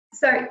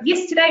So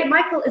yes, today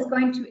Michael is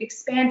going to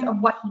expand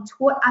on what he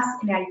taught us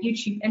in our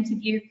YouTube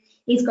interview.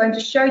 He's going to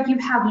show you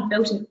how he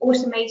built an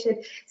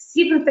automated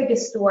 7-figure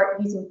store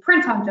using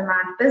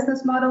print-on-demand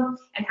business model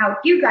and how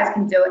you guys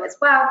can do it as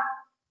well.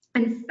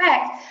 In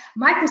fact,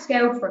 Michael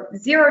scaled from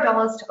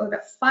 $0 to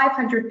over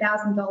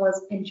 $500,000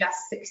 in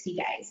just 60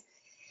 days.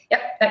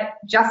 Yep,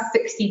 just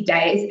 60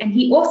 days. And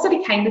he also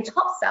became the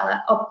top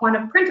seller of one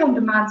of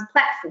print-on-demand's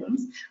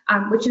platforms,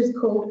 which is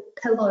called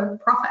Pillow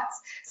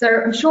Profits. So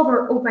I'm sure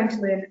we're all going to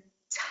learn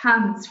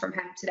tons from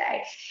him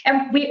today.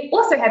 And we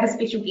also have a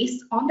special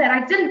guest on that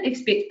I didn't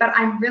expect, but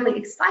I'm really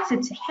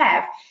excited to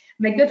have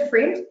my good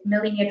friend,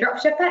 millionaire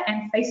dropshipper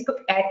and Facebook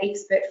ad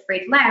expert,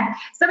 Fred Lamb.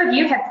 Some of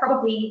you have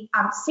probably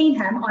seen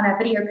him on our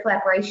video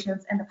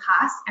collaborations in the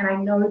past, and I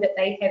know that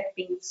they have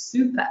been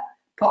super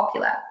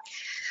popular.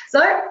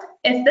 So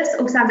if this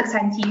all sounds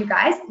exciting to you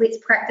guys, let's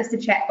practice the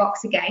chat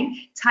box again.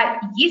 Type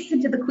yes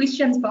into the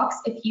questions box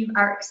if you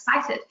are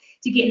excited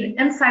to get an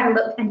insider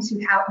look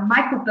into how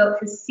Michael built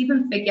his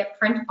 7-figure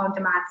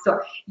print-on-demand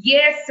store.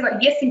 Yes, so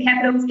yes in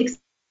capitals,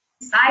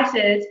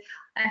 excited.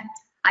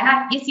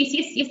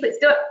 Yes, let's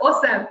do it.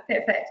 Awesome,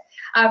 perfect.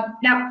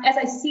 Now, as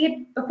I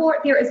said before,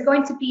 there is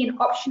going to be an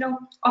optional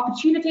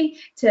opportunity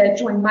to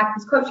join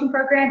Michael's coaching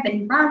program that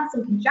he runs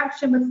in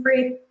conjunction with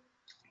Fred.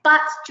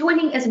 But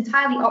joining is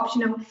entirely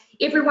optional.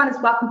 Everyone is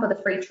welcome for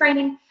the free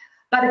training.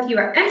 But if you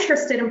are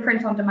interested in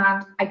print on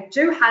demand, I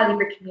do highly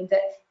recommend it.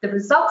 The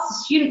results the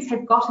students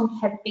have gotten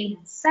have been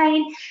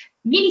insane.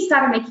 Many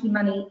started making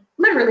money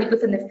literally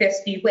within the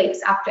first few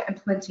weeks after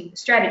implementing the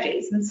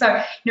strategies. And so,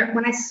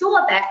 when I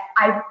saw that,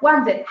 I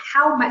wondered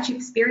how much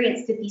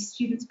experience did these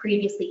students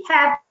previously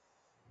have?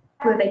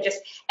 Were they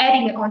just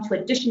adding it onto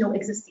additional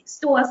existing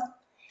stores?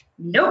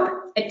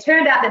 Nope. It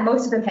turned out that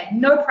most of them had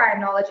no prior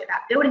knowledge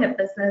about building a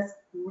business,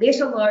 let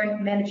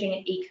alone managing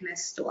an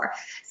e-commerce store.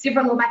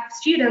 Several of my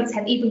students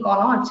have even gone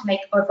on to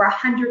make over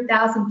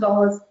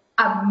 $100,000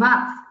 a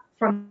month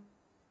from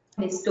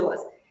their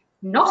stores.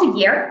 Not a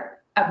year,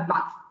 a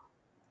month.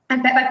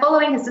 In fact, by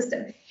following his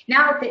system,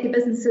 now that the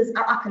businesses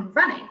are up and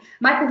running,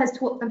 Michael has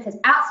taught them his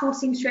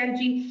outsourcing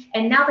strategy,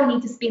 and now they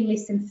need to spend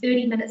less than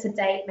 30 minutes a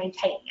day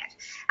maintaining it.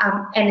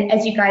 And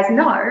as you guys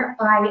know,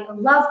 I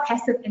love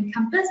passive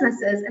income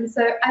businesses, and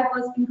so I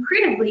was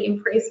incredibly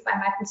impressed by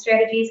Michael's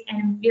strategies, and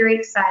I'm very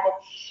excited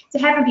to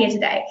have him here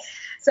today.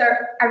 So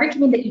I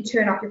recommend that you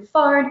turn off your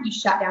phone, you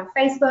shut down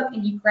Facebook,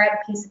 and you grab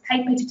a piece of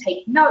paper to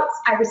take notes.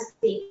 I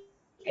received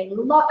a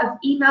lot of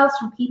emails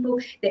from people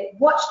that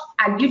watched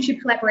our YouTube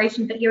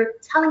collaboration video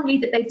telling me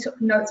that they took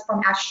notes from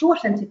our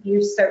short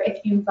interviews. So if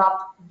you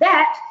loved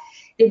that,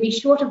 then be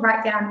sure to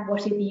write down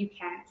whatever you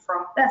can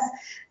from this.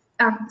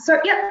 So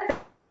yeah,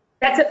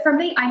 that's it from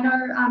me. I know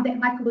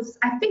that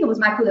I think it was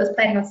Michael that was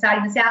planning on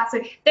starting this out. So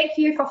thank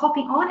you for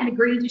hopping on and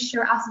agreeing to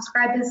show our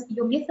subscribers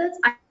your methods.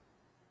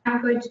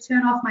 I'm going to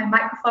turn off my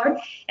microphone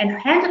and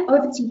hand it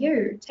over to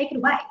you. Take it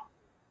away.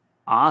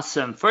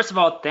 Awesome. First of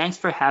all, thanks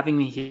for having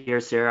me here,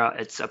 Sarah.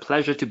 It's a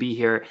pleasure to be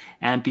here.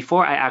 And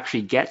before I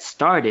actually get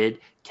started,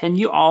 can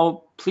you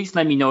all please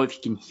let me know if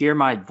you can hear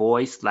my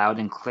voice loud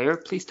and clear?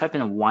 Please type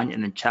in a 1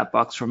 in the chat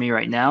box for me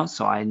right now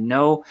so I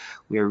know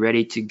we're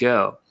ready to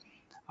go.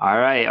 All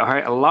right.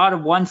 A lot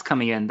of ones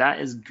coming in.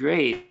 That is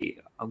great.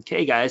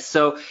 Okay, guys.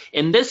 So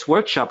in this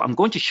workshop, I'm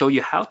going to show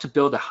you how to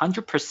build a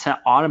 100%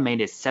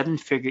 automated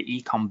 7-figure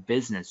e-com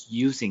business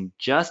using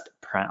just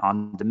print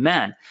on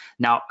demand.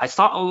 Now, I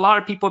saw a lot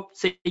of people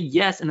say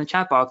yes in the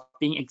chat box,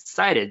 being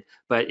excited.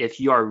 But if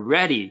you are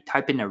ready,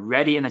 type in a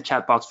ready in the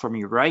chat box for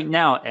me right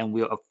now, and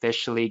we'll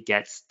officially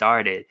get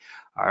started.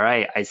 All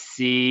right. I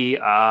see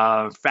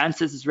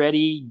Francis is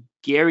ready.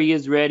 Gary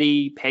is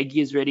ready.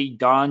 Peggy is ready.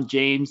 Don,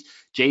 James,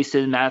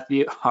 Jason,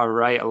 Matthew. All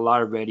right. A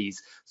lot of readies.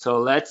 So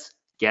let's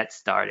get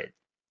started.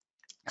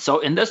 So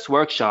in this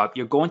workshop,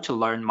 you're going to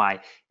learn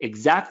my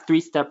exact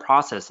 3-step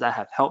process that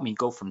have helped me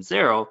go from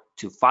 $0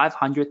 to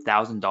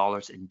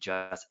 $500,000 in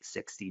just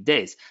 60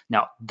 days.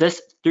 Now,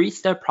 this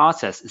 3-step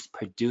process is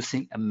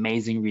producing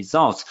amazing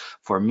results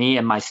for me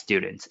and my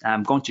students. And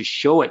I'm going to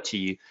show it to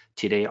you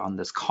today on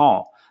this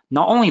call.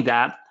 Not only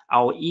that,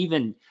 I'll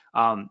even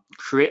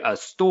create a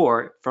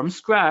store from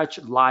scratch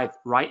live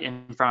right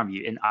in front of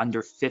you in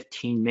under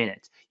 15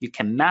 minutes. You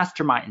can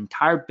master my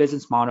entire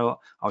business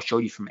model. I'll show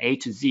you from A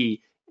to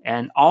Z.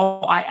 And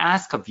all I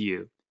ask of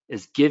you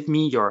is give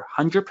me your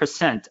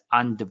 100%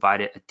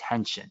 undivided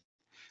attention.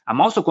 I'm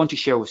also going to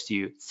share with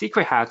you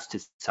secret hacks to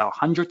sell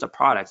hundreds of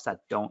products that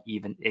don't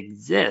even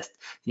exist.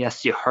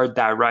 Yes, you heard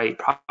that right.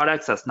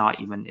 Products that's not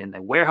even in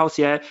the warehouse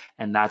yet,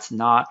 and that's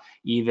not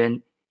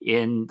even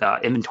in the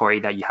inventory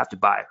that you have to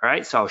buy,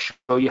 right? So I'll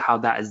show you how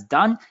that is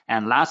done.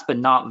 And last but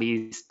not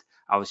least,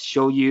 I'll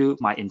show you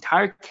my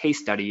entire case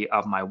study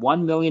of my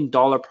 $1 million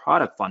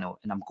product funnel,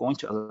 and I'm going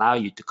to allow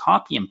you to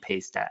copy and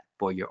paste that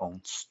for your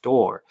own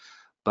store.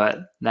 But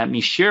let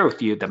me share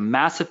with you the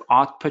massive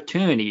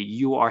opportunity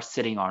you are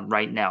sitting on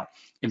right now.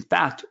 In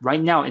fact,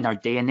 right now in our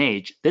day and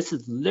age, this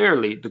is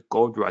literally the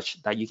gold rush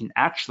that you can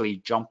actually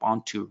jump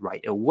onto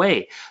right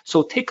away.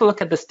 So take a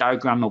look at this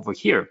diagram over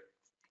here.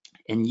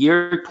 In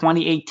year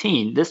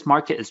 2018, this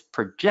market is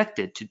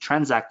projected to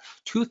transact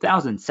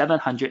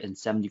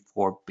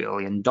 $2,774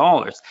 billion.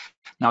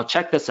 Now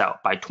check this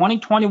out. By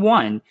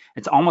 2021,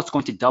 it's almost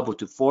going to double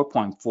to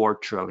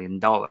 $4.4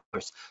 trillion.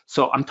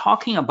 So I'm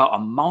talking about a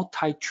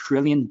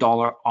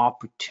multi-trillion-dollar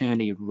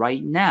opportunity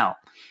right now.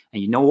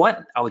 And you know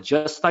what? I was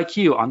just like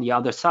you on the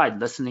other side,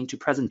 listening to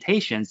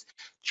presentations,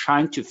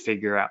 trying to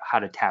figure out how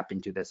to tap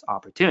into this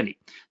opportunity.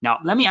 Now,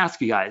 let me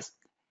ask you guys,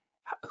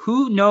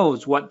 who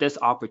knows what this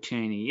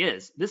opportunity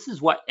is? This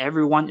is what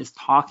everyone is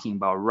talking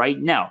about right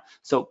now.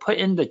 So put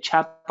in the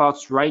chat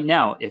box right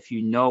now if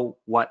you know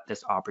what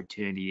this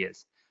opportunity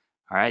is.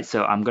 All right,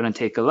 so I'm gonna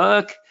take a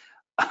look.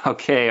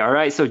 Okay, all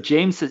right, so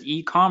James says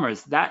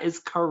e-commerce. That is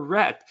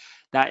correct.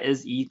 That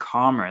is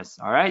e-commerce.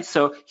 All right,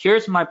 so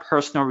here's my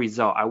personal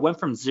result. I went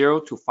from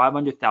 $0 to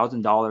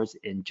 $500,000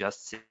 in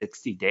just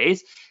 60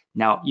 days.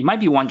 Now, you might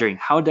be wondering,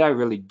 how did I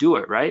really do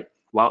it, right?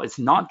 Well, it's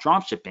not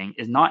dropshipping,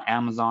 it's not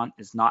Amazon,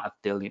 it's not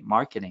affiliate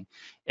marketing.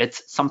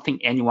 It's something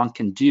anyone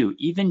can do,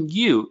 even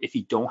you, if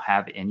you don't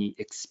have any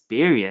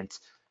experience.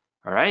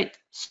 All right,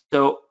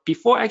 so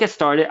before I get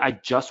started, I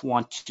just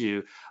want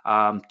to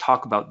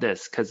talk about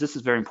this because this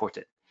is very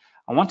important.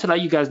 I want to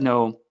let you guys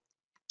know,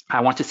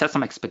 I want to set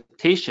some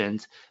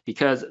expectations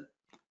because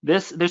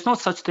there's no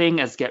such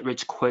thing as get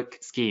rich quick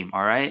scheme,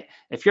 all right?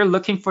 If you're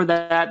looking for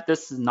that,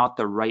 this is not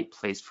the right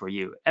place for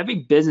you. Every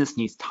business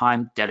needs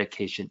time,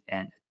 dedication,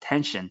 and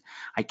attention.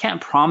 I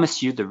can't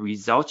promise you the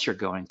results you're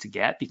going to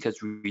get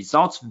because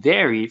results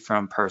vary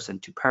from person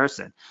to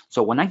person.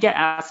 So when I get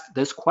asked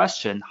this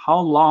question, how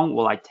long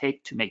will I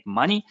take to make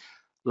money?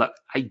 Look,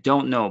 I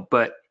don't know,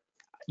 but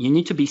you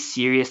need to be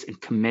serious and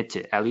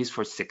committed at least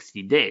for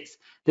 60 days.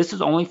 This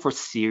is only for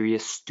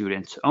serious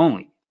students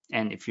only.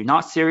 And if you're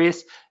not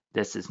serious,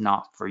 this is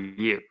not for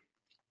you.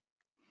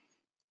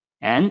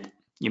 And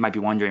you might be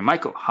wondering,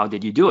 Michael, how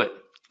did you do it?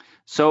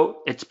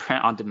 So it's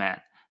print on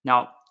demand.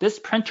 Now, this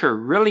printer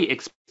really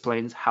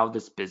explains how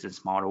this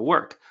business model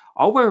works.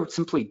 All we're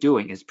simply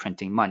doing is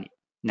printing money.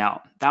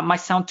 Now, that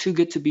might sound too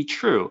good to be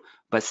true,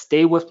 but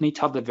stay with me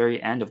till the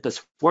very end of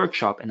this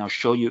workshop and I'll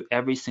show you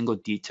every single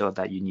detail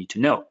that you need to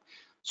know.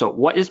 So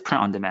what is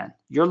print on demand?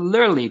 You're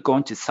literally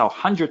going to sell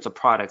hundreds of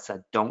products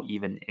that don't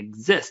even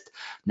exist.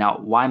 Now,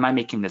 why am I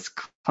making this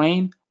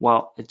claim?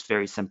 Well, it's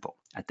very simple.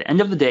 At the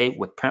end of the day,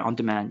 with print on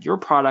demand, your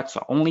products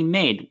are only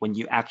made when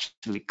you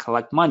actually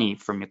collect money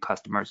from your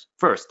customers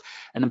first.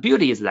 And the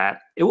beauty is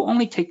that it will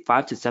only take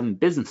 5 to 7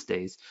 business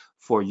days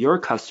for your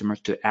customers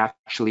to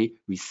actually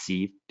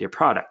receive their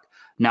product.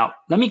 Now,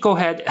 let me go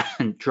ahead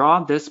and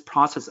draw this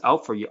process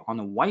out for you on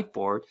a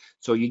whiteboard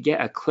so you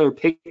get a clear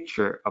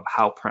picture of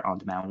how print on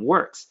demand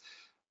works.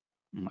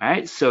 All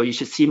right, so you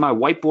should see my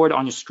whiteboard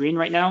on your screen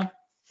right now.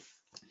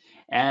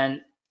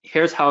 And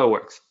here's how it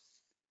works.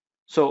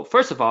 So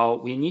first of all,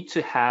 we need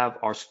to have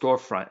our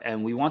storefront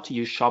and we want to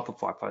use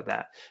Shopify for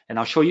that. And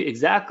I'll show you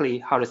exactly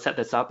how to set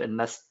this up in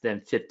less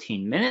than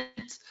 15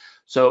 minutes.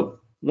 So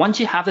once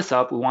you have this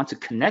up, we want to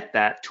connect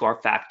that to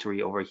our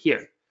factory over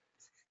here.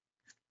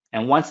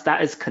 And once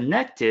that is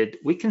connected,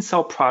 we can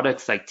sell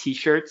products like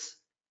t-shirts,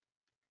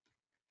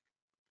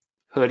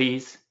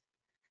 hoodies,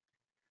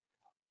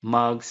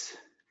 mugs,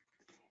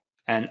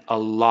 and a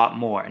lot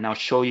more. And I'll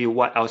show you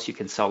what else you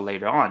can sell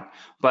later on.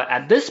 But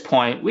at this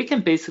point, we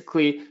can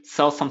basically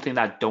sell something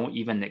that don't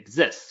even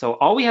exist. So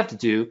all we have to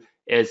do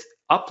is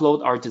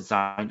upload our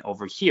design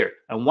over here.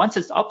 And once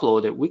it's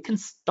uploaded, we can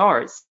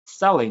start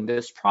selling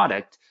this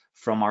product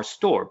from our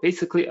store,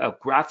 basically a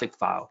graphic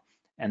file.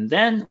 And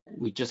then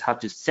we just have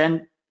to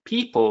send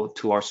people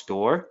to our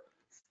store.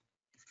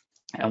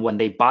 And when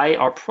they buy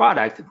our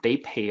product, they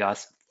pay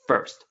us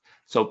first.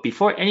 So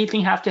before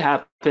anything has to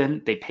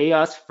happen, they pay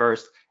us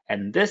first.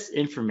 And this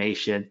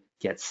information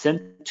gets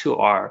sent to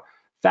our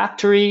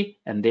factory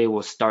and they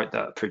will start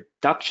the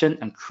production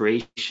and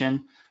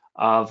creation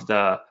of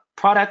the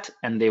product.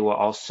 And they will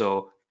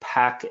also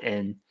pack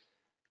and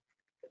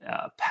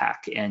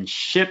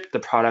ship the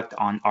product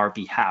on our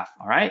behalf,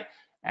 all right?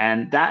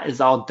 And that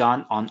is all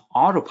done on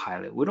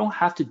autopilot. We don't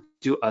have to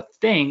do a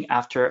thing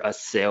after a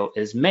sale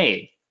is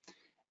made.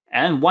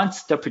 And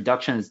once the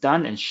production is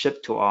done and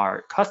shipped to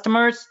our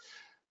customers,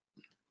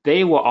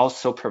 they will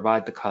also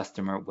provide the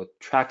customer with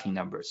tracking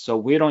numbers. So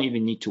we don't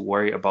even need to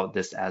worry about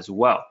this as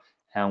well.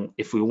 And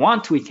if we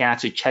want to, we can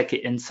actually check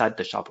it inside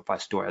the Shopify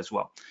store as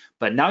well.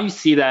 But now you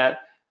see that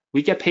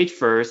we get paid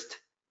first,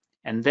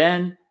 and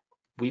then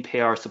we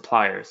pay our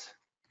suppliers.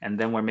 And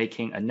then we're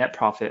making a net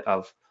profit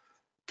of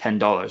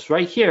 $10.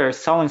 Right here,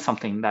 selling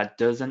something that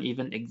doesn't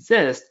even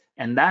exist,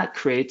 and that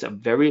creates a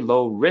very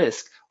low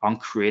risk on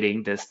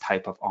creating this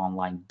type of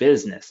online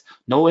business.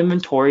 No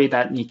inventory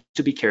that needs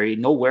to be carried,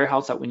 no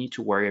warehouse that we need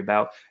to worry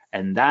about,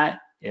 and that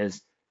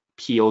is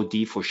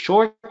POD for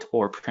short,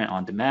 or print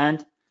on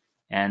demand.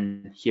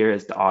 And here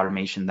is the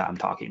automation that I'm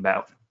talking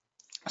about.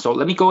 So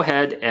let me go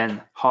ahead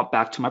and hop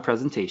back to my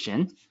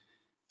presentation.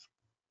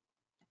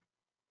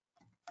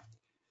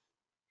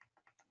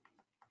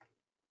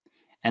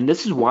 And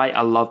this is why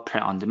I love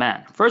print on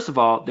demand. First of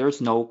all,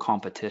 there's no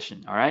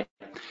competition, all right?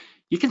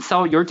 You can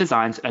sell your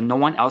designs and no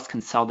one else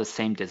can sell the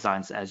same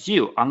designs as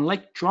you,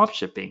 unlike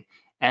dropshipping.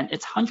 And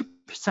it's 100%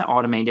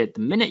 automated.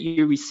 The minute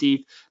you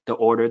receive the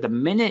order, the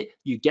minute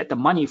you get the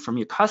money from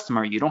your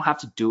customer, you don't have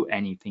to do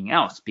anything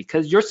else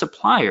because your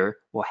supplier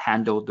will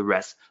handle the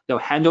rest. They'll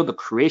handle the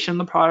creation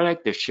of the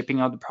product, the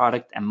shipping of the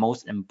product, and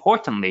most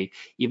importantly,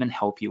 even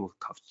help you with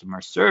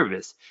customer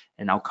service.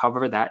 And I'll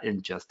cover that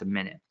in just a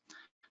minute.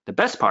 The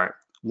best part,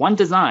 one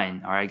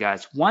design, all right,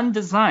 guys, one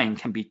design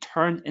can be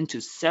turned into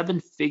 7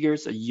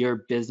 figures a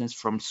year business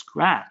from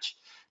scratch.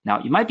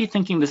 Now, you might be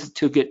thinking this is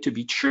too good to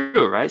be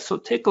true, right? So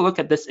take a look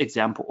at this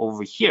example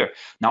over here.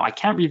 Now, I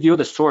can't reveal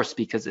the source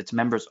because it's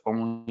members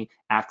only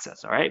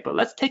access, all right? But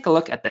let's take a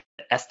look at the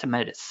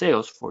estimated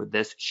sales for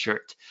this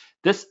shirt.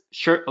 This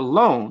shirt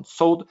alone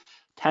sold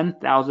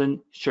 10,000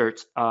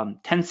 shirts,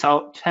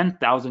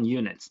 10,000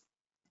 units,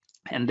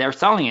 and they're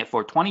selling it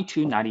for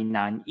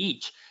 $22.99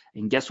 each.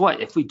 And guess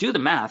what? If we do the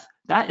math,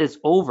 that is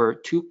over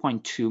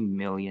 $2.2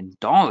 million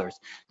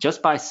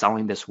just by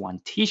selling this one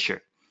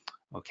t-shirt.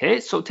 Okay,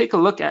 so take a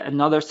look at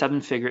another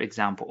 7-figure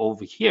example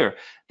over here.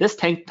 This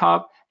tank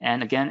top,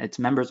 and again, it's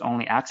members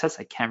only access.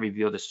 I can't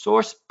reveal the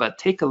source, but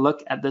take a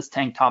look at this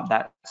tank top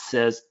that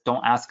says,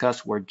 don't ask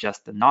us, we're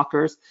just the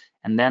knockers.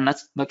 And then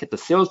let's look at the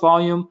sales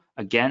volume.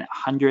 Again,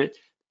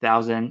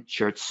 100,000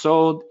 shirts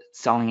sold,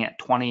 selling at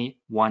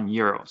 21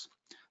 euros.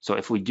 So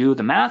if we do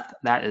the math,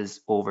 that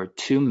is over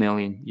 2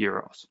 million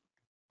euros.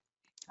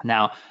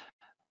 Now,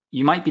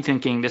 you might be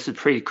thinking this is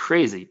pretty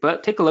crazy,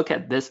 but take a look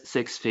at this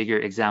 6-figure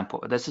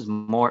example. This is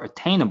more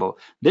attainable.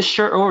 This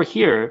shirt over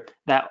here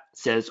that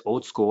says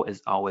old school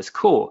is always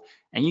cool.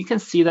 And you can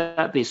see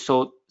that they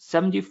sold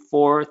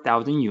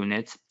 74,000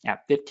 units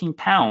at 15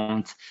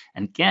 pounds.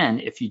 And again,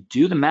 if you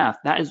do the math,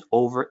 that is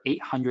over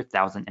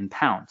 800,000 in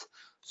pounds.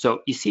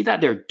 So you see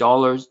that they're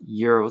dollars,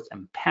 euros,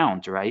 and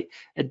pounds, right?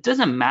 It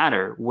doesn't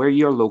matter where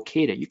you're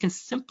located. You can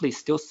simply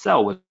still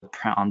sell with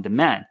print on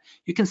demand.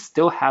 You can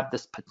still have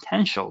this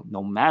potential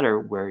no matter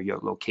where you're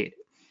located.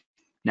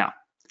 Now,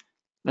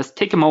 let's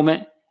take a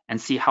moment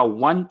and see how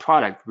one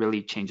product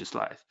really changes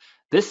life.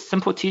 This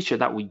simple t-shirt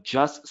that we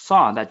just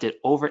saw that did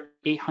over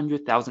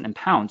 800,000 in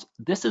pounds,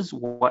 this is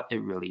what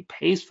it really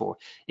pays for.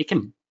 It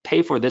can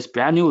pay for this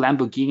brand new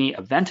Lamborghini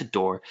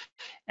Aventador,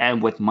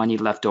 and with money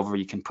left over,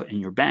 you can put in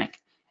your bank.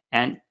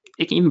 And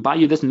it can even buy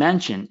you this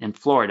mansion in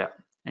Florida.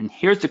 And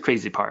here's the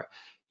crazy part.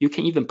 You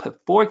can even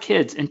put 4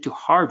 kids into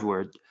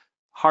Harvard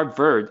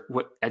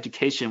with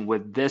education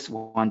with this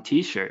one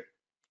t-shirt.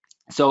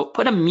 So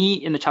put a me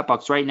in the chat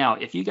box right now.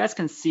 If you guys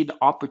can see the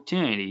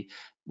opportunity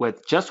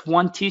with just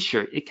one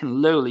t-shirt, it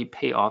can literally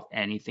pay off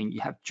anything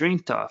you have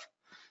dreamed of.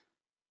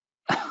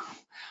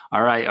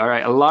 All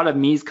right. A lot of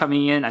me's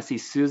coming in. I see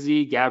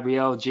Susie,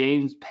 Gabrielle,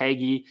 James,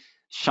 Peggy.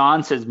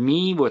 Sean says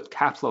me with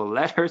capital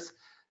letters.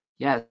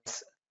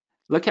 Yes.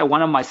 Look at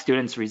one of my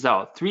students'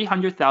 result,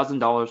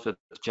 $300,000 with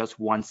just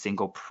one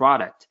single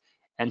product.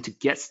 And to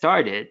get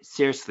started,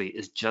 seriously,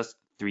 is just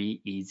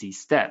 3 easy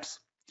steps.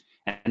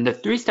 And the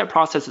 3-step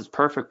process is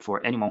perfect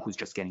for anyone who's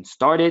just getting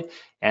started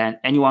and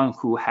anyone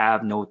who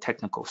have no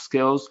technical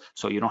skills.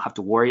 So you don't have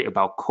to worry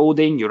about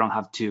coding. You don't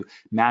have to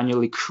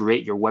manually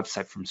create your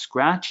website from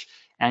scratch.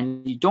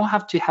 And you don't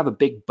have to have a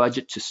big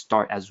budget to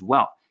start as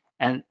well.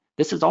 And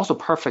this is also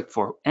perfect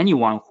for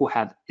anyone who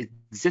has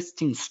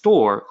existing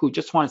store who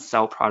just want to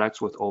sell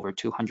products with over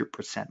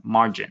 200%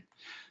 margin.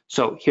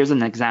 So here's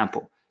an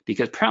example,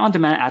 because print on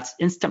demand adds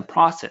instant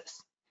profit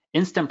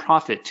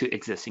to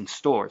existing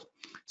stores.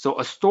 So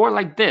a store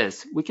like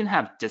this, we can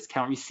have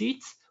discount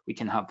receipts, we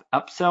can have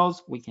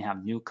upsells, we can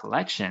have new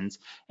collections,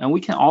 and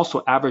we can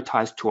also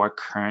advertise to our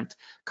current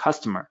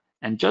customer.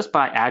 And just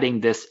by adding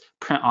this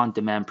print on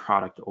demand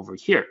product over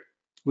here,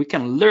 we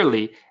can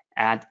literally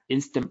add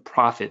instant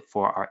profit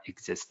for our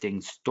existing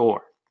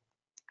store.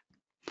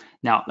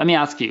 Now, let me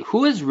ask you,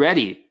 who is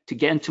ready to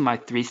get into my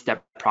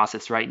 3-step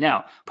process right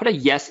now? Put a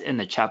yes in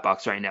the chat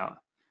box right now.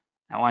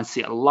 I want to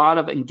see a lot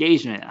of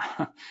engagement.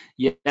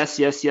 Yes.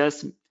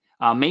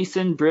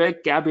 Mason,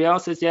 Brick, Gabrielle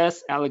says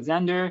yes.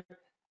 Alexander.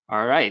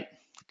 All right,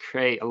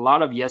 great. A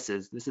lot of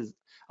yeses.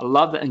 I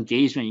love the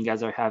engagement you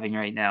guys are having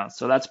right now.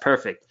 So that's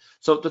perfect.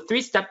 So the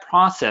 3-step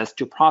process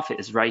to profit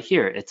is right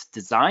here. It's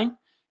design,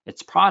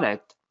 it's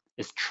product,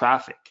 it's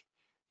traffic.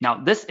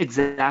 Now, this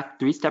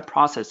exact 3-step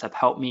process have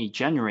helped me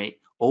generate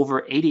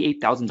over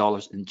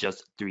 $88,000 in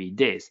just 3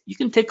 days. You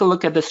can take a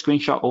look at the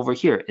screenshot over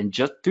here. In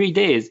just 3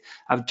 days,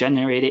 I've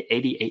generated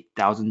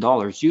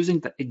 $88,000 using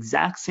the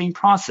exact same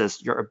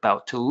process you're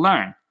about to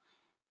learn.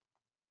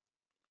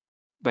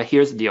 But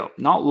here's the deal.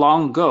 Not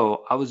long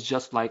ago, I was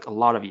just like a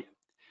lot of you.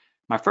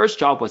 My first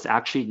job was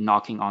actually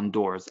knocking on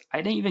doors. I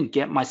didn't even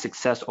get my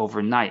success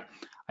overnight.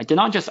 I did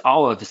not just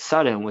all of a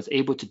sudden was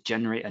able to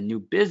generate a new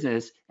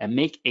business and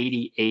make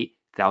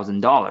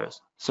 $88,000.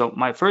 So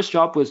my first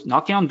job was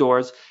knocking on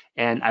doors,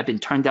 and I've been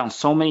turned down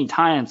so many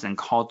times and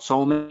called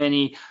so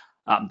many,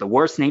 the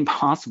worst name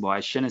possible, I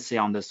shouldn't say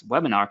on this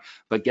webinar,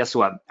 but guess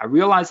what? I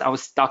realized I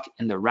was stuck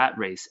in the rat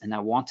race and I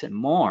wanted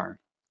more.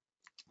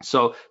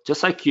 So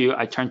just like you,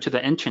 I turned to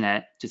the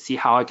internet to see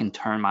how I can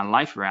turn my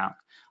life around.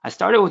 I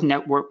started with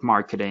network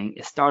marketing.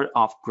 It started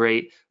off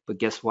great, but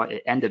guess what?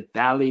 It ended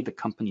badly. The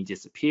company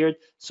disappeared.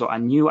 So I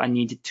knew I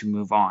needed to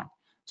move on.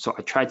 So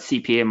I tried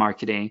CPA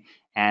marketing,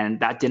 and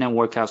that didn't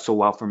work out so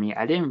well for me.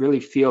 I didn't really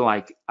feel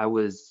like I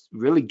was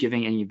really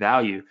giving any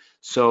value.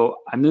 So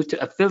I moved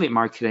to affiliate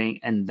marketing,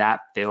 and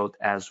that failed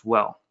as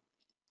well.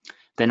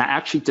 Then I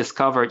actually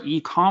discovered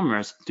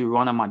e-commerce through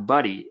one of my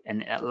buddy,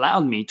 and it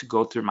allowed me to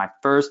go through my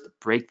first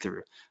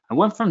breakthrough. I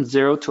went from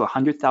zero to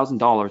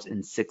 $100,000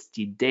 in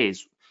 60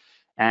 days.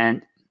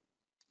 And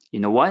you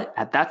know what?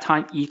 At that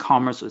time,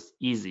 e-commerce was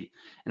easy,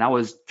 and I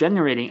was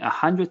generating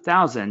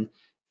 100,000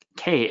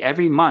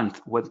 every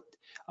month with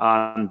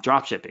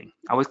drop shipping.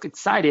 I was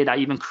excited. I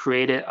even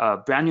created a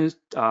brand new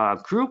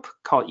group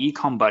called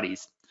Ecom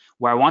Buddies,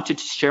 where I wanted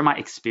to share my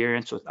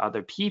experience with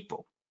other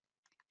people.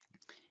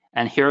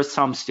 And here are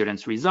some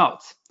students'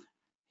 results.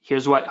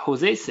 Here's what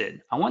Jose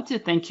said. I want to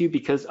thank you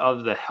because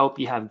of the help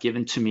you have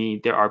given to me.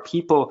 There are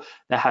people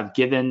that have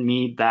given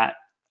me that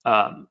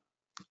have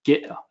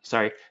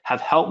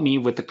helped me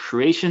with the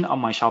creation of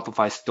my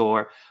Shopify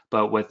store,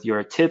 but with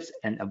your tips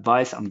and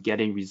advice, I'm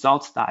getting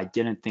results that I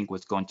didn't think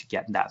was going to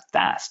get that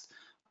fast.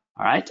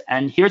 All right,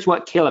 and here's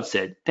what Caleb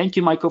said. Thank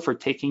you, Michael, for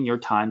taking your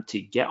time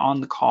to get on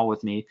the call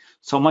with me.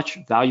 So much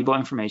valuable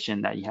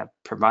information that you have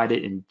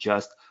provided in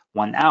just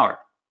 1 hour.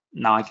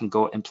 Now I can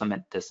go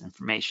implement this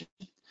information.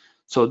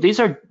 So these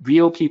are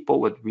real people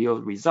with real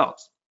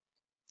results.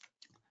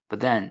 But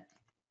then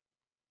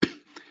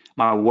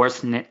my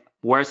worst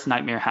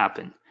nightmare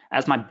happened.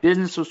 As my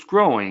business was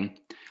growing,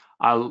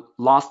 I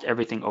lost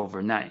everything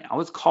overnight. I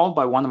was called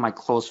by one of my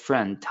close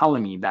friends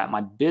telling me that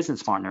my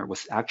business partner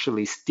was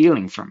actually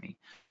stealing from me.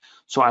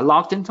 So I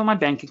logged into my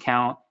bank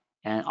account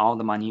and all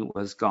the money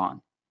was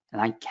gone. And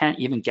I can't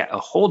even get a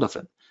hold of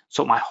it.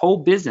 So my whole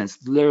business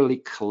literally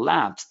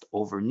collapsed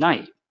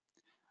overnight.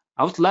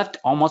 I was left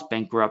almost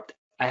bankrupt.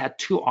 I had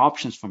two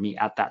options for me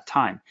at that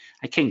time.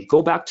 I can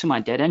go back to my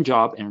dead-end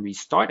job and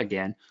restart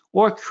again,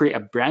 or create a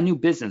brand new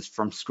business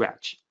from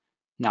scratch.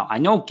 Now, I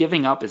know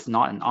giving up is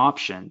not an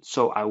option,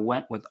 so I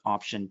went with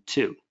option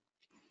 2.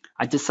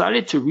 I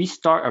decided to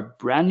restart a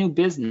brand new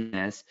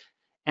business,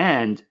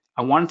 and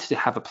I wanted to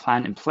have a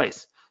plan in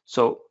place.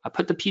 So I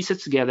put the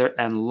pieces together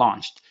and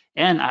launched.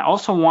 And I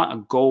also want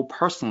a goal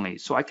personally,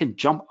 so I can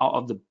jump out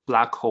of the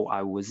black hole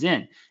I was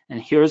in.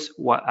 And here's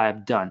what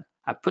I've done.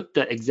 I put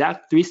the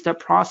exact 3-step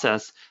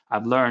process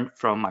I've learned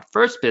from my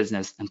first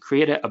business and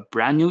created a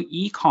brand new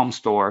e-com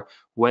store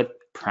with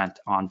print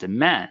on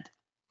demand.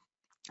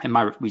 And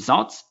my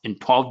results, in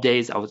 12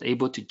 days, I was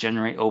able to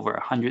generate over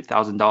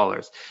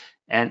 $100,000.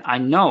 And I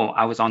know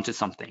I was onto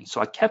something.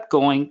 So I kept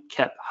going,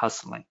 kept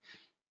hustling.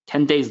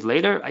 10 days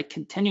later, I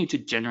continued to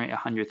generate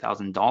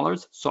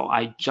 $100,000. So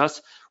I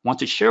just want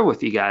to share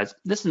with you guys,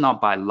 this is not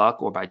by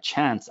luck or by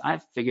chance.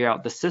 I've figured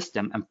out the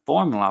system and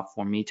formula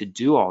for me to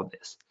do all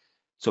this.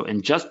 So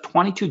in just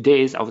 22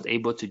 days, I was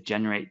able to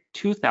generate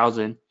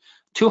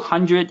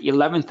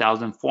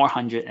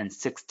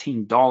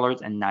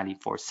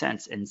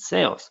 $211,416.94 in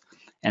sales.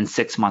 And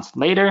 6 months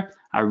later,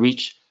 I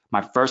reached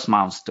my first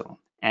milestone.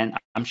 And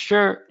I'm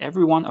sure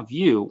every one of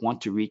you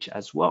want to reach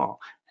as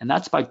well. And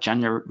that's by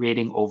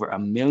generating over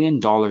 $1 million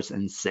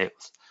in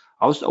sales.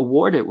 I was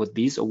awarded with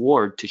these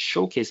awards to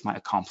showcase my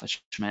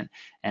accomplishment.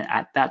 And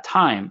at that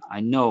time, I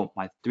know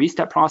my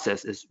 3-step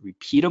process is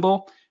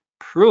repeatable,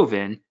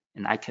 proven,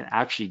 and I can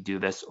actually do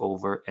this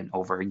over and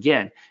over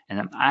again. And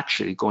I'm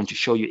actually going to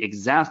show you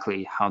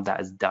exactly how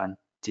that is done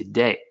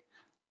today.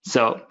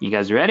 So you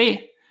guys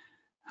ready?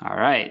 All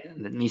right,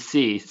 let me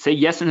see. Say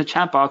yes in the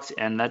chat box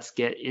and let's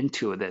get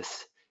into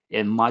this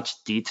in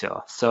much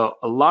detail. So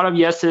a lot of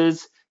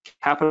yeses,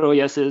 capital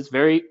yeses,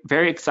 very,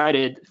 very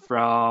excited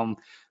from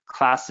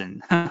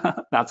Klassen.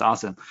 That's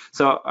awesome.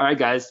 So, all right,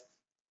 guys,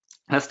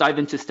 let's dive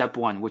into step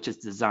 1, which is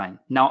design.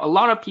 Now, a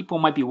lot of people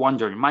might be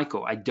wondering,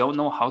 Michael, I don't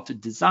know how to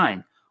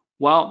design.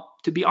 Well,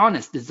 to be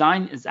honest,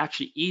 design is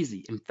actually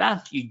easy. In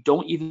fact, you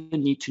don't even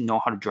need to know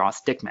how to draw a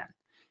stickman.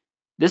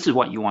 This is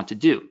what you want to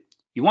do.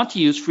 You want to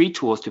use free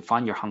tools to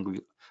find your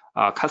hungry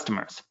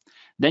customers.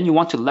 Then you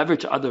want to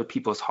leverage other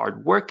people's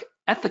hard work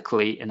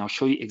ethically, and I'll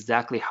show you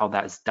exactly how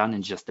that is done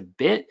in just a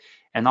bit,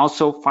 and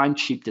also find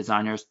cheap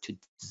designers to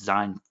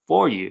design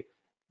for you.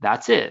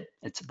 That's it.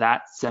 It's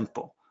that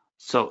simple.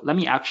 So let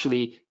me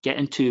actually get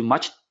into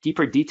much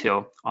deeper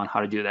detail on how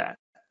to do that.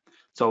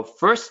 So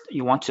first,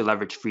 you want to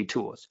leverage free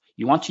tools.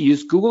 You want to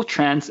use Google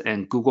Trends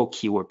and Google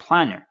Keyword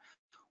Planner.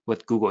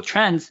 With Google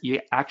Trends, you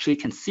actually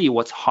can see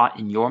what's hot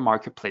in your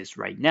marketplace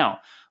right now.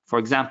 For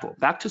example,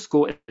 back to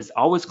school is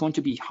always going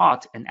to be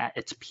hot and at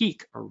its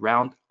peak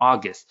around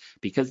August,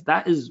 because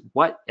that is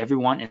what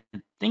everyone is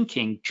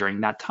thinking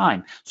during that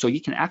time. So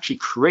you can actually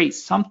create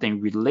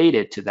something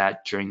related to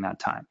that during that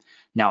time.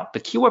 Now, the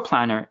Keyword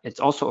Planner, it's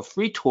also a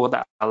free tool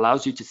that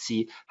allows you to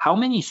see how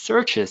many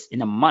searches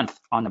in a month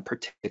on a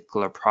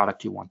particular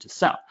product you want to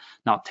sell.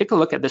 Now, take a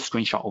look at this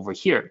screenshot over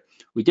here.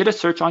 We did a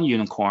search on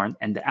unicorn,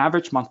 and the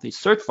average monthly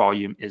search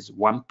volume is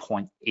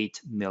 1.8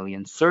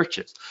 million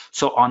searches.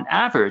 So on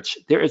average,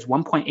 there is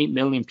 1.8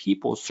 million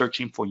people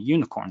searching for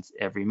unicorns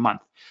every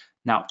month.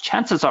 Now,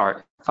 chances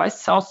are, if I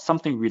sell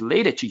something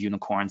related to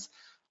unicorns,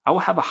 I will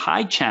have a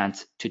high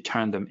chance to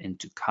turn them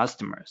into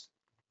customers.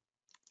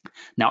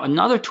 Now,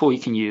 another tool you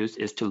can use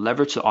is to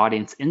leverage the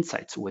audience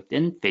insights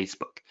within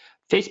Facebook.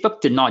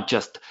 Facebook did not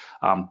just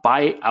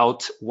buy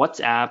out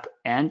WhatsApp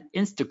and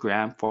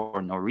Instagram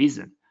for no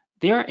reason.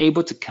 They are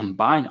able to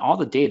combine all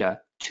the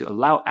data to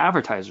allow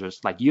advertisers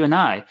like you and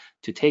I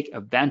to take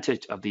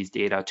advantage of these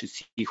data to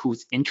see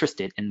who's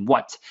interested in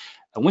what.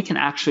 And we can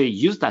actually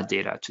use that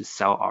data to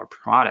sell our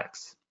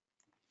products.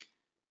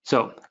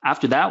 So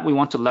after that, we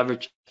want to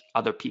leverage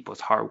other people's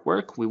hard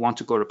work. We want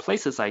to go to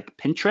places like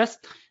Pinterest,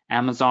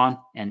 Amazon,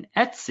 and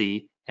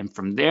Etsy. And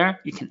from there,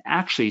 you can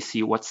actually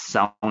see what's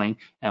selling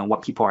and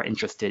what people are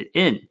interested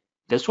in.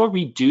 This will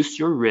reduce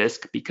your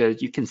risk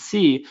because you can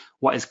see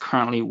what is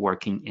currently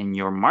working in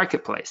your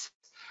marketplace.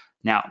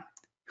 Now,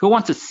 who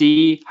wants to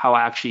see how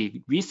I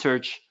actually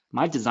research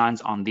my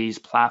designs on these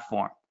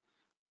platforms?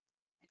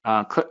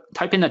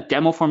 Type in a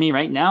demo for me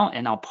right now,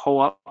 and I'll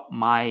pull up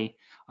my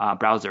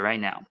browser right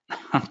now.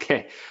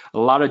 Okay, a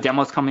lot of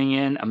demos coming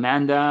in.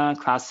 Amanda,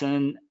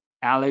 Klassen,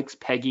 Alex,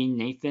 Peggy,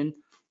 Nathan.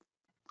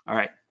 All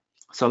right,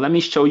 so let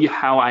me show you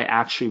how I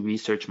actually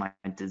research my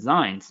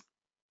designs.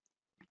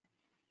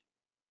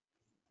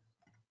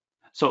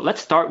 So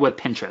let's start with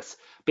Pinterest.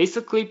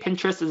 Basically,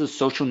 Pinterest is a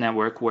social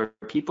network where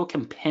people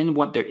can pin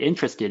what they're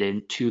interested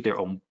in to their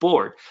own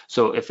board.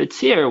 So if it's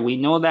here, we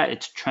know that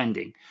it's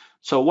trending.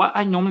 So what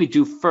I normally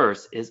do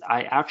first is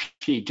I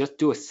actually just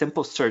do a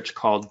simple search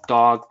called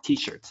dog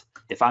t-shirts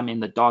if I'm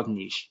in the dog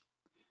niche,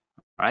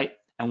 right?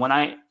 And when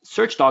I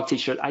search dog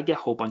t-shirt, I get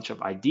a whole bunch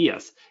of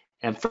ideas.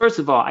 And first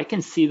of all, I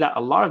can see that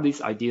a lot of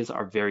these ideas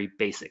are very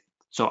basic.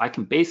 So I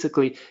can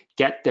basically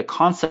get the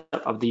concept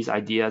of these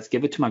ideas,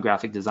 give it to my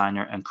graphic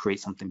designer, and create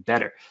something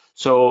better.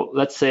 So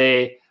let's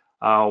say,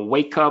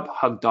 wake up,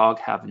 hug dog,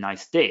 have a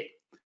nice day,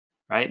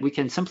 right? We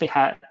can simply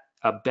have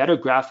a better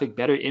graphic,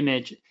 better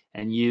image,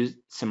 and use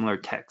similar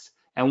text.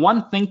 And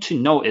one thing to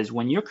note is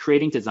when you're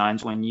creating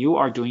designs, when you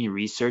are doing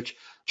research,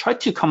 try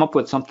to come up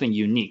with something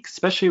unique,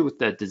 especially with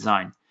the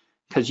design,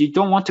 because you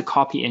don't want to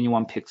copy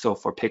anyone pixel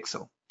for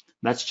pixel.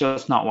 That's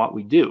just not what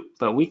we do,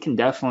 but we can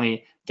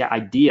definitely get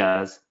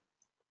ideas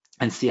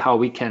and see how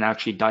we can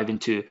actually dive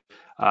into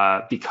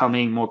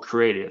becoming more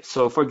creative.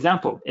 So for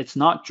example, it's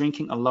not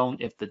drinking alone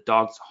if the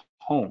dog's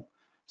home.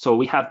 So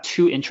we have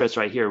two interests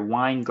right here,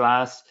 wine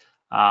glass,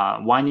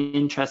 wine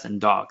interest, and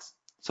dogs.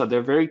 So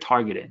they're very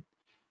targeted.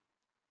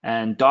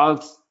 And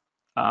dogs,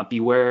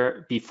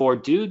 beware before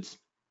dudes.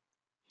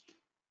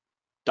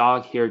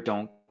 Dog here,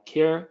 don't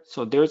care.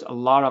 So there's a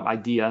lot of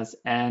ideas.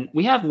 And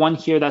we have one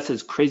here that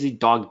says crazy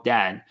dog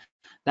dad.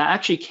 That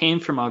actually came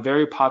from a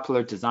very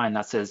popular design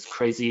that says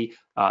crazy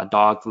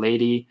dog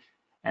lady.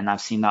 And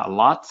I've seen that a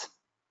lot.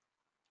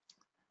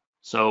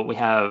 So we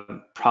have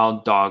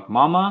proud dog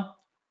mama.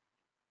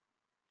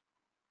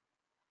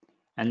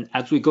 And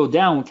as we go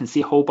down, we can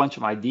see a whole bunch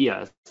of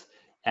ideas.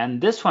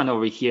 And this one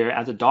over here,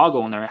 as a dog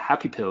owner,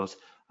 Happy Pills,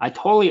 I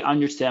totally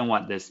understand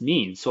what this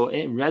means. So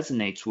it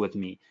resonates with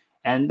me.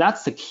 And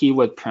that's the key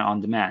with print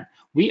on demand.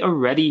 We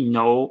already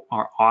know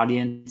our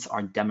audience,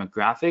 our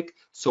demographic,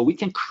 so we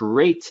can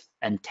create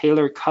and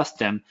tailor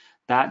custom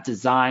that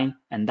design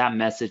and that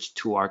message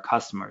to our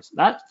customers.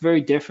 That's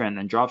very different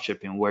than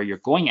dropshipping, where you're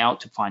going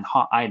out to find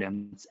hot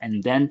items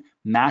and then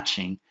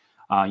matching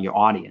your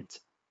audience.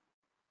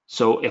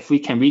 So if we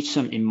can reach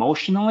them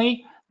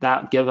emotionally,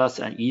 that gives us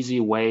an easy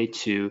way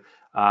to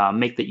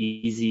make the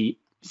easy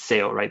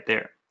sale right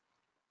there.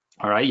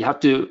 All right, you have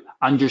to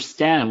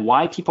understand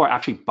why people are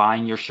actually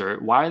buying your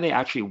shirt. Why are they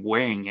actually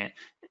wearing it?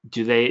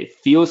 Do they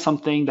feel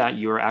something that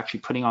you're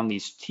actually putting on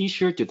these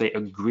t-shirts? Do they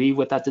agree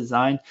with that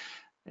design?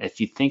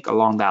 If you think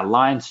along that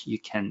lines, you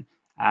can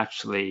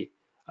actually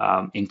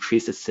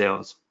increase the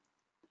sales.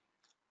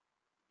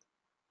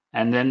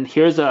 And then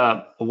here's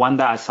one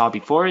that I saw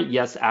before.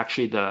 Yes,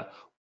 actually the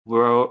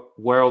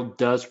world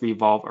does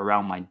revolve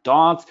around my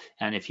dogs.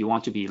 And if you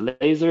want to be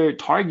laser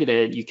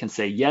targeted, you can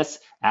say, yes,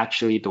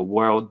 actually the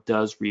world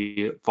does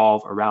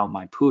revolve around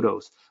my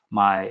poodles,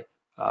 my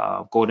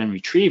golden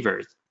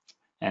retrievers.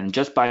 And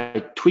just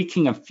by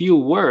tweaking a few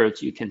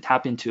words, you can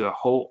tap into a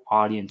whole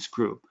audience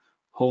group,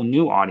 whole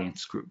new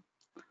audience group.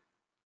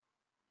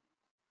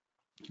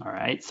 All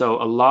right,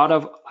 so a lot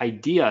of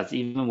ideas,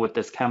 even with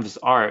this canvas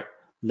art,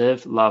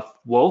 live, love,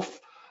 wolf.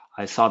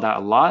 I saw that a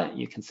lot.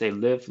 You can say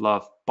live,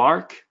 love,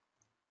 bark.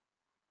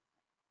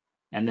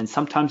 And then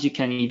sometimes you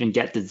can even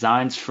get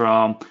designs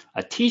from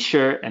a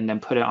t-shirt and then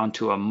put it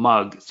onto a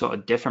mug, so a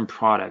different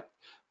product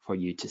for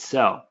you to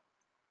sell.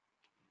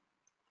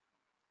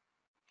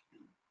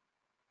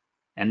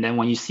 And then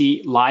when you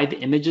see live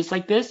images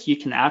like this, you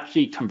can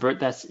actually convert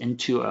this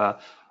into a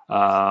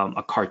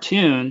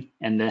cartoon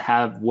and then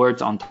have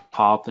words on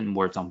top and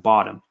words on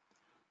bottom.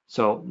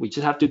 So we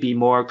just have to be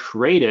more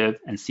creative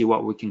and see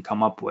what we can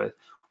come up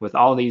with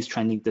all these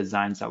trending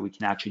designs that we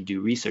can actually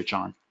do research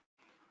on.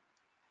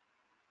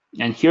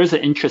 And here's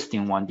an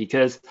interesting one,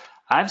 because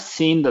I've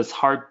seen this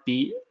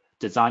heartbeat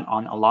design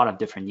on a lot of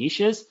different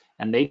niches,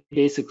 and they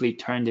basically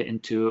turned it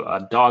into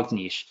a dog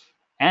niche.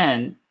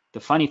 And the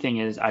funny thing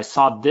is I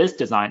saw this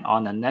design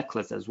on a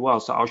necklace as well.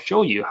 So I'll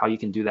show you how you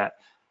can do that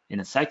in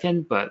a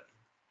second. But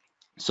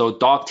so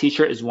dog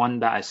t-shirt is one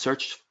that I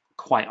searched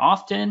quite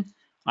often.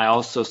 I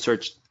also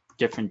searched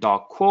different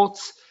dog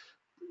quotes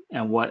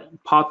and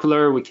what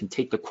popular. We can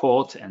take the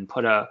quote and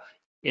put a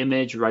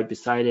image right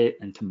beside it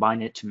and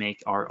combine it to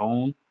make our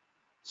own.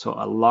 So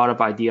a lot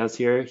of ideas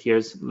here.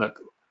 Here's look,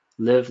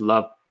 live,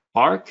 love,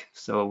 bark.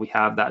 So we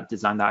have that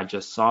design that I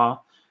just saw.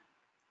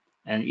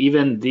 And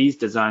even these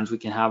designs, we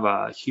can have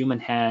a human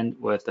hand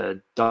with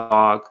a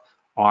dog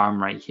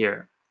arm right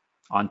here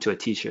onto a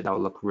t-shirt. That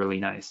would look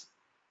really nice.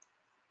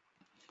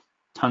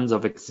 Tons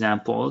of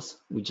examples.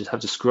 We just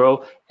have to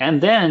scroll. And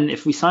then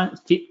if we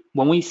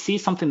when we see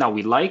something that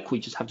we like, we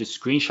just have to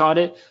screenshot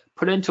it,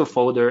 put it into a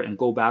folder and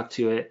go back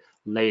to it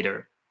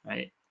later,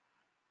 right?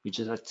 We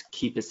just have to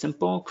keep it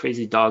simple.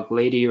 Crazy dog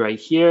lady right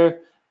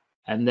here.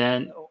 And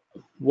then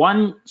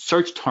one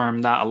search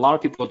term that a lot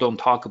of people don't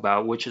talk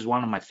about, which is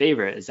one of my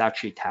favorite, is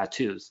actually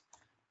tattoos.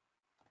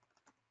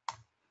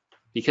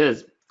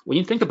 Because when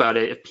you think about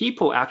it, if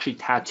people actually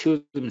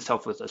tattoo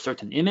themselves with a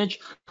certain image,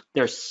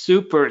 they're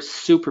super,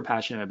 super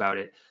passionate about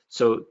it.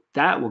 So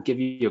that will give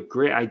you a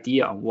great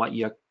idea on what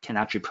you can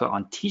actually put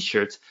on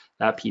t-shirts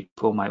that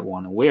people might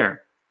want to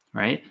wear,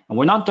 right? And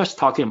we're not just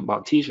talking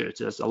about t-shirts.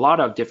 There's a lot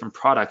of different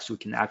products we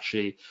can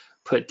actually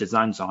put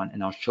designs on,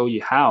 and I'll show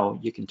you how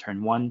you can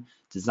turn one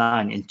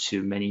design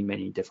into many,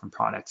 many different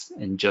products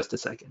in just a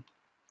second.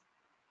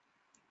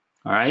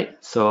 All right,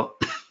 so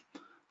a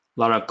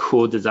lot of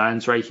cool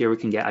designs right here we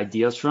can get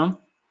ideas from.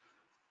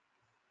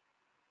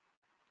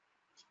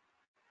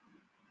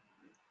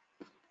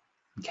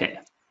 Okay,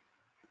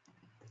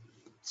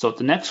 so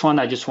the next one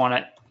I just want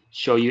to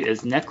show you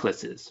is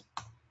necklaces.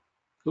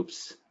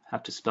 Oops,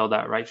 have to spell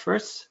that right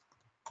first.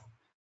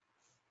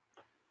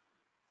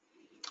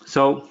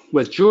 So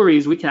with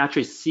jewelries, we can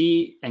actually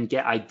see and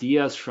get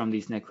ideas from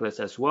these necklaces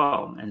as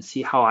well and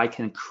see how I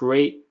can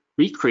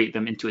recreate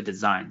them into a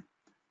design.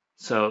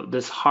 So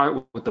this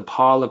heart with the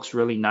paw looks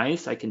really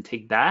nice. I can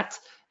take that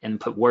and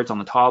put words on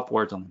the top,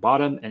 words on the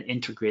bottom, and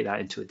integrate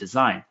that into a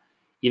design.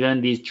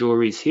 Even these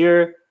jewelries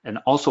here and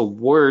also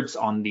words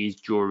on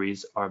these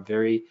jewelries are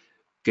very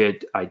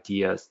good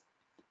ideas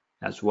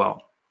as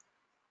well.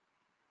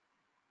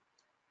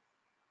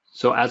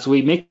 So as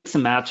we mix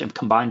and match and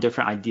combine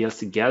different ideas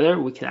together,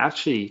 we can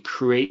actually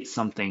create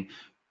something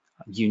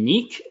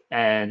unique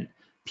and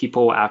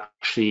people will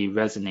actually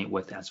resonate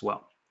with as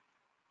well.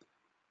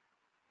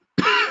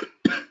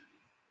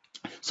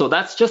 So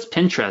that's just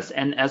Pinterest.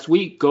 And as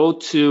we go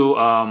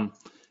to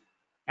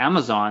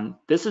Amazon,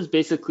 this is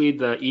basically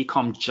the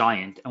e-com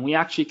giant. And we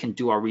actually can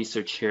do our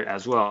research here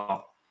as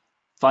well.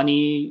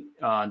 Funny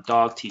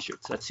dog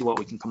t-shirts. Let's see what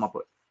we can come up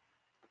with.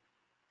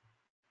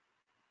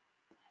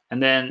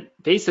 And then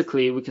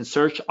basically we can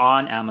search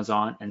on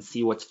Amazon and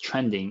see what's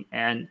trending.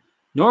 And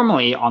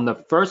normally on the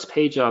first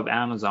page of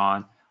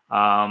Amazon,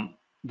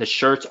 the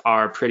shirts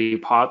are pretty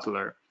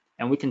popular.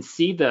 And we can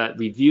see the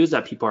reviews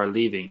that people are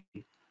leaving.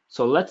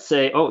 So let's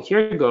say, oh,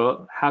 here you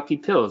go, Happy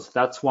Pills.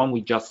 That's one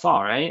we just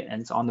saw, right?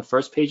 And it's on the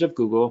first page of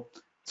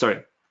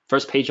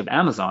first page of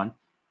Amazon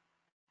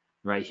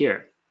right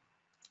here.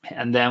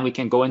 And then we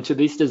can go into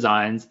these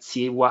designs,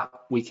 see what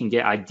we can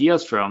get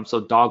ideas from. So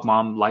Dog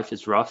Mom, Life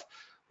is Rough.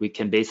 We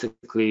can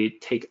basically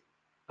take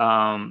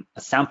a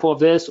sample of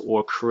this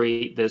or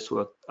create this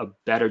with a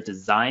better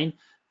design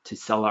to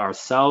sell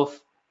ourselves.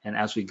 And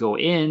as we go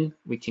in,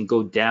 we can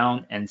go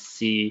down and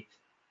see,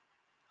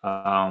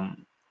 I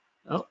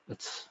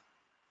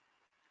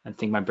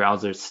think my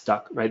browser is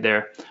stuck right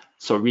there.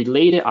 So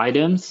related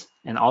items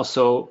and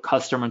also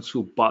customers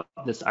who bought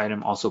this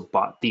item also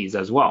bought these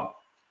as well.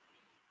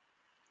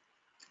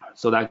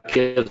 So that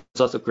gives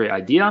us a great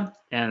idea.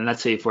 And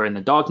let's say if we're in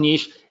the dog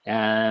niche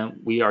and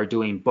we are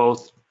doing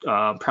both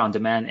print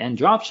demand and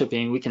drop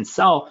shipping, we can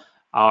sell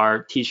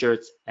our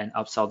t-shirts and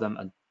upsell them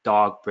a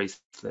dog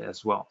bracelet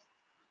as well.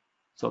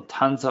 So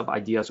tons of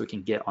ideas we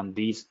can get on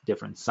these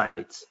different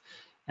sites.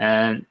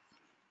 And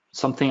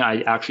something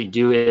I actually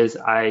do is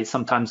I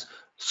sometimes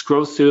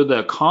scroll through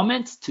the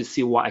comments to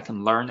see what I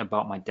can learn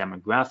about my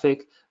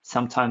demographic.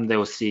 Sometimes they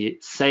will say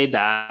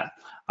that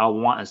I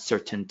want a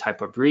certain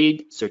type of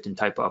breed, certain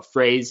type of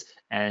phrase,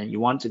 and you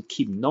want to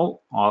keep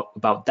note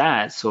about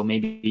that. So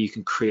maybe you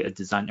can create a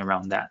design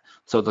around that.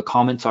 So the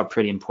comments are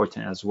pretty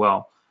important as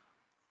well.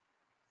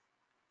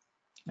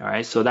 All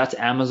right, so that's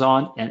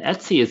Amazon, and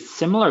Etsy is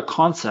similar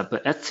concept,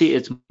 but Etsy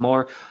is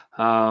more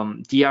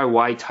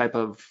DIY type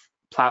of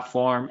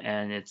platform,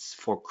 and it's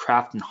for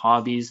craft and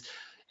hobbies,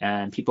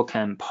 and people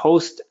can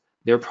post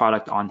their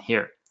product on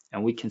here,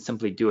 and we can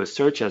simply do a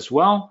search as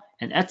well.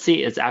 And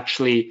Etsy is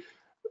actually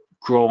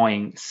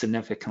growing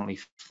significantly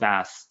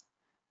fast.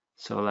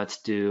 So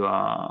let's do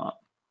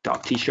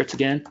dog t-shirts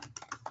again.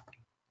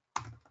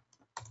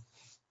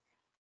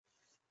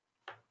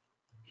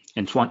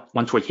 And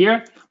once we're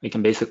here, we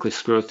can basically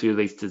scroll through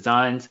these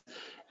designs.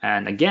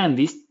 And again,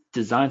 these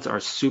designs are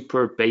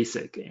super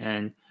basic.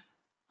 And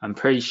I'm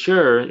pretty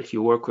sure if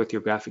you work with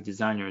your graphic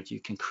designers, you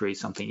can create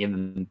something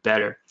even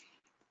better.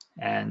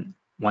 And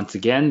once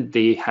again,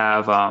 they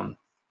have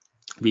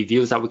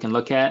reviews that we can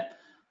look at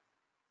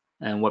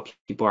and what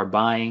people are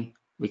buying.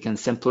 We can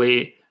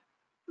simply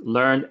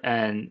learn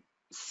and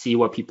see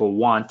what people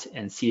want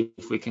and see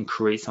if we can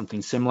create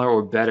something similar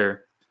or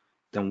better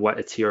than what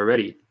it's here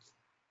already.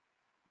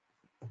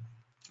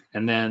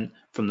 And then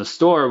from the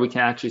store, we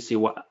can actually see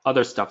what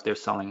other stuff they're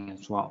selling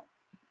as well.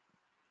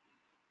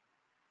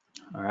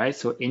 All right,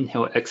 so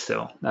Inhale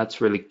Excel,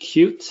 that's really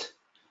cute.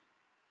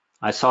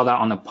 I saw that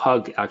on a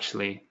pug,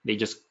 actually. They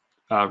just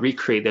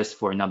recreate this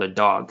for another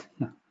dog.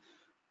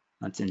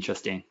 That's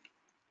interesting.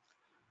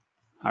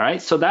 All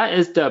right, so that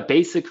is the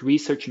basic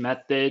research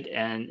method,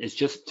 and it's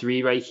just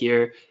 3 right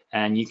here.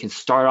 And you can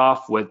start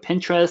off with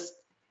Pinterest,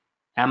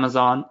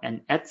 Amazon,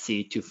 and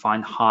Etsy to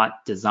find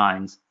hot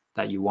designs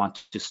that you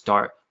want to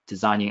start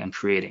designing and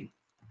creating.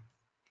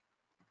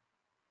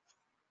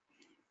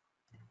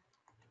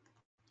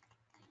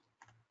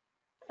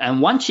 And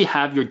once you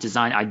have your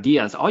design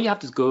ideas, all you have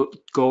to go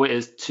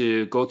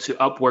to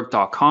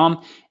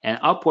Upwork.com, and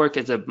Upwork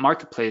is a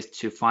marketplace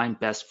to find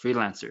best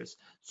freelancers.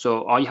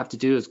 So all you have to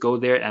do is go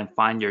there and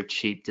find your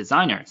cheap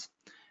designers.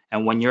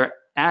 And when you're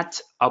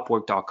at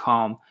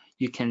Upwork.com,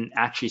 you can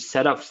actually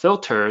set up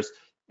filters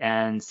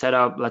and set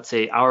up, let's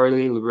say,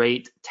 hourly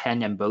rate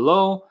 10 and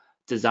below,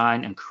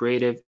 design and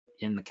creative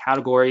in the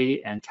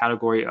category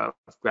of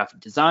graphic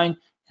design,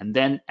 and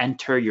then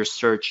enter your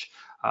search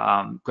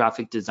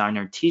graphic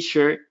designer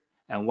t-shirt.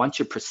 And once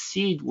you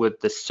proceed with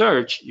the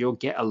search, you'll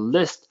get a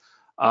list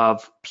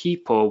of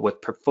people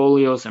with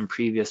portfolios and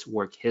previous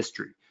work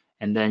history.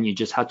 And then you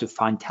just have to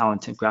find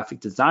talented graphic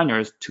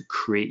designers to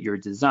create your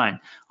design.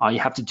 All you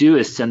have to do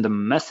is send them a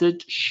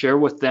message, share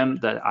with them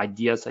the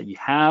ideas that you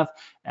have,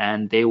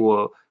 and they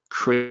will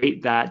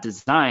create that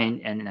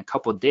design. And in a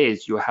couple of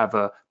days, you'll have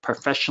a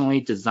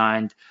professionally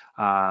designed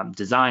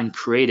design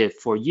created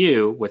for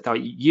you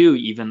without you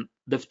even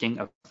lifting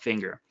a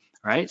finger.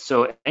 Right?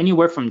 So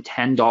anywhere from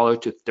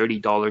 $10 to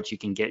 $30, you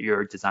can get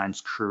your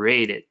designs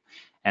created.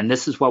 And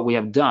this is what we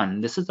have done.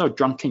 This is our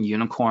drunken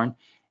unicorn.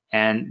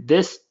 And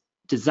this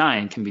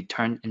design can be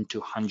turned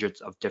into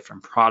hundreds of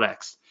different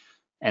products.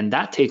 And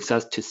that takes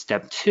us to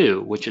step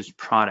 2, which is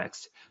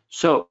products.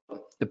 So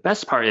the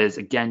best part is,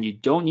 again, you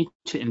don't need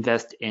to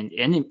invest in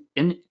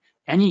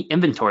any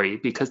inventory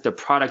because the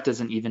product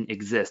doesn't even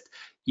exist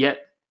yet.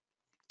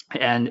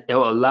 And it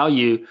will allow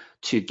you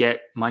to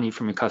get money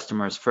from your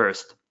customers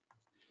first.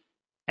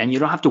 And you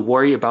don't have to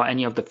worry about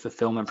any of the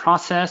fulfillment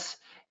process.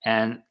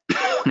 And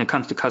when it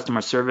comes to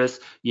customer service,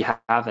 you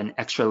have an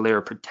extra layer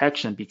of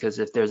protection because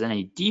if there's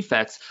any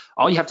defects,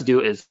 all you have to do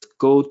is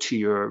go to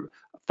your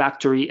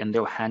factory and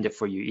they'll hand it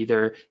for you,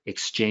 either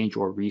exchange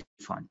or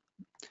refund.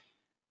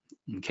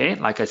 Okay,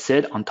 like I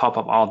said, on top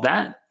of all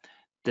that,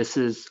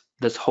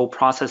 this whole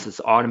process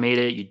is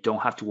automated. You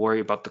don't have to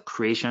worry about the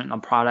creation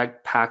of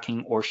product,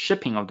 packing, or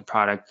shipping of the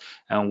product.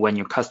 And when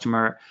your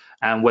customer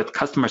and with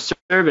customer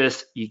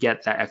service, you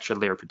get that extra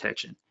layer of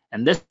protection.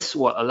 And this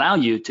will allow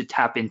you to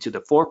tap into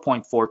the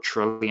 $4.4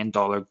 trillion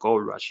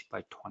gold rush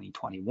by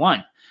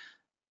 2021.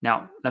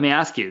 Now, let me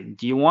ask you,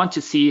 do you want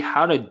to see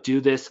how to do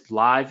this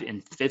live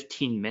in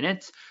 15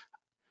 minutes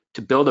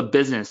to build a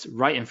business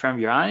right in front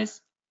of your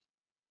eyes?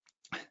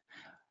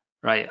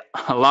 Right,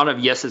 a lot of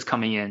yeses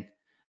coming in.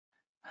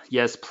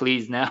 Yes,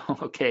 please now.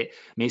 Okay,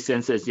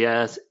 Mason says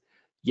yes.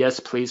 Yes,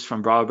 please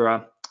from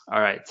Barbara.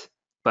 All right,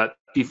 but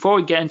before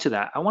we get into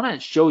that, I want to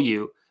show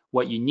you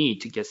what you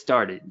need to get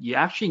started. You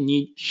actually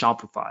need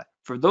Shopify.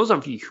 For those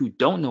of you who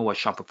don't know what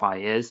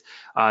Shopify is,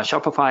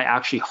 Shopify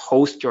actually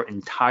hosts your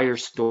entire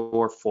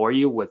store for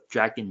you with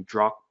drag and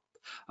drop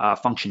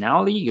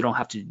functionality. You don't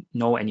have to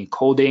know any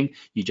coding.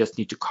 You just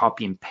need to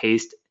copy and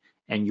paste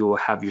and you will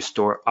have your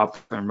store up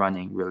and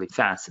running really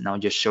fast. And I'll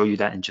just show you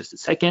that in just a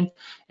second.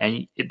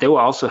 And they will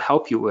also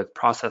help you with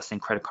processing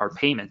credit card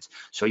payments.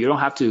 So you don't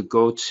have to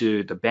go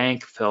to the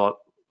bank, fill out,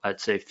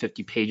 let's say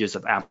 50 pages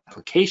of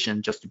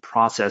application just to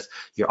process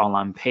your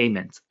online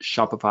payments.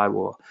 Shopify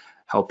will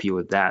help you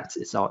with that.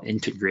 It's all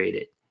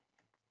integrated.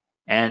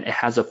 And it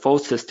has a full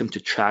system to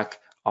track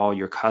all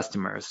your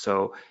customers.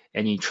 So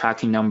any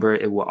tracking number,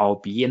 it will all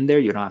be in there.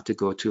 You don't have to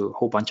go to a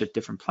whole bunch of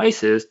different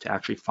places to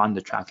actually find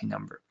the tracking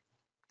number.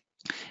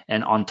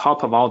 And on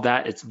top of all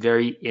that, it's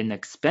very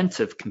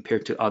inexpensive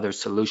compared to other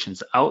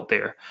solutions out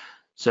there.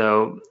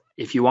 So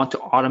if you want to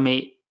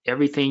automate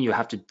everything, you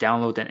have to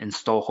download and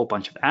install a whole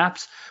bunch of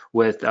apps.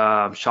 With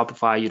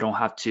Shopify, you don't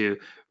have to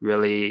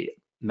really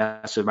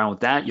mess around with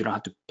that. You don't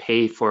have to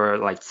pay for,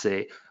 like,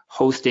 say,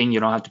 hosting. You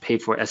don't have to pay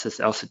for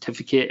SSL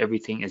certificate.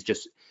 Everything is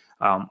just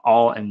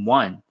all in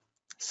one.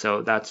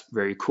 So that's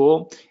very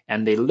cool.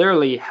 And they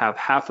literally have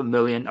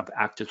 500,000 of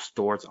active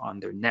stores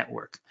on their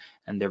network,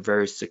 and they're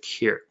very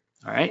secure.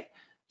 All right,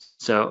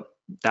 so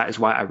that is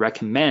why I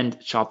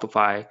recommend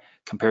Shopify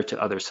compared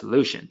to other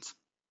solutions.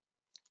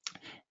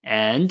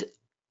 And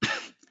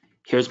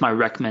here's my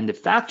recommended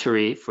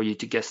factory for you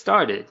to get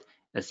started.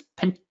 It's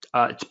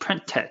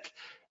PrintTech.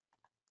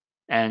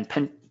 And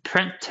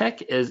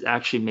PrintTech is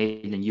actually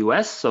made in the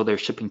US, so their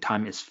shipping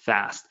time is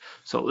fast.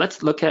 So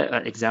let's look at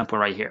an example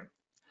right here.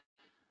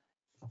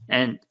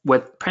 And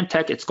with print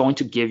tech, it's going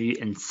to give you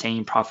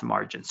insane profit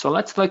margin. So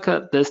let's look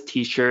at this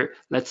t-shirt.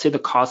 Let's say the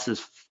cost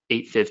is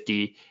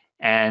 $8.50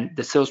 and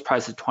the sales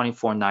price is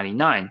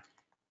 $24.99.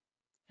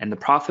 And the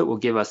profit will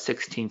give us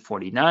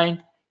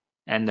 $16.49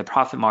 and the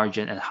profit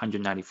margin at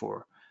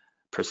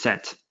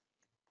 194%.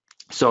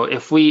 So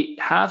if we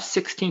have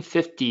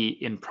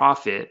 $16.50 in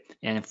profit,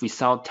 and if we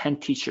sell 10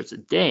 t-shirts a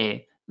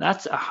day,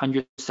 that's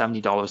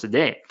 $170 a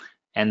day.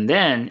 And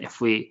then if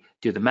we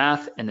do the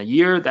math in a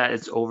year, that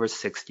is over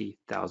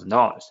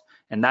 $60,000.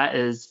 And that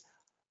is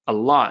a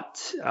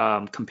lot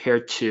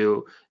compared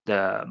to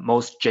the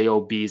most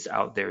JOBs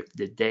out there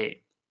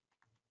today.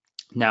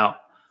 Now,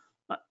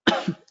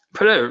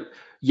 put a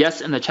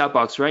yes in the chat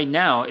box right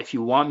now if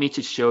you want me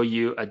to show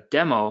you a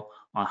demo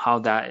on how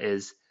that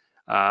is,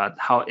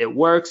 how it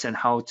works and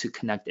how to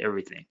connect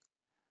everything.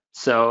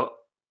 So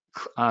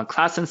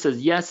Klassen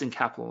says yes in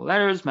capital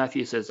letters.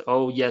 Matthew says,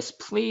 oh, yes,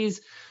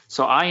 please.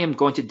 So I am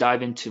going to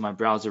dive into my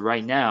browser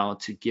right now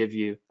to give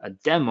you a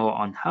demo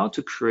on how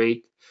to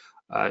create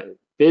a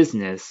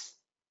business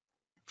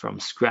from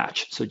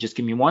scratch. So just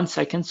give me 1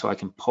 second so I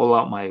can pull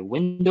out my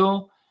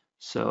window.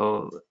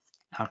 So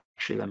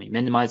actually, let me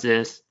minimize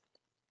this.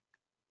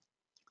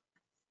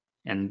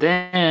 And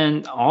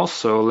then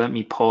also let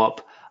me pull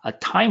up a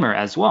timer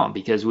as well,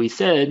 because we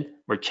said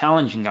we're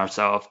challenging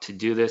ourselves to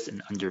do this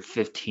in under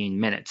 15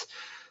 minutes.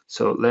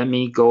 So let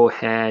me go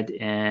ahead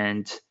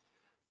and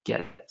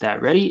get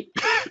that ready.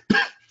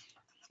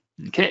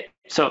 Okay,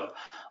 so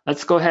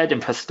let's go ahead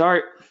and press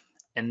start.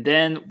 And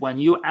then when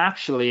you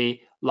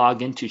actually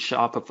log into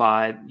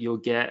Shopify, you'll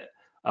get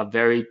a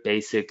very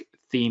basic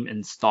theme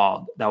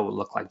installed that will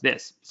look like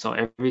this. So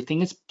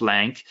everything is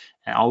blank,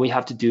 and all we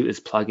have to do is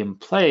plug and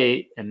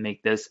play and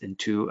make this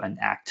into an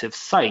active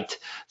site.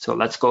 So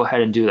let's go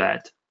ahead and do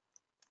that.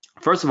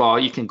 First of all,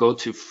 you can go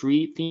to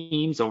free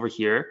themes over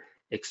here,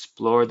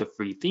 explore the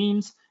free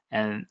themes,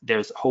 and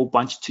there's a whole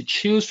bunch to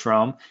choose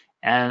from.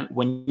 And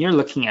when you're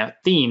looking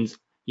at themes,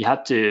 you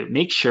have to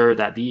make sure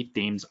that these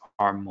themes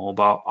are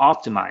mobile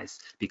optimized,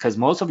 because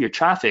most of your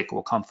traffic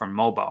will come from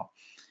mobile.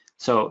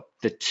 So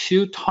the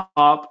two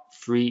top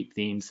free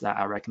themes that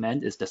I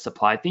recommend is the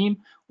supply theme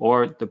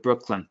or the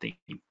Brooklyn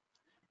theme.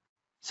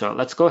 So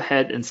let's go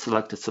ahead and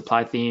select the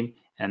supply theme,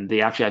 and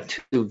they actually have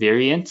two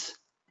variants.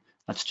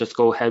 Let's just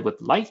go ahead with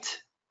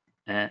light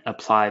and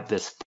apply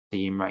this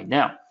theme right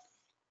now.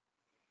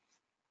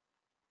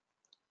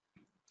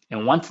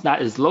 And once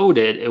that is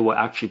loaded, it will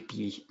actually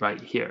be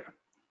right here.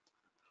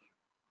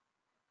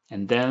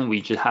 And then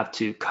we just have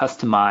to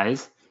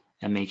customize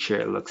and make sure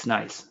it looks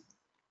nice.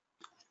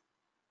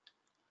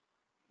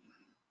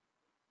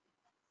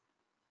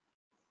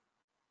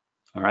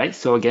 All right,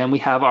 so again, we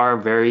have our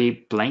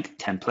very blank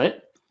template,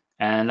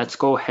 and let's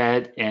go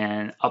ahead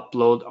and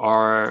upload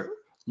our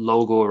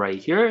logo right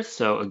here.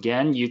 So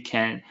again, you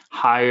can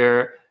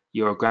hire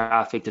your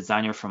graphic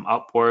designer from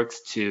Upworks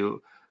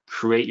to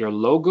create your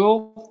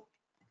logo,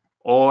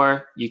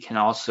 or you can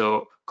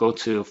also go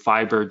to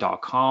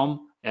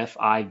fiverr.com,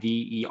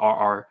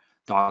 Fiverr.com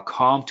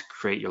to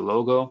create your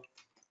logo.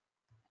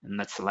 And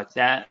let's select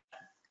that.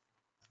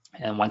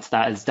 And once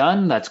that is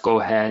done, let's go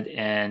ahead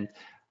and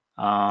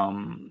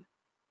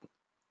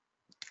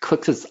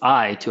click this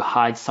eye to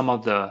hide some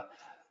of the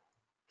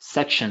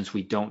sections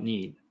we don't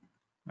need,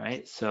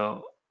 right?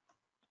 So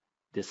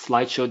the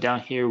slideshow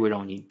down here, we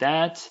don't need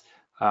that.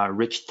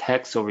 Rich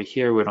text over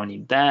here, we don't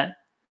need that.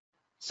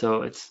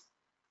 So it's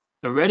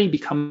already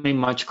becoming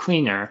much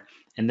cleaner.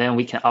 And then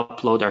we can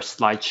upload our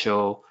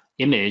slideshow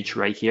image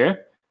right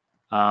here.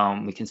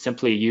 We can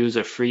simply use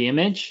a free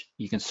image.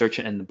 You can search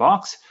it in the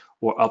box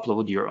or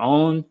upload your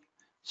own.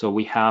 So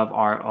we have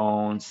our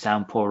own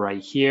sample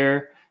right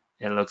here.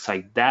 It looks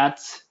like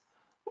that.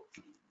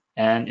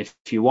 And if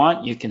you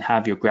want, you can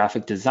have your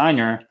graphic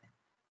designer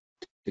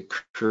to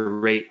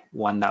create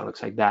one that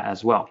looks like that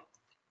as well.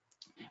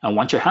 And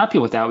once you're happy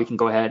with that, we can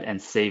go ahead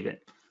and save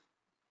it.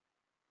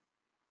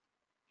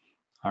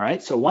 All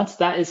right, so once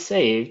that is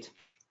saved,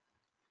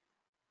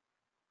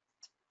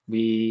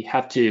 we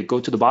have to go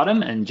to the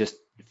bottom and just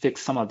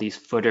fix some of these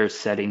footer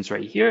settings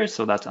right here.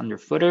 So that's under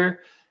footer.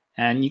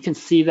 And you can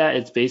see that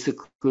it's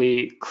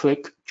basically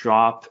click,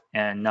 drop,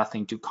 and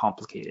nothing too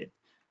complicated.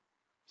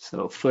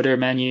 So footer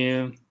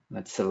menu,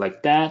 let's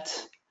select that.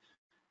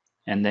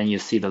 And then you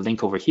see the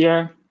link over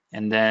here,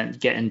 and then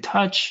get in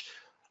touch.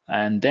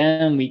 And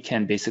then we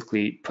can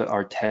basically put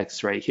our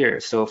text right here.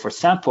 So for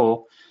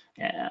sample,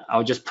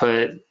 I'll just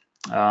put,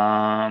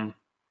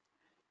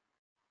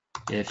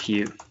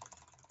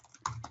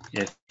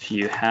 if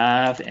you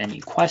have any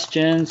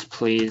questions,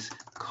 please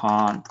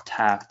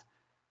contact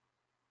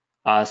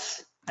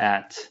us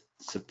at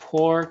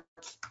support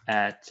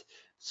at,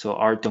 so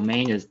our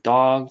domain is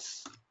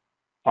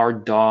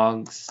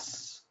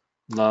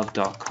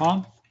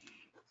ourdoglove.com.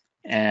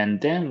 And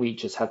then we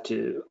just have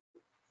to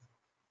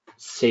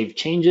save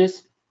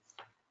changes.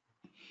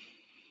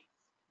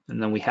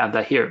 And then we have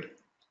that here.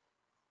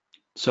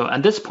 So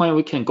at this point,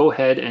 we can go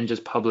ahead and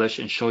just publish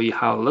and show you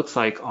how it looks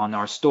like on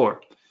our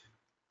store.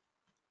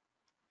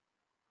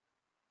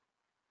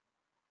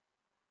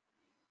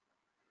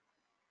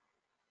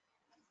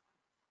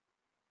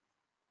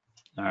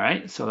 All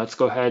right, so let's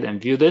go ahead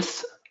and view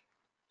this.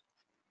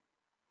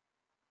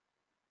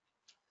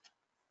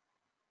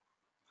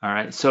 All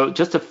right, so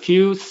just a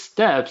few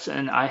steps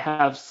and I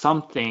have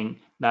something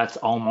that's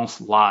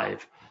almost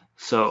live.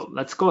 So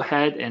let's go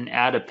ahead and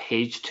add a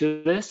page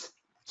to this.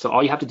 So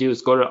all you have to do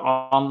is go to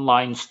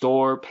online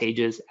store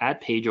pages, add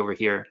page over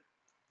here,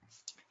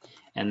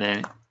 and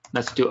then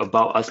let's do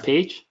about us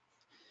page.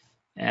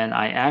 And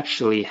I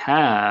actually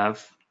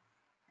have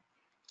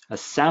a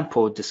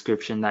sample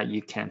description that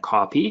you can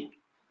copy.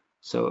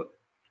 So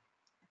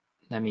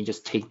let me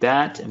just take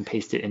that and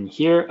paste it in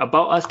here.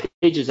 About us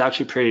page is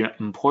actually pretty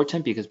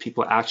important because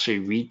people actually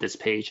read this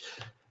page.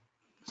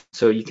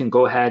 So you can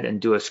go ahead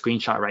and do a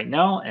screenshot right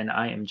now, and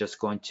I am just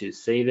going to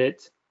save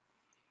it.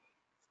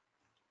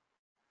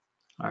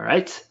 All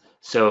right,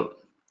 so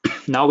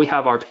now we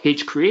have our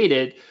page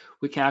created.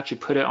 We can actually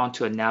put it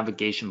onto a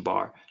navigation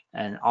bar,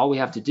 and all we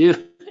have to do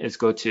is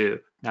go to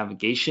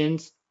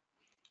navigations,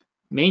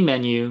 main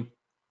menu,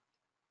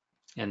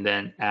 and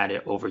then add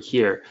it over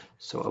here.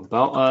 So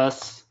about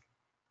us,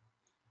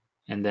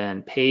 and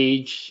then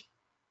page,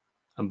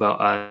 about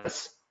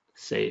us,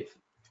 save.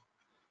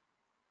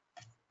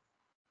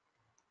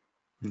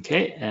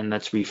 Okay, and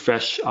let's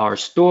refresh our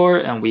store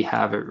and we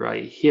have it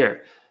right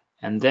here.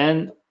 And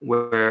then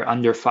we're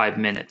under 5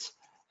 minutes.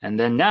 And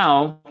then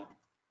now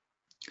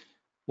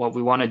what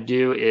we want to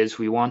do is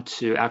we want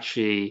to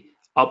actually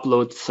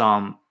upload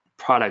some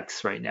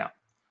products right now.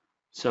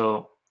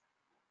 So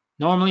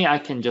normally I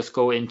can just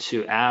go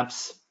into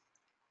apps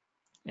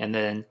and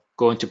then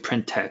go into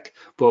print tech.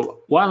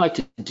 But what I like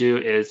to do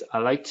is I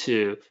like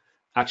to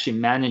actually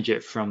manage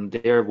it from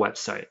their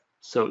website.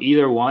 So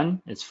either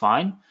one is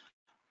fine,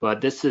 but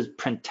this is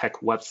print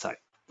tech website.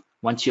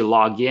 Once you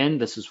log in,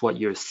 this is what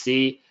you'll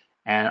see.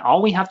 And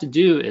all we have to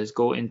do is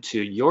go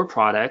into your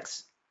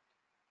products,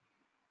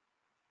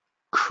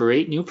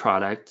 create new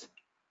product,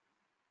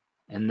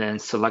 and then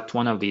select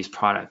one of these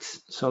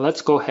products. So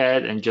let's go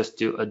ahead and just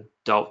do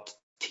adult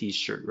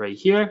t-shirt right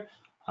here.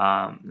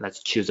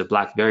 Let's choose a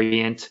black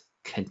variant,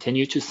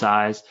 continue to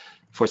size.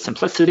 For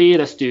simplicity,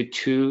 let's do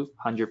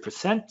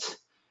 200%.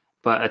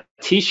 But a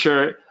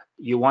t-shirt,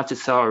 you want to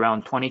sell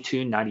around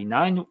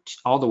 $22.99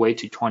 all the way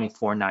to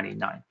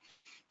 $24.99.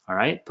 All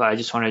right, but I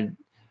just wanted,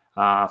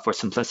 for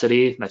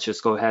simplicity, let's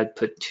just go ahead,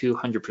 put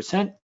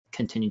 200%,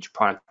 continue to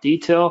product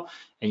detail,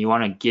 and you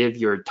want to give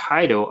your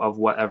title of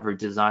whatever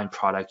design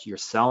product you're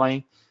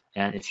selling.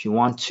 And if you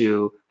want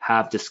to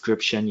have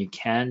description, you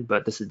can,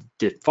 but this is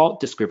default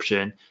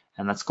description.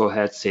 And let's go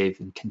ahead, save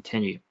and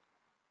continue.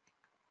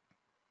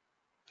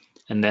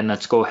 And then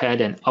let's go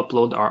ahead and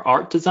upload our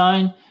art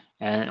design,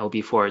 and it'll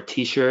be for a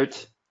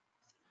t-shirt.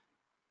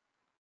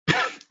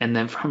 And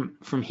then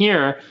from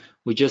here,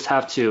 we just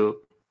have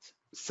to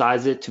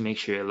size it to make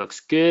sure it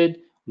looks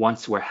good.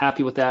 Once we're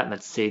happy with that,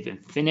 let's save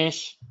and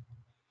finish.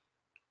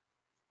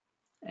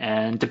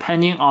 And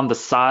depending on the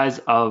size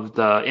of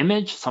the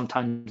image,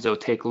 sometimes it'll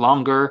take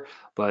longer,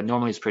 but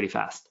normally it's pretty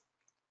fast.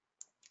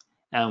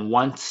 And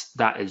once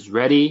that is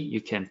ready,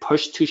 you can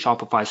push to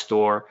Shopify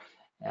store,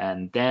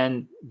 and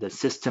then the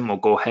system will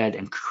go ahead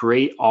and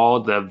create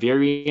all the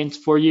variants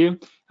for you.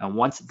 And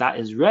once that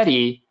is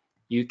ready,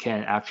 you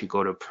can actually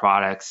go to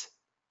products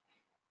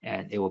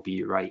and it will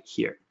be right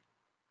here.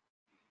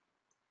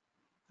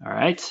 All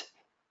right.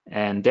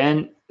 And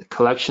then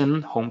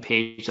collection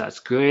homepage, that's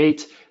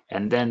great.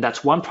 And then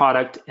that's one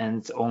product and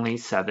it's only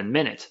 7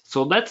 minutes.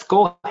 So let's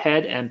go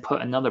ahead and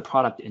put another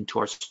product into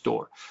our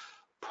store.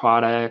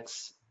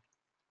 Products,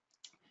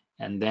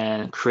 and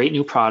then create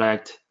new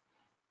product.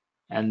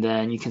 And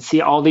then you can see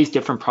all these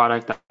different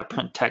products that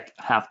Print Tech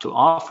have to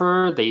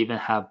offer. They even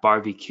have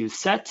barbecue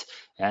set.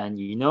 And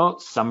you know,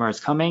 summer is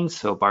coming,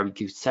 so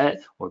barbecue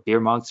set or beer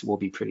mugs will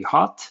be pretty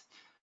hot.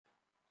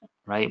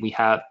 Right? We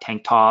have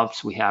tank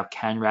tops, we have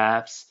can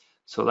wraps.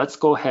 So let's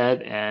go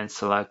ahead and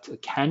select a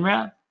can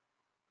wrap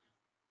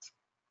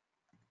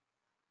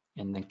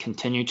and then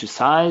continue to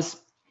size.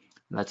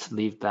 Let's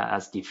leave that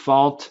as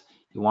default.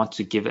 You want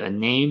to give it a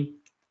name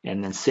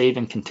and then save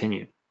and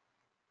continue.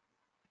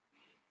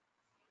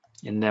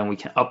 And then we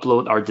can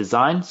upload our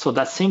design. So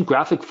that same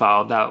graphic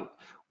file that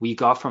we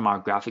got from our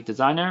graphic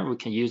designer, we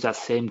can use that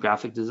same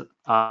graphic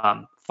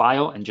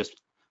file and just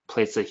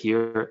place it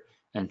here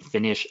and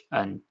finish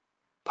and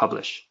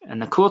publish.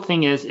 And the cool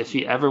thing is, if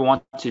you ever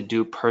want to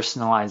do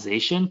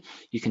personalization,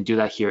 you can do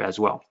that here as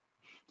well.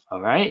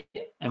 All right.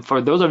 And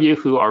for those of you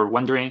who are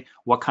wondering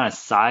what kind of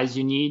size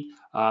you need,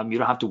 you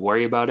don't have to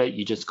worry about it.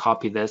 You just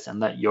copy this and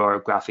let your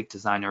graphic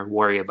designer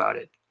worry about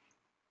it.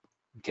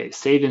 Okay,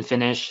 save and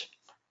finish.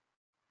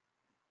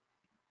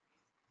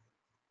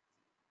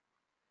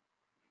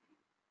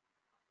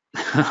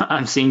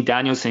 I'm seeing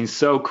Daniel saying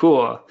so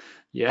cool.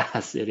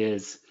 Yes, it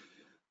is.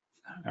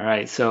 All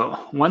right,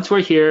 so once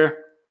we're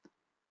here,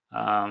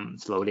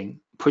 it's loading.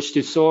 Push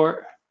to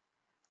store,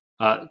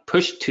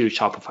 push to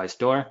Shopify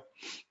store,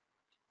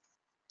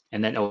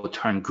 and then it will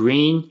turn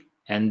green,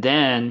 and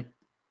then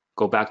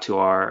go back to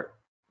our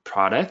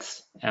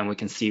products, and we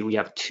can see we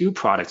have 2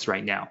 products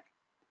right now.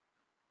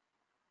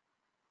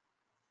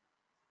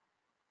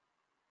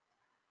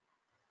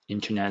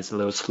 Internet is a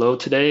little slow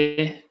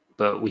today,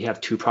 but we have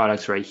 2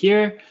 products right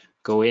here.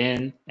 Go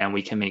in and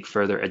we can make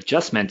further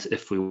adjustments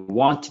if we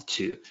wanted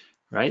to,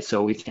 right?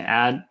 So we can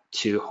add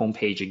to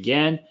homepage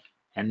again,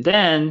 and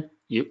then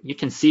you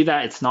can see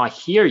that it's not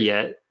here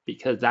yet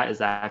because that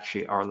is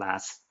actually our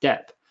last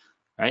step,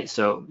 right?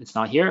 So it's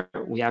not here.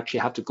 We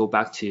actually have to go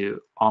back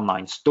to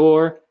online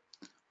store.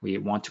 We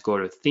want to go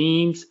to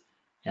themes,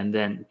 and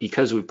then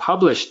because we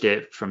published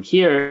it from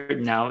here,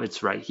 now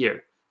it's right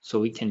here. So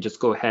we can just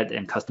go ahead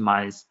and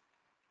customize,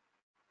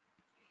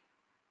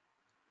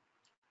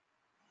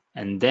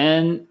 and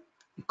then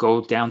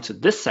go down to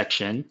this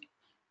section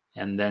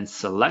and then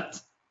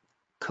select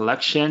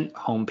collection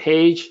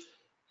homepage,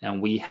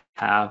 and we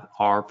have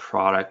our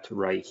product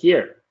right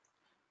here.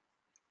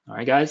 All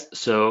right, guys,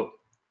 so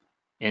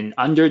in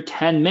under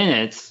 10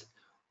 minutes,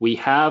 we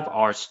have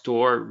our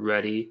store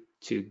ready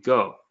to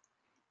go.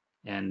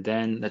 And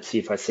then let's see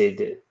if I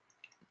saved it.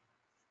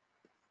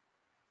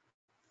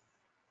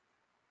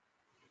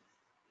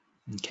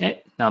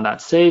 Okay, now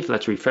that's saved.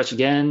 Let's refresh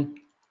again.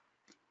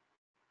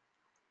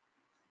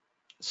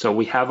 So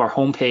we have our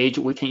home page.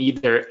 We can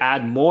either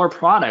add more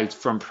products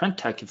from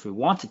PrintTech if we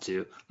wanted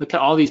to. Look at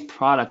all these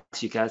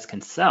products you guys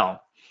can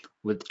sell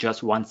with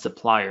just one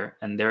supplier.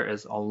 And there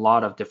is a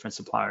lot of different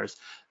suppliers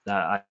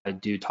that I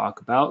do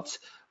talk about.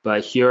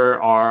 But here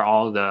are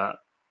all the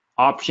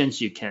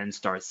options you can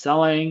start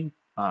selling: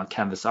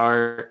 canvas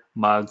art,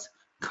 mugs,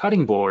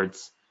 cutting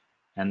boards,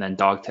 and then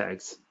dog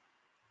tags.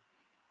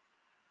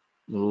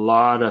 A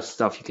lot of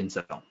stuff you can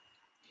sell,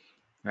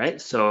 right?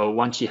 So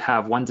once you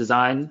have one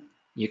design,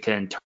 you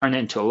can turn it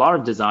into a lot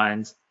of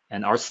designs,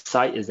 and our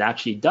site is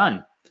actually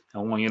done.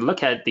 And when you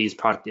look at these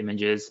product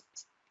images,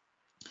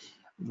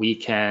 we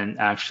can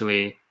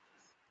actually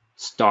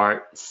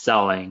start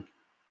selling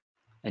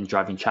and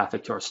driving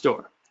traffic to our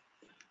store.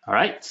 All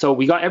right, so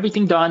we got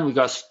everything done. We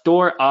got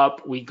store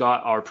up, we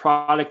got our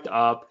product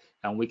up,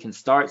 and we can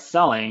start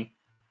selling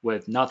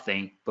with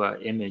nothing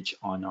but image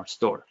on our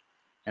store.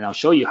 And I'll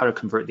show you how to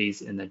convert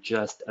these in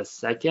just a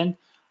second,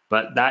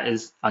 but that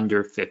is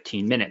under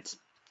 15 minutes.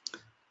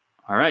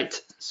 All right,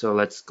 so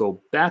let's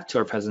go back to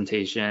our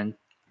presentation.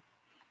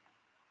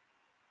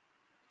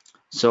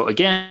 So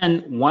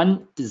again,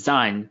 one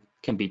design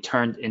can be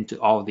turned into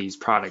all of these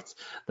products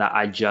that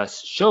I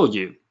just showed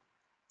you.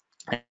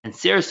 And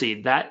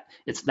seriously,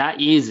 it's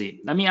that easy.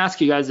 Let me ask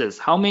you guys this: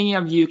 how many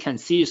of you can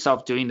see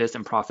yourself doing this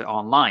and profit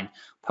online?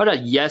 Put a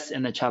yes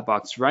in the chat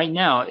box right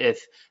now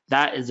if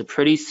that is a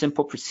pretty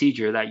simple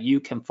procedure that you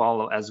can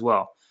follow as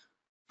well.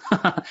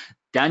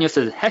 Daniel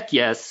says, heck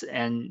yes.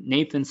 And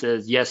Nathan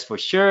says, yes, for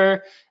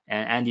sure.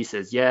 And Andy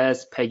says,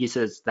 yes. Peggy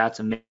says, that's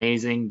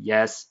amazing.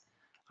 Yes.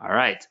 All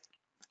right.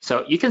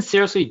 So you can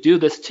seriously do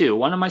this too.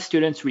 One of my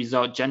students'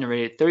 result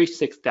generated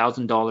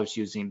 $36,000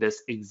 using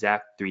this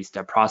exact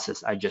 3-step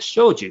process I just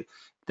showed you.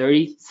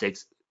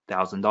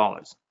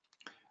 $36,000,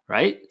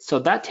 right? So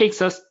that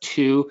takes us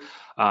to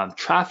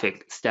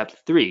traffic step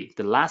 3,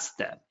 the last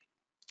step.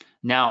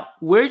 Now,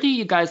 where do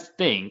you guys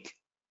think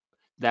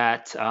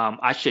that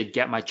I should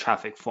get my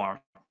traffic from?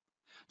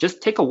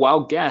 Just take a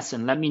wild guess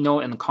and let me know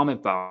in the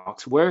comment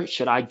box, where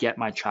should I get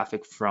my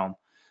traffic from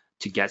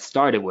to get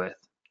started with?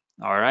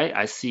 All right,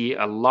 I see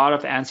a lot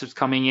of answers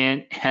coming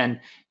in, and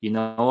you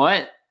know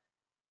what?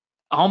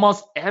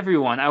 Almost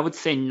everyone, I would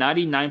say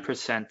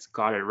 99%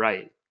 got it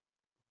right.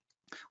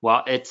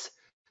 Well, it's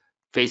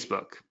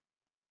Facebook.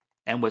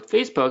 And with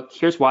Facebook,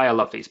 here's why I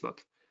love Facebook.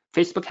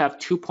 Facebook have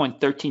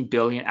 2.13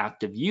 billion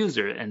active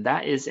users, and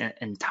that is an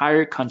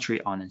entire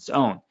country on its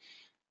own.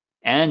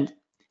 And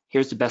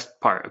here's the best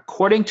part.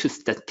 According to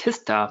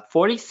Statista,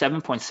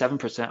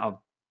 47.7%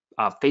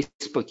 of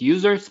Facebook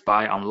users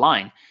buy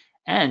online,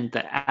 and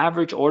the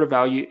average order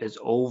value is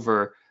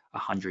over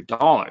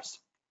 $100.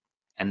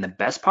 And the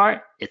best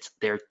part, it's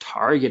their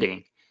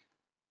targeting,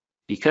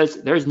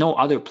 because there's no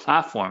other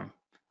platform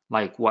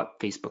like what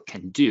Facebook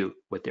can do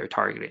with their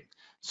targeting.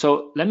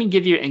 So let me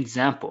give you an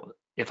example.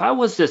 If I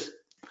was this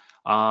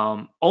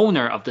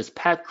owner of this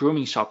pet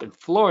grooming shop in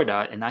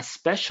Florida and I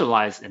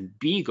specialize in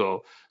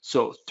Beagle,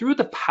 so through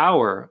the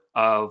power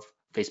of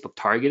Facebook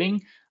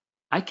targeting,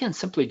 I can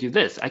simply do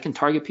this. I can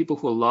target people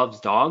who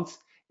love dogs,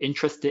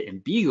 interested in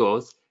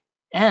Beagles,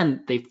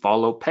 and they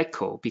follow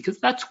Petco, because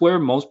that's where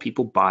most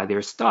people buy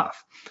their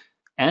stuff.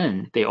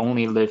 And they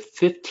only live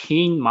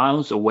 15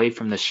 miles away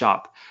from the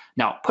shop.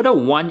 Now, put a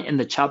 1 in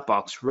the chat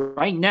box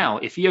right now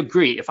if you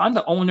agree. If I'm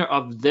the owner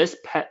of this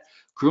pet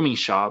grooming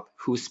shop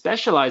who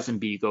specializes in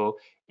Beagle,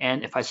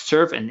 and if I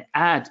serve an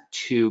ad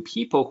to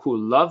people who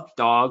love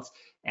dogs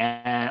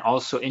and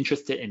also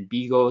interested in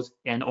Beagles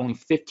and only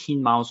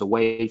 15 miles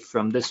away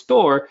from the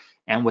store,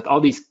 and with all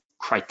these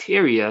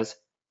criterias,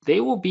 they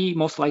will be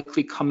most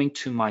likely coming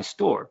to my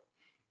store,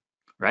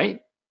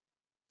 right?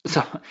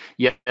 So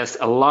yes,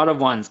 a lot of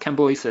ones.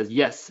 Kimberly says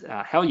yes,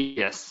 hell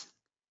yes.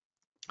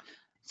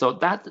 So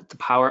that's the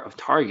power of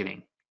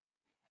targeting.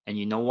 And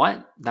you know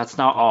what? That's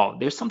not all.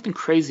 There's something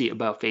crazy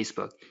about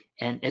Facebook,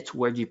 and it's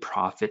where you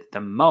profit the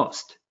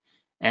most.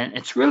 And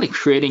it's really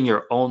creating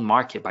your own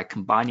market by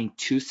combining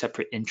two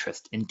separate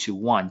interests into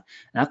one.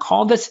 And I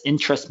call this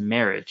interest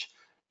marriage.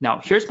 Now,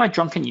 here's my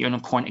drunken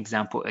unicorn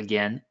example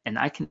again, and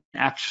I can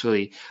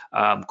actually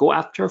go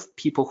after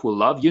people who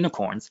love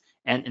unicorns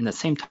and in the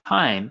same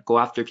time go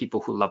after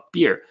people who love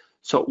beer.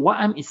 So what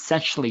I'm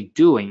essentially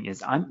doing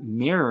is I'm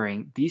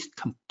mirroring these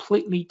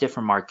completely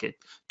different markets,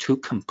 two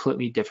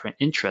completely different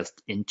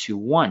interests into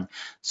one.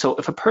 So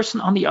if a person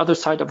on the other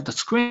side of the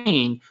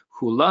screen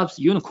who loves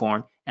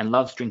unicorn and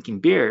loves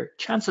drinking beer,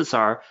 chances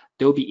are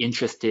they'll be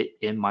interested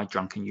in my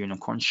drunken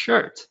unicorn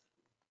shirt.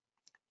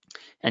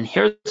 And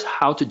here's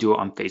how to do it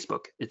on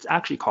Facebook. It's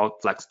actually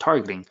called flex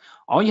targeting.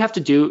 All you have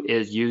to do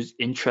is use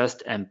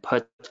interest and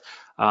put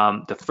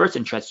the first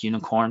interest,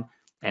 unicorn,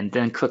 and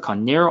then click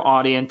on narrow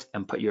audience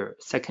and put your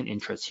second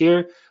interest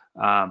here,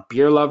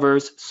 beer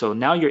lovers. So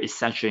now you're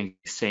essentially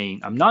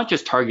saying, I'm not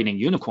just targeting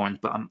unicorns,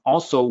 but I'm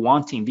also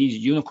wanting these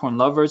unicorn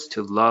lovers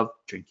to love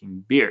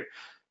drinking beer.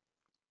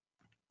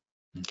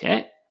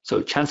 Okay,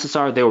 so chances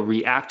are they'll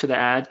react to the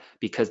ad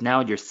because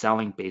now you're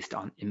selling based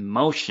on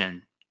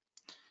emotion.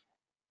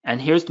 And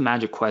here's the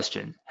magic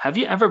question. Have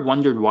you ever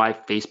wondered why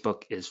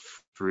Facebook is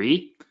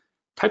free?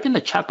 Type in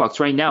the chat box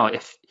right now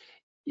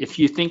if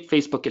you think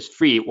Facebook is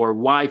free or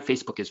why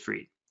Facebook is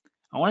free.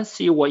 I want to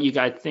see what you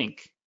guys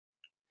think.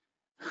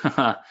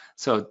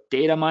 So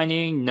data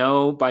mining,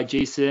 no, by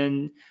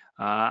Jason.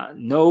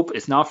 Nope,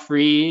 it's not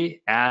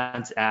free.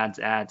 Ads,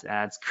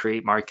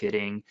 create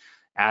marketing,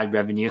 ad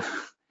revenue.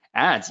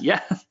 Ads,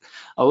 yeah.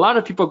 A lot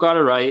of people got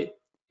it right.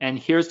 And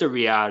here's the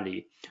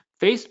reality.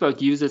 Facebook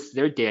uses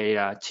their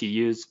data to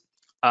use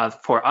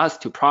for us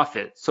to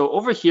profit. So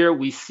over here,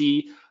 we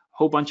see a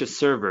whole bunch of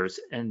servers,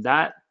 and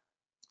that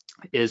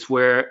is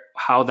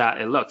how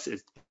it looks.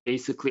 It's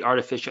basically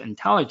artificial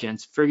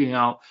intelligence figuring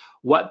out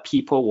what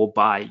people will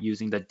buy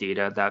using the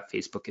data that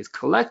Facebook is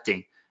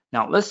collecting.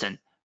 Now, listen,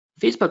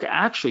 Facebook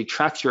actually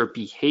tracks your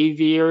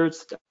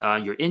behaviors,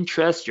 your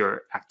interests,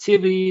 your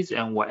activities,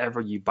 and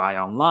whatever you buy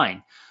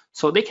online.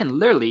 So they can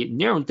literally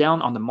narrow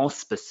down on the most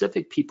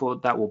specific people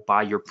that will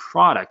buy your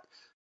product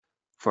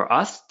for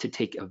us to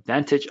take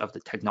advantage of the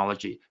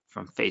technology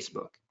from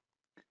Facebook.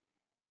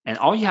 And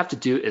all you have to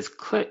do is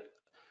click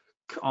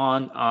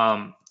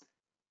on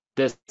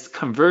this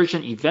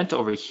conversion event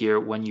over here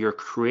when you're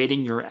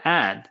creating your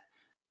ad.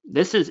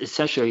 This is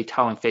essentially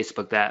telling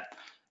Facebook that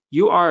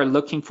you are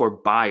looking for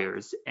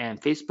buyers, and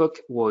Facebook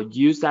will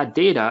use that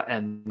data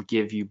and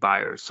give you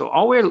buyers. So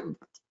all we're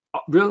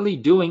really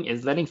doing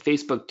is letting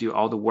Facebook do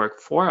all the work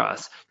for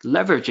us,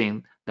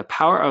 leveraging the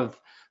power of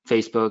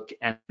Facebook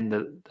and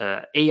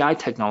the AI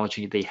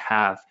technology they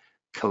have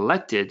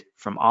collected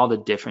from all the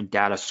different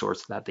data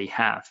sources that they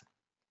have.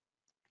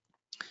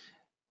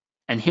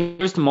 And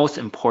here's the most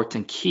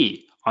important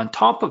key. On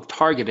top of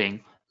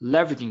targeting,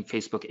 leveraging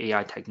Facebook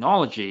AI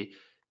technology,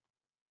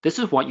 this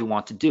is what you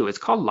want to do. It's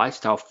called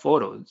lifestyle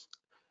photos.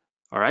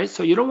 All right,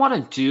 so you don't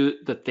want to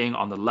do the thing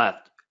on the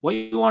left. What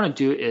you want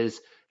to do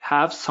is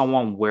have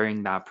someone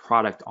wearing that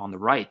product on the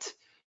right.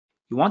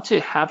 You want to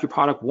have your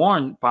product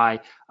worn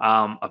by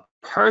a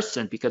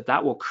person because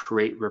that will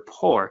create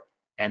rapport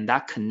and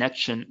that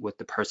connection with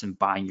the person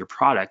buying your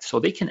product, so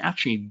they can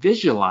actually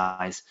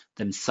visualize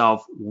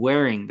themselves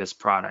wearing this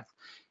product.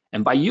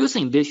 And by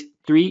using these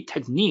three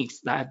techniques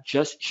that I've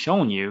just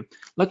shown you,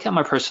 look at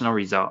my personal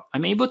result.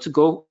 I'm able to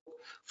go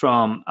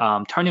from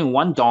turning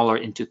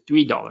 $1 into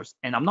 $3.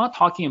 And I'm not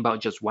talking about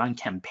just one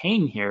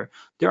campaign here.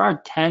 There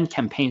are 10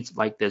 campaigns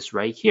like this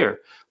right here.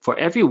 For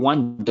every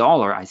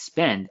 $1 I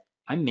spend,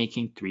 I'm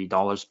making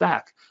 $3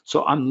 back.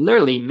 So I'm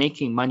literally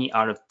making money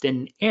out of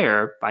thin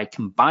air by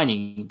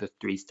combining the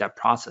three-step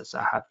process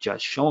I have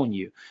just shown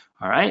you.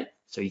 All right,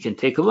 so you can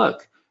take a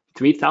look.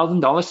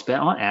 $3,000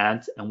 spent on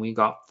ads, and we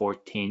got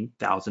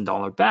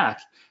 $14,000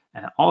 back,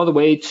 and all the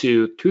way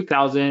to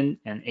 $2,000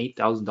 and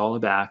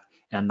 $8,000 back.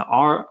 And the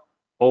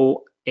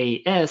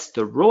ROAS,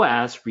 the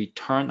ROAS,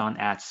 return on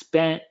ad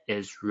spent,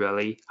 is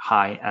really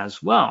high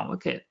as well.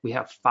 Look at, we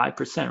have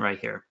 5% right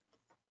here.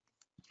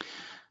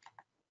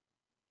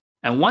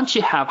 And once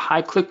you have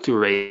high click-through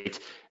rate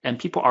and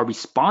people are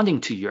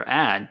responding to your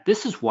ad,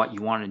 this is what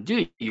you want to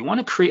do. You want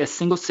to create a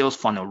single sales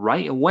funnel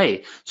right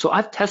away. So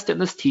I've tested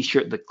this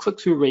t-shirt. The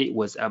click-through rate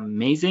was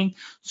amazing.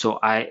 So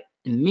I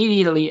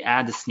immediately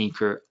add the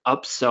sneaker,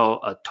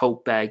 upsell a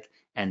tote bag,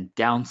 and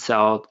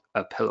downsell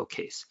a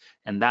pillowcase.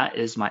 And that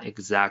is my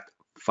exact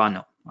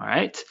funnel, all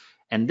right?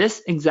 And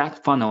this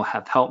exact funnel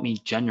have helped me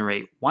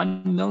generate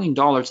 $1 million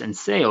in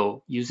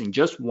sale using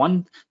just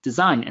one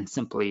design and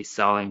simply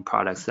selling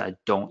products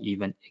that don't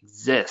even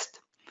exist.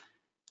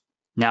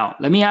 Now,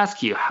 let me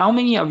ask you, how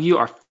many of you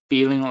are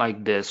feeling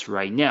like this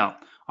right now?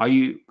 Are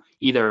you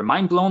either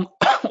mind blown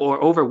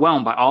or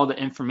overwhelmed by all the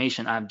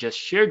information I've just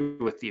shared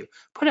with you?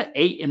 Put an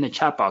 8 in the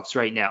chat box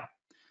right now.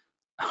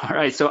 All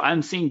right, so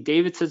I'm seeing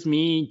David says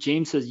me,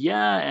 James says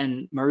yeah,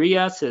 and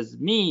Maria says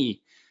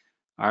me.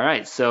 All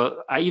right,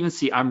 so I even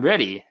see I'm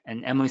ready,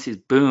 and Emily says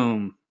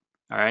boom.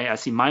 All right, I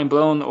see mind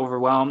blown,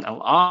 overwhelmed, a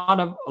lot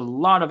of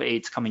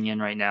 8s coming in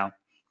right now.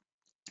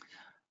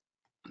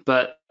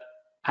 But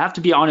I have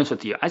to be honest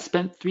with you. I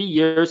spent 3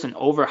 years and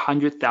over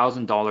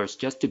 $100,000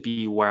 just to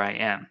be where I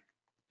am.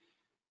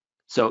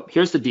 So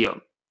here's the deal.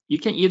 You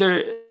can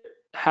either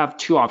have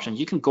two options.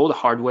 You can go the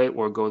hard way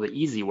or go the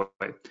easy way.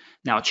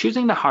 Now,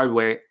 choosing the hard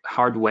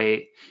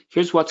way,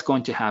 here's what's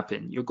going to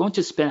happen. You're going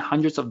to spend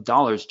hundreds of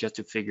dollars just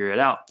to figure it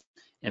out,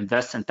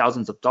 invest in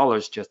thousands of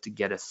dollars just to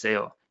get a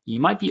sale. You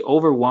might be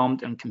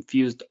overwhelmed and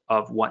confused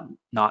of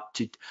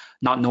not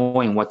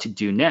knowing what to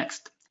do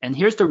next. And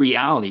here's the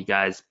reality,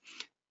 guys.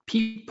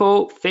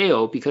 People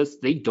fail because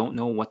they don't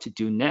know what to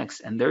do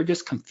next, and they're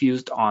just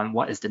confused on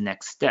what is the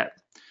next step.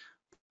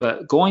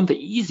 But going the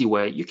easy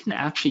way, you can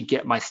actually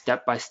get my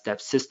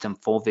step-by-step system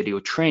full video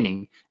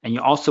training, and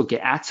you also get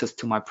access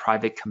to my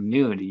private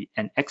community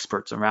and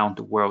experts around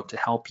the world to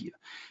help you.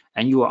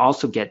 And you will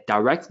also get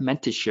direct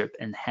mentorship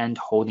and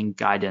hand-holding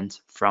guidance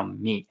from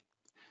me.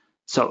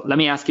 So let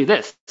me ask you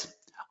this.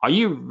 Are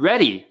you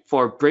ready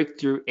for a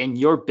breakthrough in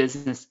your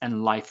business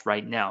and life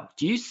right now?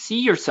 Do you see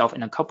yourself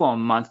in a couple of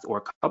months or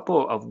a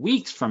couple of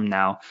weeks from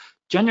now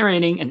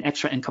generating an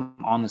extra income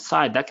on the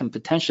side that can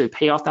potentially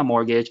pay off that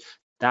mortgage,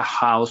 that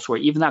house, or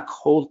even that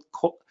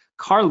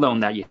car loan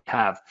that you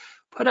have?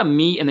 Put a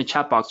me in the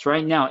chat box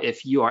right now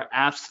if you are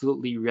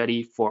absolutely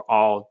ready for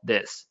all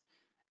this.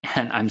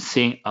 And I'm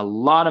seeing a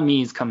lot of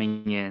me's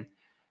coming in.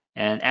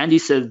 And Andy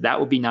says that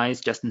would be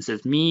nice. Justin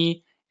says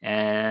me.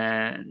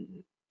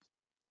 And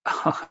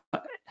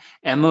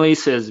Emily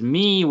says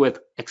me with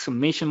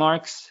exclamation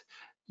marks.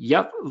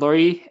 Yep,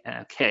 Lori.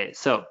 Okay,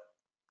 so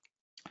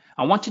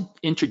I want to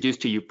introduce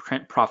to you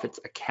Print Profits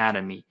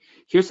Academy.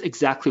 Here's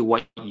exactly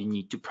what you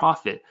need to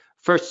profit.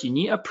 First, you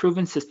need a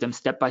proven system,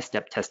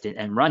 step-by-step tested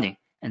and running,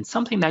 and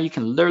something that you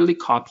can literally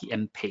copy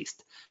and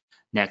paste.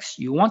 Next,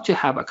 you want to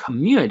have a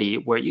community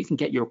where you can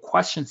get your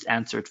questions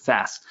answered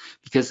fast,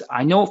 because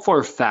I know for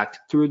a fact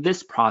through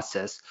this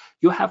process,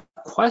 you'll have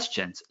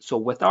questions. So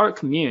with our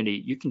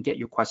community, you can get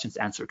your questions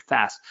answered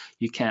fast.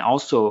 You can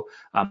also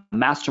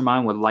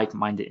mastermind with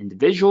like-minded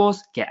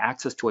individuals, get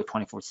access to it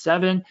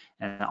 24/7,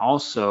 and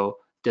also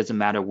doesn't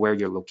matter where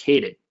you're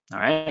located, all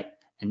right?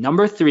 And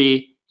number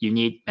three, you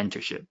need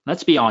mentorship.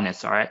 Let's be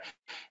honest, all right?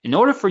 In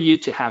order for you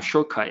to have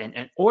shortcut and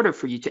in order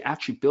for you to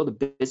actually build a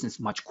business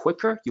much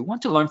quicker, you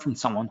want to learn from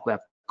someone who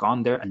have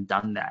gone there and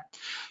done that.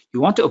 You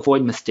want to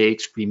avoid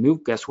mistakes,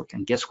 remove guesswork,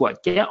 and guess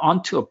what? Get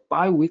onto a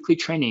bi-weekly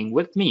training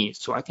with me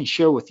so I can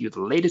share with you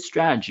the latest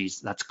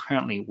strategies that's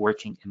currently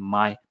working in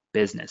my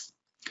business.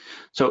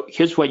 So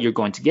here's what you're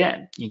going to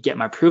get. You get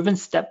my proven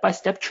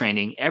step-by-step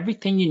training,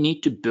 everything you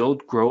need to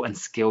build, grow, and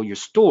scale your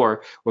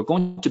store. We're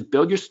going to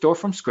build your store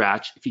from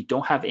scratch. If you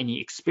don't have any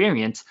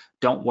experience,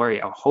 don't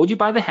worry. I'll hold you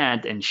by the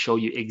hand and show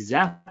you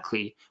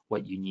exactly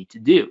what you need to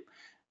do.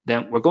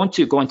 Then we're going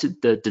to go into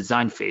the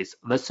design phase.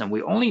 Listen,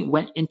 we only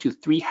went into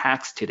 3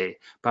 hacks today,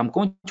 but I'm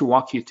going to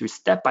walk you through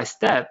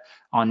step-by-step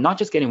on not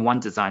just getting one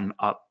design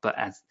up, but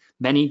as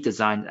many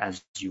designs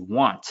as you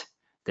want.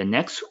 Then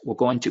next, we'll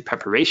go into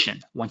preparation.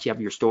 Once you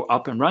have your store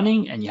up and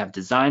running and you have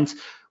designs,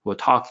 we'll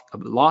talk a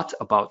lot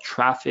about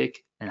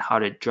traffic and how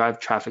to drive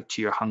traffic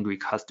to your hungry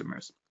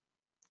customers.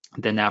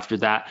 Then after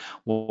that,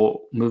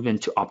 we'll move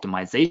into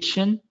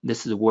optimization.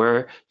 This is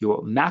where you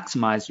will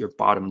maximize your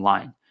bottom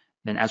line.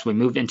 Then as we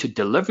move into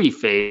delivery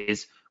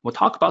phase, we'll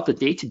talk about the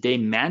day-to-day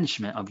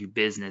management of your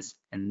business.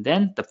 And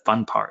then the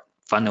fun part,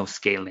 funnel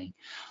scaling.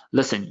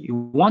 Listen, you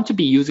want to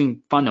be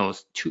using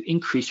funnels to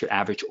increase your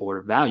average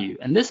order value.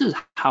 And this is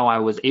how I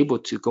was able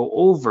to go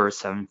over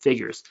 7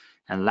 figures.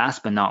 And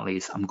last but not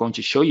least, I'm going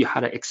to show you how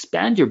to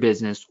expand your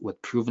business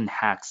with proven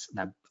hacks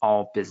that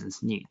all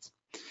business needs.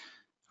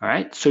 All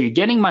right, so you're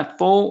getting my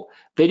full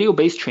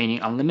video-based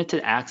training,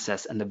 unlimited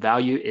access, and the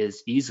value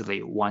is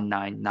easily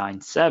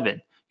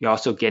 $1997. You're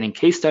also getting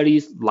case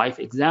studies, life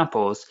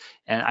examples,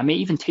 and I may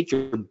even take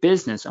your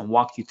business and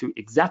walk you through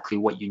exactly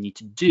what you need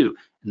to do.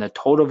 And the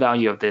total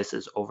value of this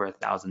is over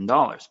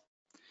 $1,000.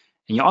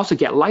 And you also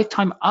get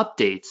lifetime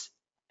updates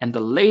and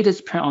the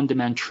latest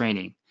print-on-demand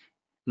training.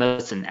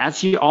 Listen,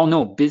 as you all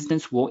know,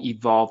 business will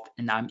evolve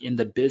and I'm in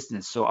the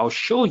business. So I'll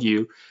show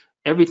you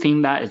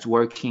everything that is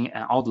working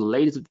and all the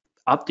latest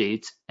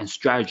updates and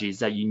strategies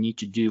that you need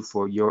to do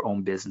for your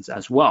own business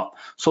as well.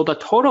 So the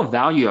total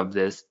value of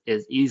this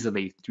is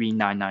easily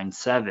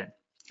 $3,997.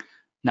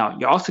 Now,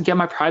 you also get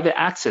my private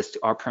access to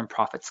our Print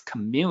Profits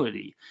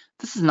community.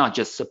 This is not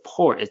just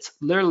support, it's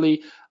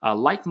literally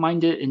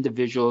like-minded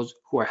individuals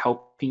who are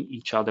helping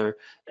each other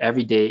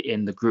every day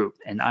in the group.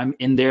 And I'm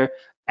in there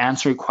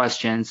answering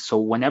questions. So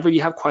whenever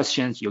you have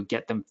questions, you'll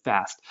get them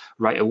fast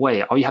right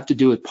away. All you have to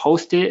do is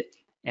post it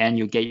and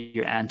you'll get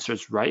your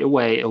answers right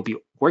away. It'll be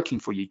working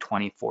for you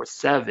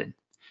 24/7.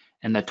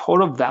 And the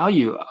total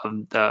value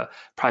of the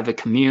private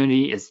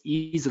community is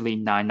easily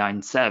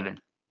 $997.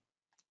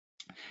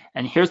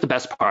 And here's the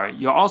best part.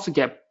 You'll also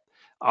get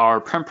our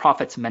Print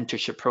Profits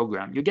mentorship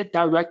program. You get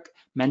direct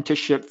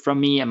mentorship from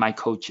me and my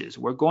coaches.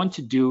 We're going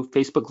to do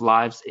Facebook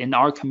Lives in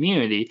our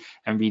community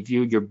and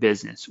review your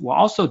business. We'll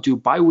also do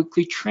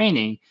bi-weekly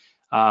training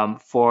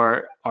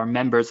for our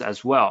members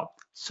as well.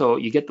 So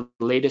you get the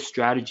latest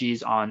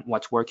strategies on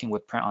what's working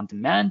with print on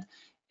demand.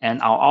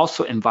 And I'll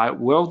also invite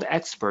world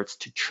experts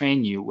to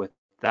train you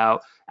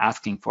without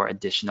asking for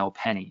additional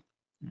penny.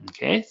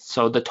 Okay,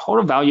 so the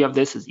total value of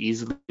this is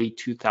easily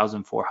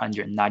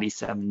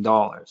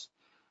 $2,497.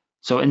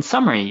 So in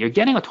summary, you're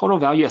getting a total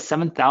value of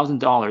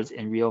 $7,000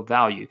 in real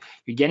value.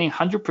 You're getting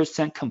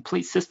 100%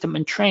 complete system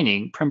and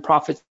training. Print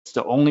Profit's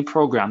the only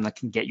program that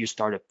can get you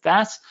started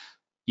fast.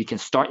 You can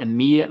start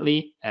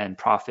immediately and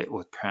profit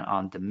with print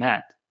on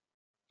demand.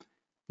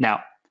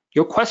 Now,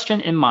 your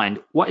question in mind,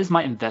 what is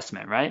my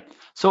investment, right?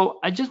 So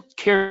I'm just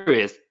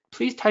curious,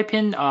 please type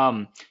in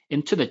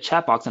into the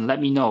chat box and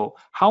let me know,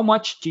 how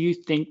much do you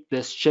think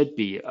this should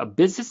be? A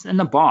business in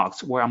a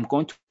box where I'm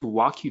going to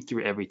walk you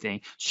through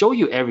everything, show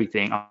you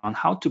everything on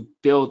how to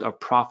build a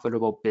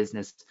profitable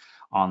business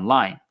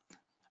online.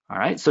 All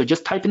right, so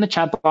just type in the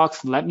chat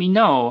box, let me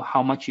know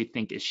how much you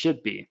think it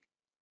should be.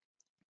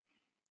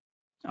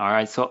 All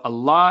right, so a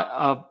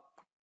lot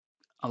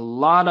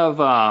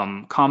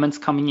of comments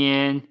coming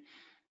in.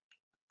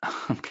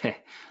 Okay,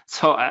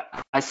 so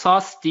I saw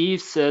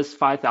Steve says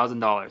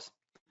 $5,000.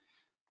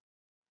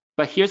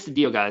 But here's the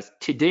deal, guys.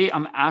 Today,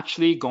 I'm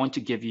actually going to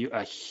give you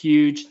a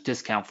huge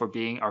discount for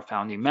being our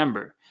founding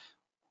member.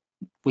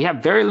 We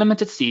have very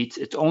limited seats.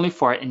 It's only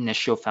for our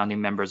initial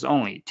founding members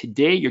only.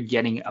 Today, you're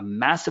getting a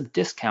massive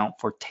discount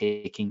for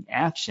taking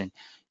action.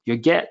 You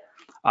get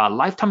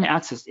lifetime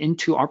access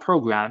into our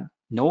program,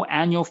 no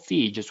annual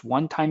fee, just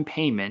one-time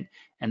payment.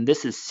 And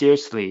this is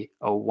seriously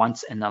a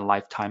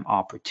once-in-a-lifetime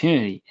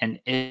opportunity, and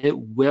it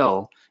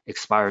will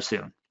expire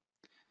soon.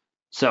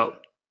 So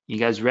you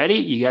guys ready?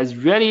 You guys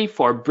ready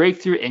for a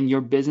breakthrough in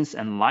your business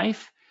and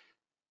life?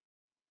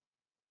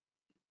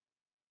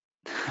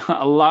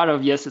 A lot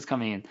of yeses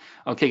coming in.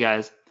 Okay,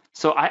 guys.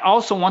 So I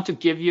also want to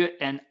give you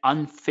an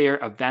unfair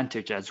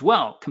advantage as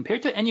well.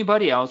 Compared to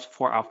anybody else,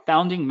 for our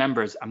founding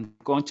members, I'm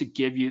going to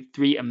give you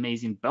 3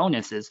 amazing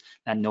bonuses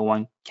that no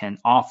one can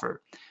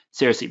offer.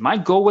 Seriously, my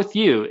goal with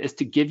you is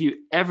to give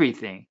you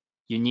everything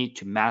you need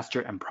to master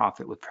and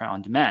profit with print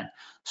on demand.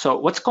 So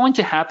what's going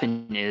to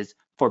happen is,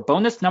 for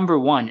bonus number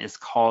 1 is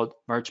called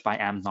Merch by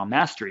Amazon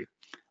Mastery.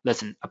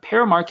 Listen,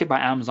 apparel market by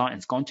Amazon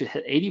is going to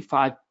hit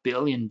 $85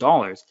 billion,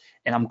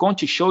 and I'm going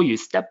to show you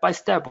step by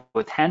step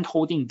with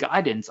hand-holding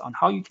guidance on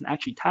how you can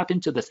actually tap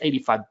into this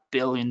 $85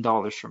 billion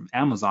from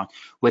Amazon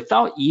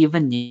without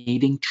even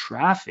needing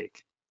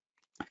traffic.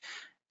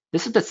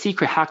 This is the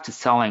secret hack to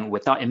selling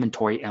without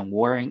inventory and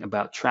worrying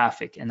about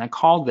traffic, and I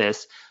call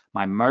this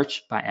my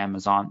Merch by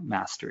Amazon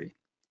Mastery.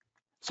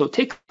 So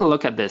take a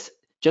look at this.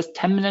 Just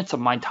 10 minutes of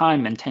my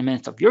time and 10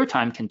 minutes of your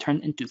time can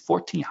turn into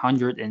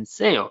 $1,400 in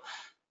sale.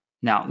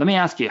 Now, let me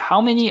ask you,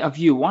 how many of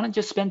you want to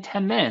just spend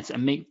 10 minutes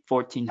and make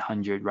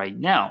 $1,400 right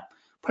now?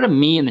 Put a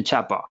me in the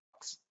chat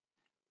box.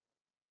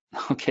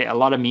 Okay, a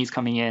lot of me's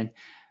coming in.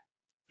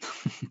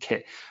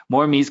 Okay,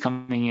 more me's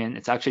coming in.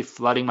 It's actually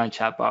flooding my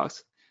chat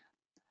box.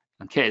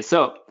 Okay,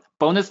 so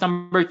bonus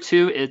number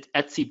 2 is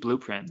Etsy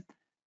Blueprint.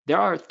 There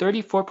are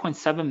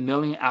 34.7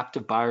 million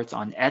active buyers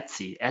on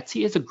Etsy.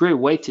 Etsy is a great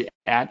way to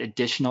add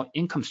additional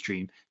income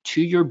stream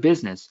to your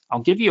business. I'll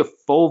give you a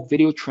full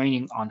video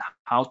training on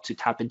how to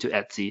tap into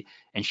Etsy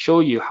and show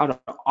you how to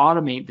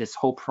automate this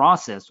whole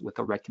process with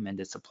a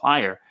recommended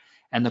supplier.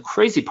 And the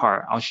crazy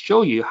part, I'll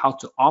show you how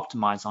to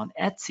optimize on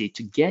Etsy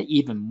to get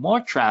even more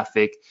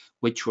traffic,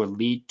 which will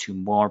lead to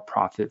more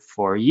profit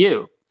for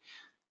you.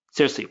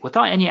 Seriously,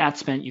 without any ad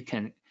spend, you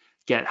can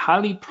get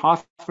highly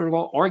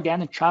profitable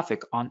organic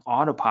traffic on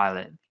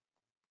autopilot.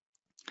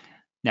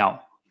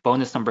 Now,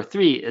 bonus number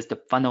 3 is the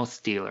funnel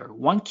stealer.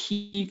 One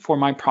key for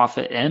my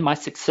profit and my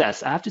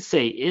success, I have to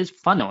say, is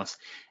funnels.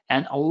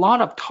 And a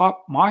lot of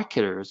top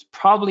marketers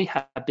probably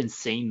have been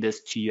saying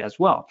this to you as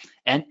well.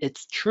 And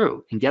it's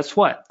true. And guess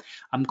what?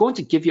 I'm going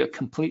to give you a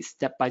complete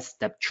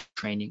step-by-step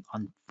training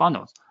on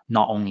funnels.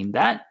 Not only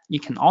that, you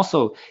can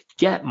also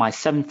get my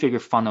 7-figure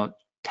funnel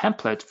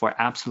template for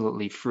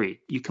absolutely free.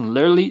 You can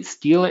literally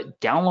steal it,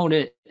 download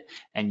it,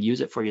 and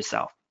use it for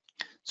yourself.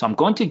 So I'm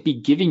going to be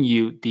giving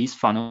you these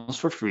funnels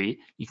for free.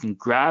 You can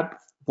grab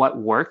what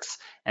works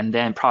and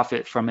then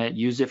profit from it,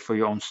 use it for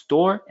your own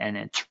store, and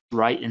it's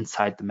right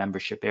inside the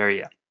membership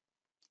area.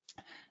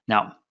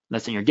 Now,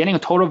 listen, you're getting a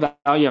total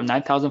value of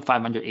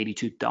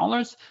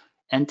 $9,582,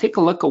 and take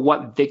a look at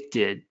what Vic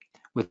did.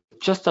 With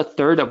just a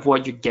third of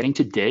what you're getting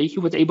today, he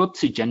was able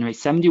to generate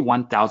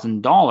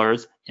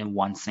 $71,000 in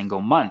one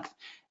single month.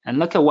 And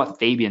look at what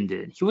Fabian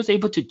did. He was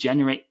able to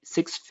generate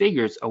 6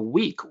 figures a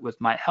week with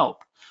my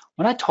help.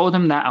 When I told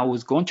him that I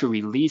was going to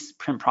release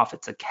Print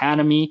Profits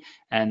Academy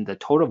and the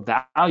total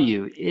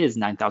value is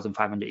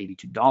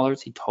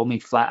 $9,582, he told me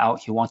flat out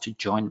he wants to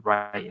join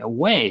right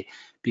away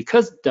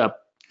because the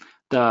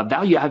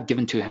value I've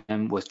given to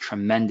him was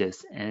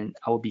tremendous, and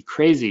I would be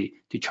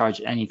crazy to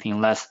charge anything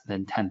less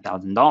than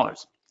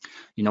 $10,000.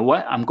 You know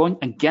what? I'm going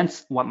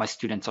against what my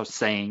students are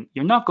saying.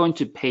 You're not going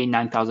to pay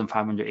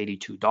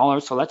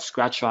 $9,582, so let's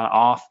scratch that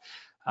off.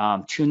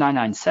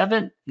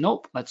 $2,997,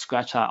 nope, let's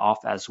scratch that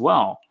off as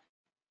well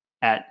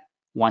at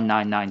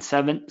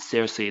 $1,997.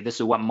 Seriously, this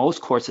is what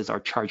most courses are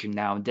charging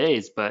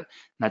nowadays, but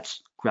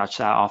let's scratch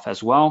that off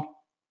as well.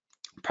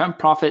 Print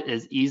profit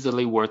is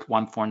easily worth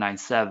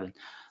 $1,497.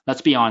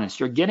 Let's be honest,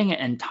 you're getting an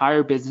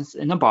entire business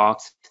in a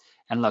box.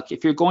 And look,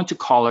 if you're going to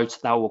college,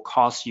 that will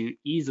cost you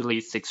easily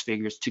 6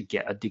 figures to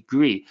get a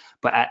degree.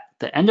 But at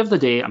the end of the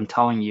day, I'm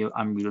telling you,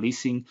 I'm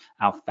releasing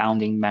our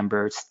founding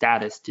member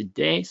status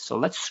today. So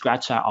let's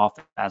scratch that off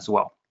as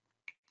well.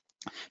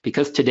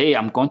 Because today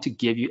I'm going to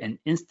give you an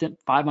instant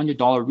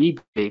 $500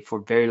 rebate for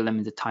very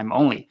limited time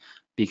only.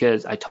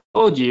 Because I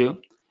told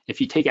you,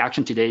 if you take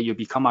action today, you'll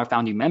become our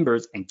founding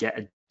members and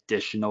get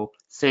additional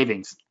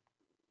savings.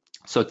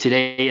 So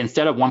today,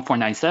 instead of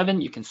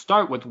 $1,497, you can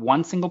start with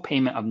one single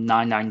payment of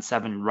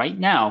 $997 right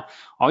now.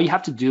 All you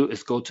have to do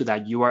is go to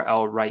that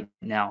URL right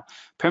now,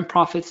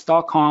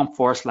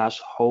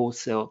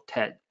 printprofits.com/wholesale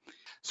TED.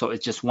 So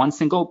it's just one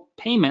single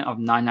payment of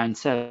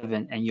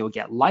 $997 and you'll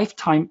get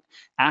lifetime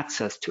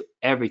access to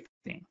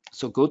everything.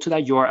 So go to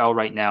that URL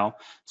right now.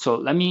 So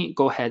let me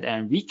go ahead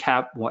and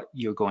recap what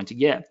you're going to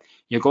get.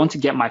 You're going to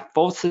get my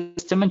full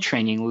system and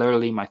training,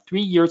 literally my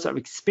 3 years of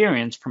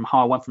experience from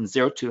how I went from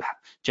zero to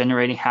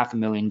generating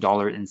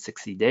 $500,000 in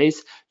 60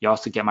 days. You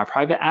also get my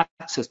private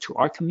access to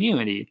our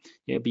community.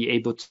 You'll be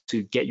able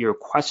to get your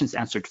questions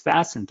answered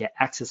fast and get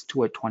access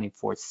to it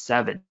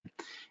 24/7.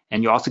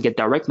 And you also get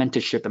direct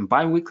mentorship and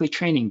bi-weekly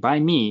training by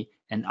me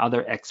and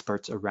other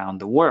experts around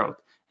the world.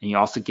 And you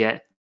also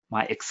get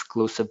my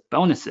exclusive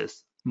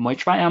bonuses,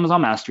 Merch by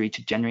Amazon Mastery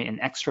to generate an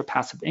extra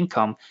passive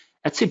income,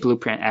 Etsy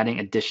Blueprint adding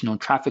additional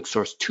traffic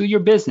source to your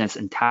business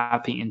and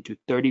tapping into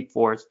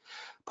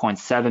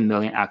 34.7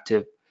 million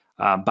active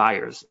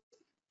buyers.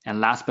 And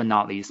last but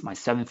not least, my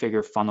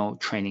 7-figure funnel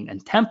training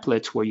and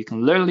templates where you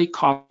can literally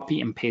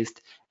copy and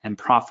paste and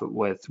profit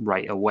with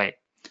right away.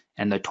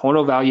 And the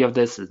total value of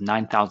this is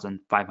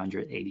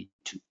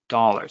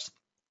 $9,582.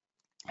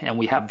 And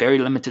we have very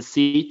limited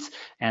seats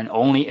and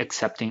only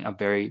accepting a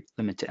very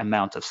limited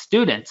amount of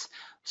students.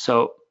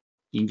 So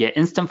you can get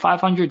instant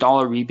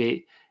 $500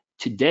 rebate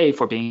today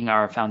for being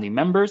our founding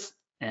members.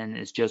 And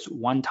it's just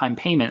one-time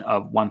payment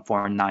of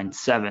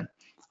 $1,497.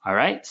 All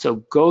right, so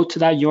go to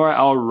that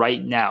URL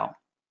right now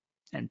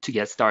and to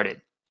get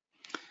started.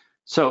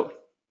 So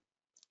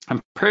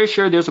I'm pretty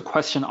sure there's a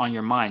question on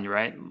your mind,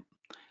 right?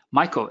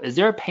 Michael, is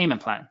there a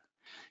payment plan?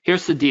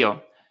 Here's the deal.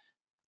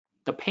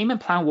 The payment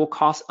plan will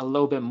cost a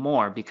little bit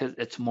more because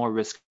it's more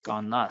risk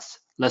on us.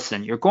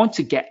 Listen, you're going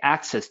to get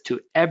access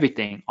to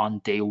everything on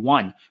day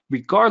one,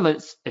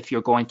 regardless if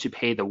you're going to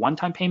pay the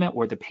one-time payment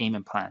or the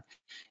payment plan.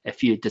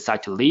 If you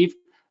decide to leave,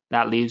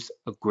 that leaves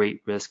a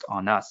great risk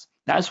on us.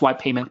 That is why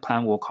payment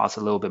plan will cost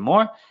a little bit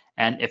more.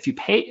 And if you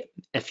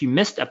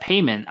missed a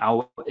payment, I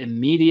will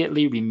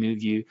immediately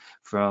remove you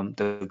from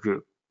the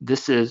group.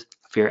 This is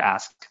fair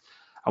ask.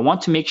 I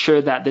want to make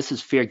sure that this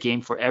is fair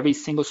game for every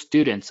single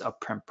student of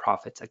Print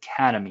Profits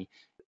Academy.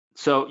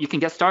 So you can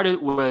get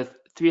started with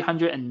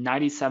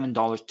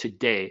 $397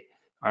 today,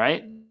 all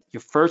right?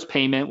 Your first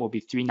payment will be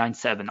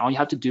 $397. All you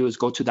have to do is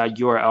go to that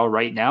URL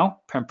right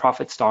now,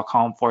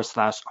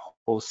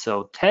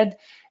 printprofits.com/wholesale TED,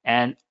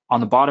 and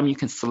on the bottom, you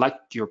can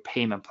select your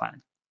payment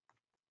plan.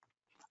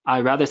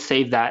 I'd rather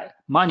save that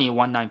money,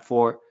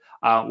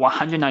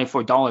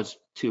 $194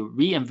 to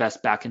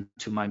reinvest back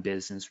into my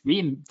business,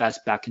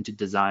 reinvest back into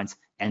designs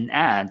and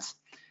ads.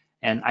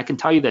 And I can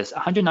tell you this,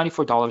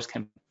 $194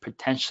 can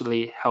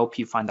potentially help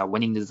you find that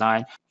winning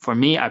design. For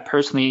me, I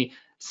personally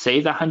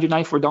save that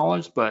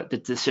 $194, but the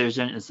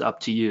decision is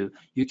up to you.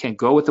 You can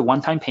go with the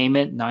one-time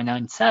payment,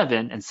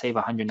 $997, and save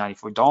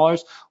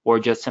 $194, or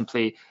just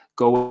simply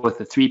go with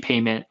the 3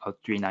 payment of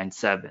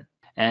 $397.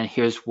 And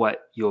here's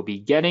what you'll be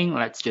getting.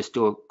 Let's just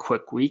do a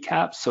quick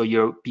recap. So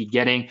you'll be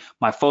getting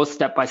my full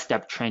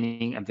step-by-step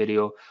training and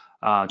video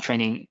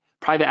training,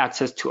 private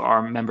access to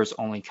our members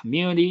only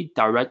community,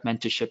 direct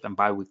mentorship and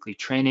bi-weekly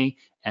training,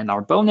 and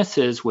our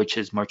bonuses, which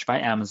is Merch by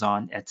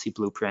Amazon, Etsy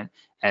Blueprint,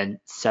 and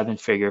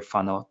 7-figure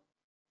funnel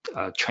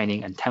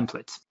training and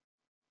templates.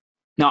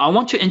 Now I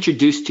want to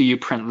introduce to you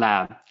Print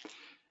Lab.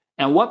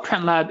 And what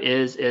Print Lab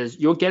is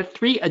you'll get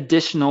 3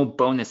 additional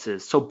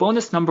bonuses. So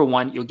bonus number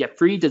 1, you'll get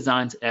free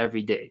designs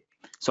every day.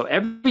 So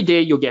every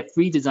day you'll get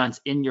free designs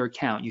in your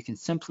account you can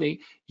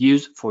simply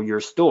use for your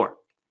store.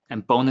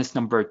 And bonus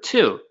number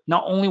 2,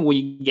 not only will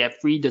you get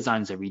free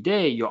designs every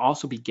day, you'll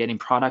also be getting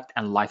product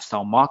and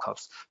lifestyle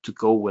mockups to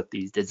go with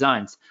these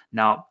designs.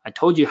 Now, I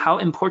told you how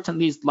important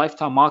these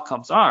lifestyle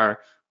mockups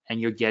are,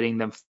 and you're getting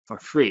them for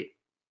free.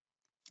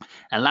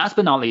 And last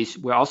but not least,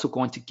 we're also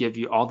going to give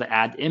you all the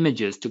ad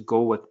images to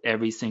go with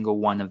every single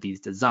one of these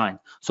designs.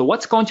 So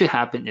what's going to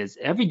happen is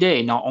every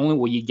day, not only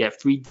will you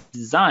get free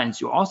designs,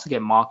 you'll also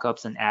get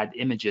mockups and ad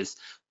images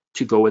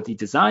to go with the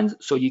designs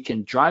so you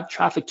can drive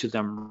traffic to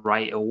them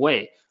right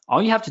away.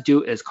 All you have to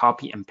do is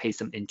copy and paste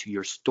them into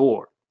your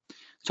store.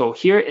 So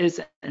here is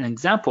an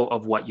example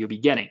of what you'll be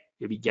getting.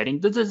 You'll be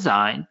getting the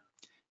design,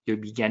 you'll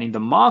be getting the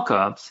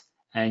mockups,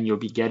 and you'll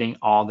be getting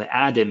all the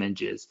ad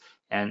images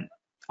and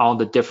all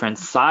the different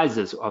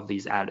sizes of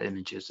these ad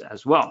images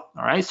as well.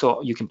 All right,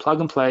 so you can plug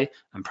and play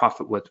and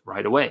profit with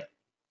right away.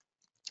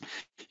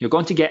 You're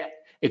going to get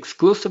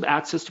exclusive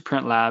access to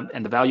Print Lab,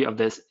 and the value of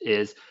this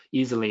is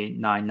easily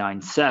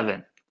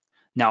 $997.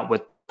 Now,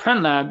 with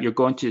Print Lab, you're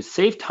going to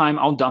save time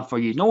all done for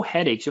you. No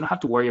headaches. You don't have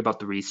to worry about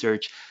the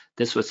research.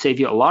 This will save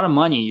you a lot of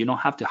money. You don't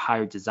have to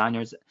hire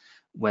designers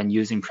when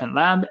using Print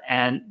Lab.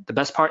 And the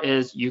best part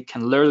is you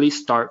can literally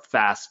start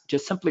fast.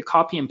 Just simply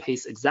copy and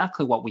paste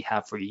exactly what we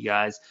have for you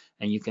guys,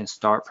 and you can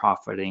start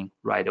profiting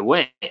right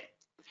away.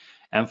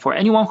 And for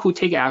anyone who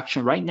take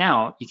action right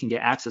now, you can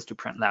get access to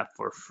Print Lab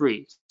for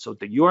free. So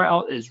the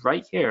URL is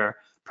right here,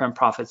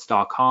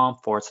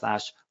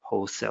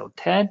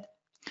 printprofits.com/wholesale10.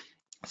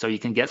 So you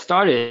can get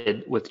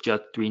started with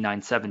just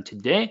 $397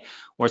 today,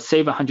 or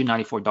save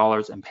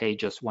 $194 and pay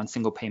just one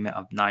single payment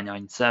of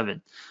 $997.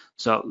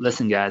 So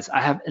listen, guys,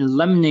 I have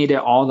eliminated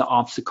all the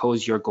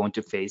obstacles you're going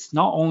to face.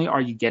 Not only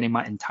are you getting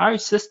my entire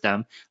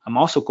system, I'm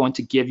also going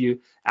to give you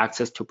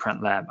access to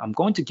Print Lab. I'm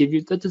going to give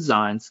you the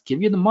designs,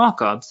 give you the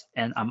mockups,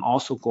 and I'm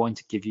also going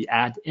to give you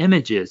ad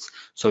images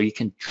so you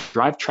can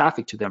drive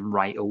traffic to them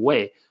right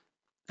away.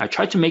 I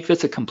tried to make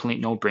this a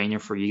complete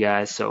no-brainer for you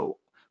guys. So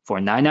for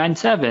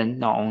 $997,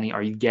 not only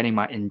are you getting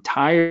my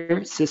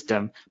entire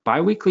system,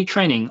 bi-weekly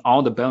training,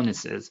 all the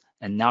bonuses,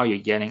 and now you're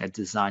getting a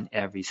design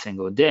every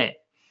single day.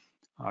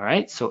 All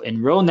right, so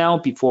enroll now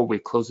before we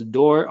close the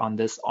door on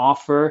this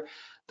offer.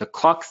 The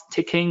clock's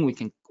ticking.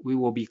 We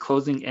will be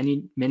closing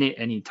any minute,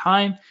 any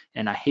time,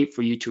 and I hate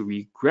for you to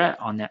regret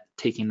on that,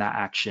 taking that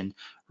action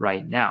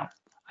right now.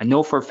 I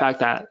know for a fact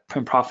that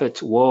Print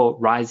Profits will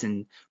rise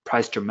in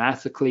price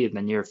dramatically in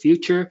the near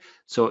future.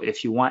 So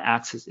if you want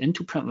access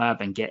into Print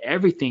Lab and get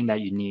everything that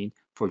you need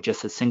for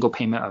just a single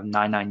payment of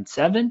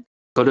 $997,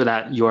 go to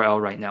that URL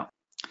right now.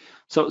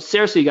 So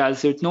seriously,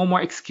 guys, there's no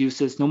more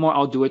excuses, no more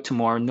I'll do it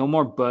tomorrow, no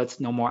more buts,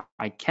 no more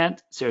I can't.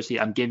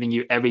 Seriously, I'm giving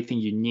you everything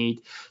you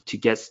need to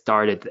get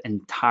started, the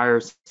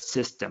entire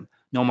system.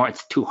 No more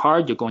it's too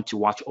hard, you're going to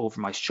watch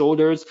over my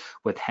shoulders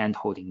with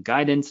hand-holding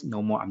guidance.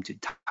 No more I'm too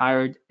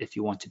tired. If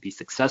you want to be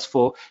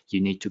successful, you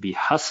need to be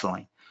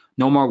hustling.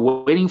 No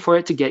more waiting for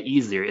it to get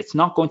easier. It's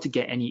not going to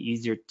get any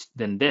easier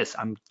than this.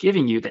 I'm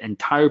giving you the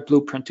entire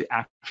blueprint to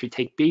actually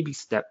take baby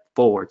step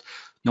forward.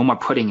 No more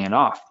putting it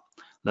off.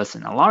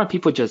 Listen, a lot of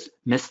people just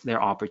miss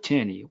their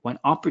opportunity. When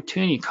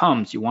opportunity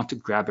comes, you want to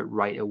grab it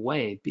right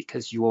away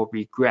because you will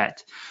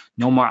regret.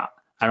 No more,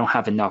 I don't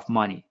have enough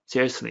money.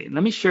 Seriously,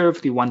 let me share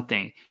with you one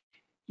thing.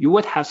 You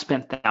would have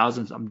spent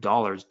thousands of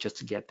dollars just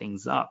to get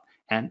things up.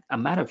 And a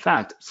matter of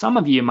fact, some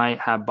of you might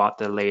have bought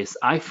the latest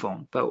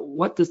iPhone, but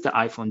what does the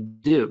iPhone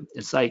do?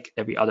 It's like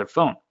every other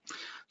phone.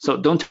 So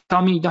don't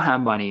tell me you don't have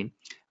money.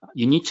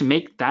 You need to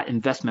make that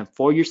investment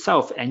for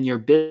yourself and your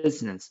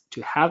business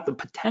to have the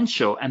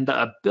potential and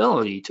the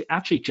ability to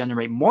actually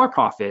generate more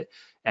profit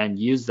and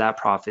use that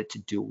profit to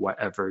do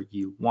whatever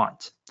you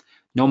want.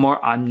 No more,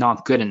 I'm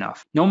not good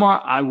enough. No more,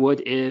 I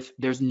would if.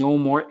 There's no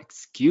more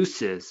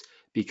excuses,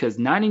 because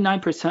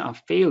 99% of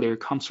failure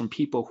comes from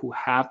people who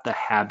have the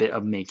habit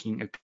of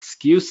making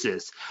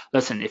excuses.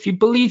 Listen, if you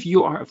believe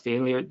you are a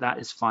failure, that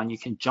is fine. You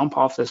can jump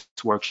off this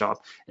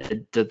workshop.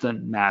 It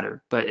doesn't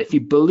matter. But if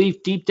you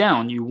believe deep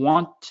down, you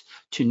want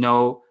to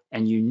know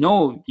and you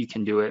know you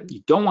can do it,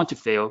 you don't want to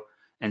fail,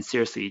 and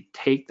seriously,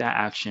 take that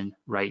action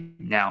right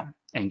now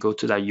and go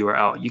to that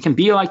URL. You can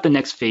be like the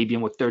next Fabian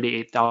with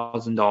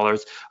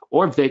 $38,000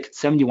 or Vic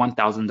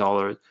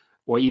 $71,000.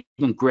 Or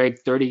even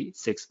Greg,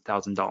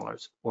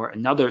 $36,000, or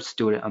another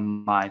student of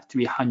mine,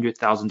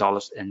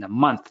 $300,000 in a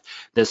month.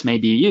 This may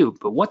be you,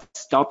 but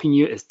what's stopping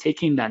you is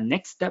taking that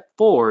next step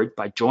forward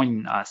by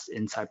joining us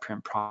inside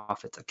Print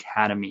Profits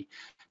Academy.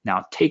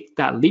 Now take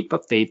that leap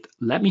of faith,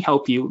 let me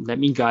help you, let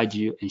me guide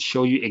you, and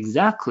show you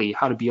exactly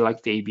how to be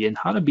like Fabian,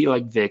 how to be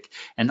like Vic,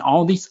 and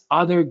all these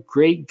other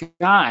great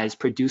guys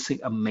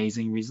producing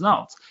amazing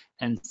results.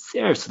 And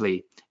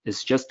seriously,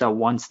 it's just that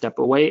one step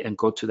away, and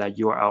go to that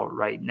URL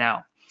right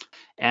now.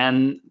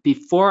 And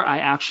before I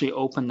actually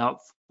open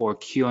up for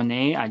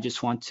Q&A, I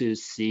just want to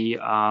see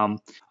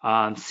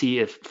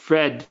if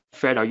Fred,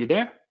 are you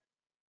there?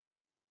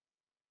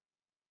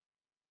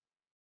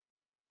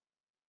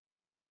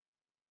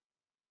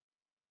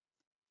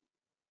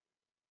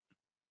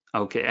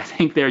 Okay, I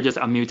think they're just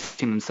unmuting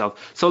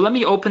themselves. So let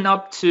me open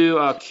up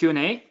to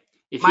Q&A.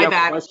 My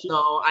bad.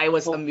 So I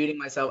was unmuting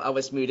myself. I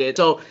was muted.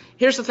 So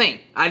here's the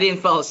thing. I didn't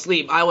fall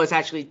asleep. I was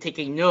actually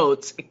taking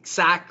notes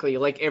exactly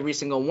like every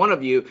single one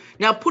of you.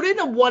 Now put in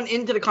a 1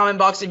 into the comment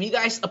box if you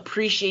guys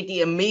appreciate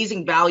the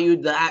amazing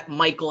value that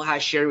Michael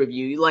has shared with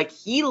you. Like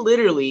he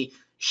literally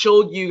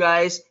showed you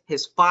guys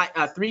his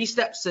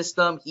 3-step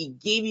system. He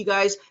gave you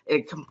guys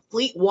a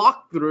complete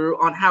walkthrough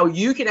on how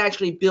you can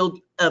actually build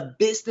a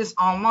business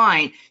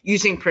online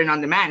using print on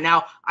demand.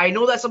 Now, I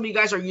know that some of you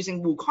guys are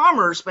using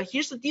WooCommerce, but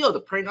here's the deal. The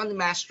print on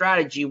demand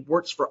strategy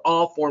works for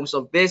all forms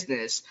of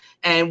business.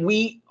 And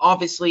we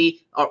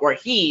obviously, or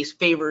he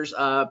favors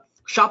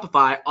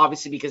Shopify,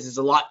 obviously, because it's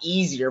a lot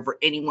easier for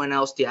anyone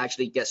else to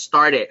actually get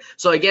started.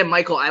 So again,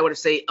 Michael, I would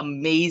say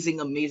amazing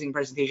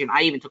presentation.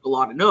 I even took a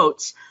lot of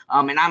notes,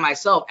 and I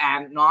myself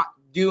am not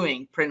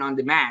doing print on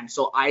demand,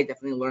 so I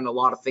definitely learned a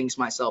lot of things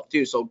myself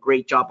too. So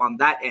great job on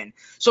that end.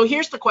 So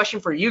here's the question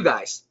for you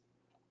guys.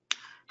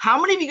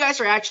 How many of you guys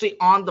are actually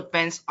on the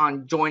fence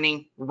on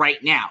joining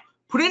right now?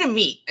 put in a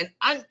meet. And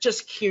I'm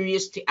just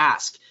curious to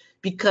ask,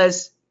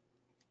 because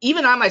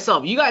even I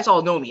myself, you guys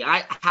all know me,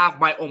 I have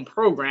my own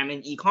program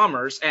in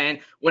e-commerce, and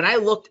when I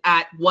looked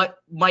at what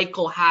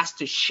Michael has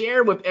to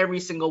share with every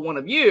single one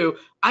of you,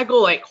 I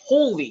go like,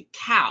 holy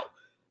cow,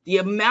 the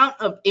amount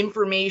of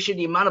information,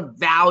 the amount of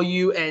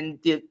value, and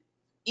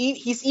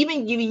he's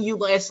even giving you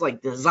guys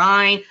like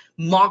design,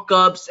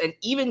 mock-ups, and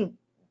even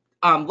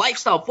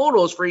lifestyle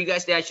photos for you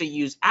guys to actually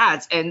use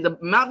ads. And the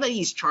amount that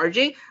he's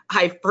charging,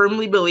 I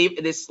firmly believe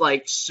it is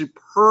like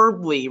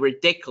superbly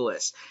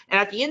ridiculous. And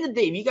at the end of the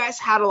day, if you guys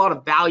had a lot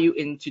of value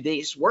in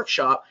today's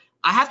workshop,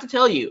 I have to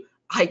tell you,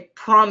 I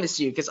promise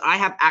you, because I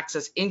have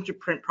access into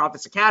Print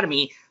Profits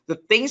Academy, the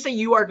things that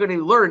you are going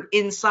to learn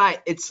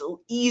inside, it's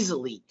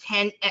easily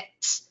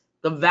 10x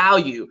the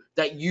value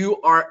that you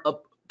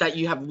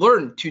have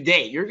learned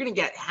today. You're going to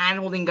get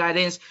hand-holding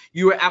guidance.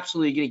 You are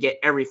absolutely going to get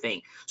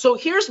everything. So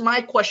here's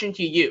my question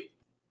to you.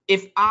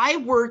 If I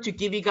were to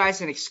give you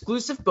guys an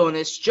exclusive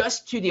bonus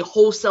just to the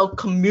wholesale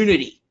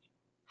community,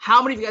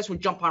 how many of you guys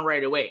would jump on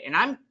right away? And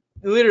I'm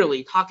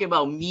literally talking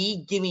about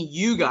me giving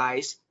you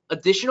guys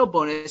additional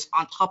bonus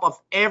on top of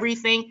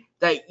everything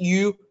that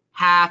you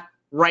have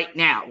right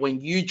now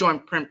when you join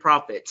Print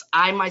Profits.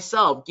 I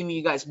myself giving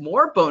you guys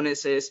more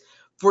bonuses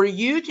for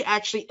you to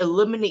actually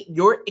eliminate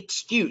your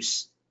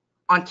excuse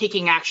on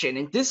taking action.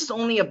 And this is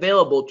only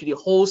available to the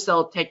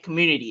wholesale tech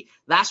community.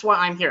 That's why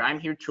I'm here. I'm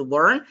here to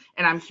learn,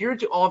 and I'm here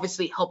to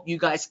obviously help you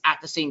guys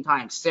at the same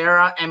time.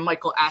 Sarah and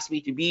Michael asked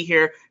me to be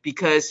here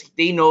because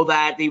they know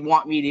that they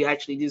want me to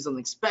actually do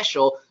something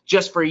special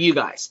just for you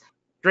guys.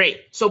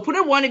 Great. So put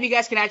in one if you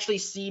guys can actually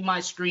see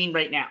my screen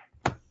right now.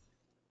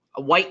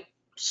 A white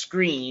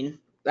screen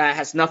that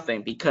has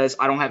nothing because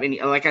I don't have any,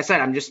 like I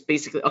said, I'm just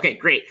basically, okay,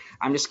 great.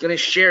 I'm just going to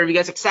share with you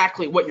guys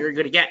exactly what you're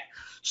going to get.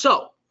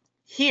 So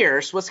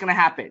here's what's going to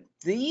happen.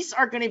 These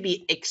are going to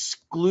be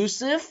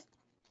exclusive,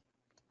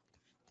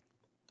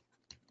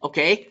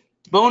 okay,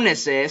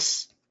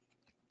 bonuses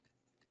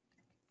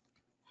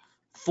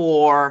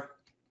for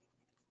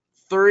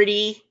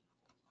 30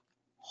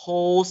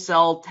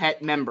 wholesale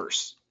tech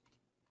members.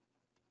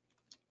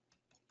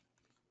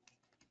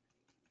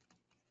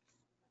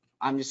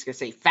 I'm just going to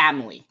say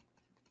family.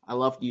 I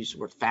love to use the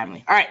word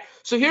family. All right,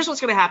 so here's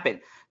what's going to happen.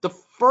 The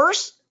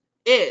first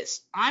is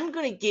I'm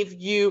going to give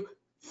you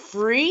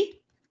free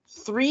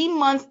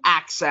 3-month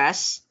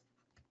access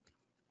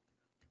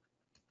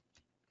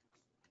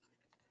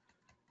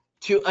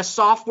to a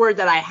software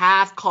that I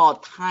have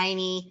called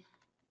tiny.ie.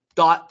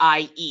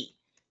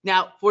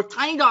 Now, for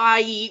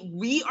tiny.ie,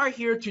 we are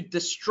here to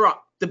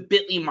disrupt the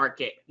Bitly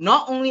market.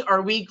 Not only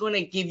are we going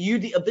to give you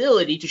the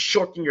ability to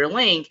shorten your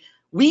link,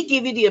 we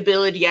give you the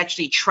ability to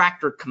actually track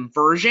your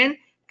conversion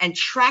and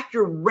track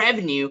your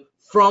revenue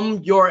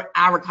from your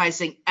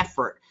advertising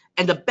effort.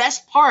 And the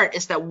best part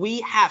is that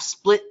we have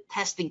split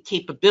testing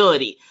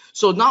capability.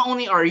 So not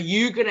only are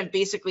you going to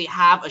basically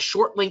have a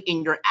short link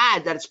in your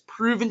ad that is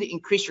proven to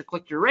increase your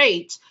click-through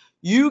rates,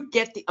 you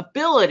get the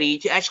ability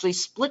to actually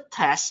split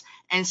test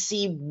and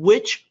see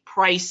which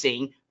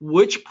pricing,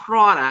 which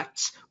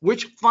products,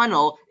 which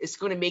funnel is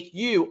going to make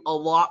you a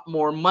lot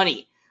more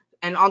money.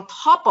 And on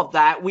top of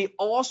that, we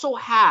also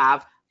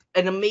have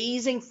an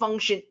amazing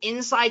function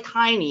inside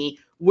Tiny,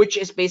 which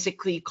is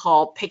basically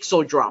called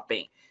pixel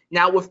dropping.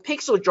 Now, with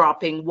pixel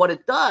dropping, what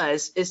it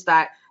does is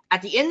that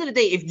at the end of the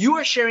day, if you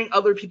are sharing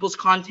other people's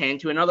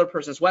content to another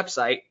person's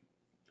website,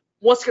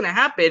 what's going to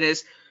happen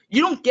is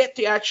you don't get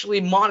to actually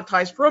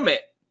monetize from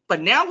it.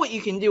 But now what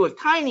you can do with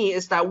Tiny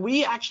is that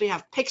we actually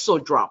have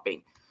pixel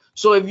dropping.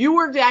 So if you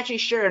were to actually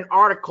share an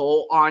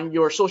article on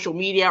your social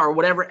media or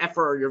whatever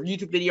effort, or your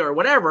YouTube video or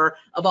whatever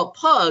about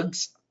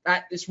pugs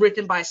that is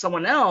written by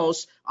someone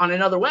else on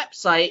another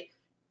website,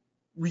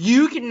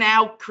 you can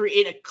now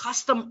create a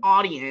custom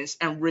audience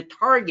and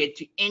retarget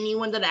to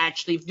anyone that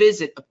actually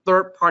visit a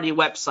third-party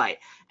website.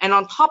 And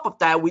on top of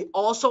that, we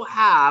also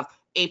have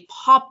a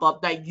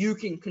pop-up that you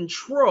can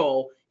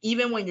control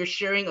even when you're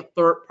sharing a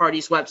third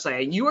party's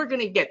website. And you are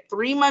going to get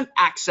 3-month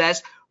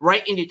access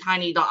right into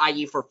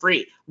tiny.ie for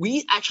free.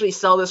 We actually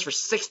sell this for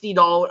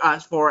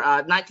 $60 for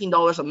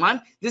 $19 a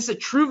month. This is a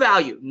true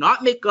value,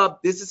 not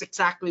makeup. This is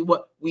exactly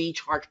what we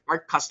charge our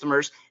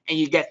customers, and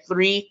you get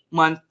 3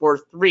 months for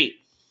free.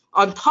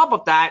 On top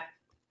of that,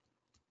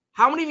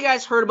 how many of you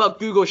guys heard about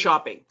Google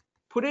Shopping?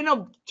 Put in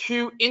a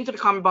 2 into the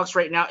comment box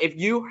right now if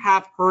you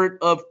have heard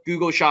of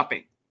Google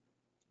Shopping.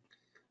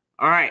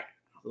 All right,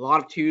 a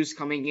lot of 2s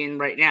coming in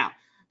right now.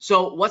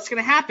 So what's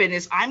going to happen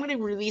is I'm going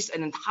to release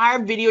an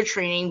entire video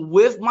training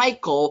with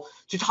Michael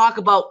to talk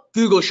about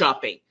Google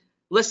Shopping.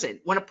 Listen,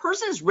 when a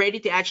person is ready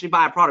to actually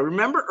buy a product,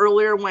 remember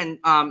earlier when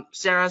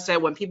Sarah said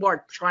when people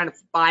are trying to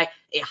buy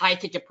a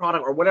high-ticket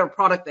product or whatever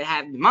product they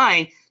have in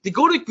mind, they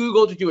go to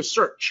Google to do a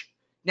search.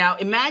 Now,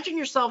 imagine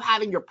yourself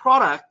having your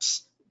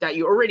products that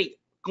you're already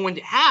going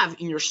to have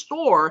in your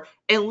store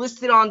and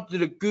listed onto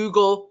the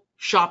Google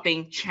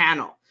Shopping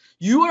channel.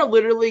 You are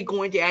literally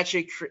going to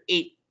actually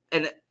create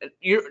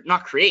you're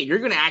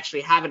going to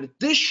actually have an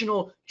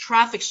additional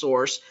traffic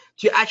source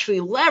to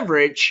actually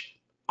leverage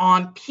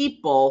on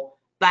people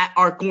that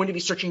are going to be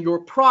searching your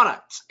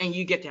products, and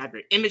you get to have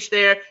your image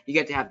there, you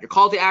get to have your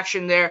call to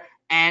action there,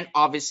 and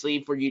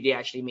obviously for you to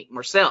actually make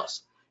more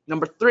sales.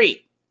 Number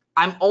 3,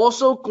 I'm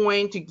also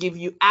going to give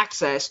you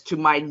access to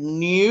my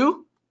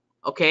new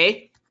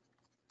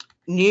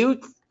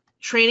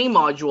training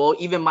module.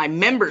 Even my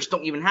members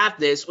don't even have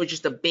this, which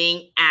is the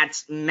Bing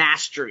Ads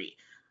Mastery.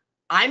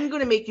 I'm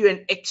going to make you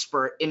an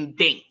expert in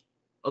Bing,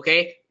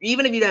 okay?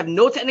 Even if you have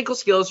no technical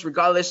skills,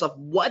 regardless of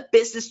what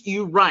business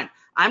you run,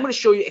 I'm going to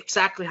show you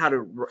exactly how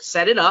to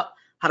set it up,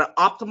 how to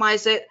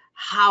optimize it,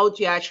 how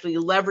to actually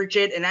leverage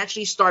it, and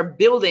actually start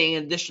building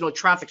an additional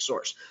traffic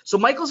source. So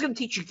Michael's going to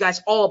teach you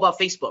guys all about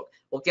Facebook.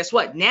 Well, guess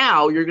what?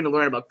 Now you're going to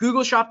learn about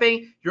Google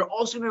Shopping. You're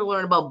also going to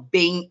learn about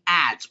Bing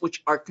Ads,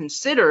 which are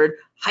considered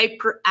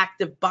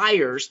hyperactive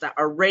buyers that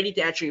are ready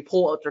to actually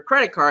pull out their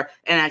credit card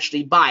and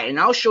actually buy. And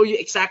I'll show you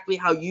exactly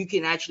how you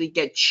can actually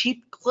get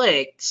cheap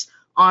clicks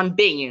on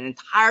Bing, an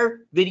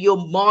entire video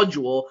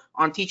module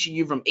on teaching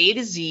you from A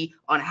to Z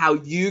on how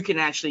you can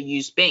actually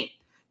use Bing.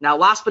 Now,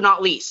 last but not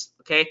least,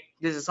 okay,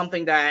 this is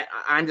something that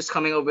I'm just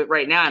coming up with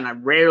right now, and I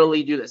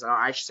rarely do this.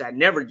 I should say I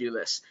never do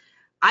this.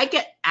 I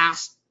get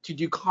asked to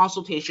do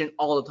consultation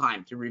all the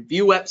time, to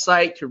review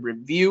website, to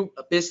review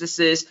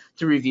businesses,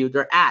 to review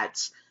their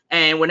ads.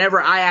 And whenever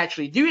I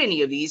actually do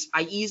any of these,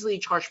 I easily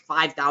charge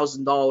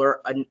 $5,000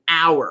 an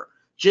hour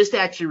just to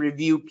actually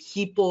review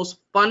people's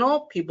funnel,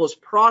 people's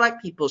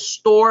product, people's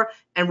store,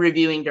 and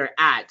reviewing their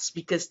ads,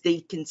 because they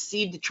can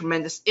see the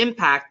tremendous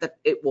impact that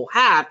it will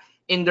have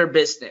in their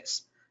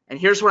business. And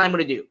here's what I'm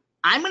going to do.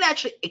 I'm going to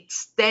actually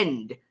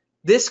extend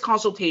this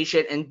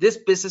consultation and this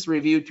business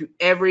review to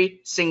every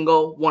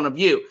single one of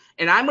you.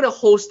 And I'm going to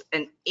host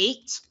an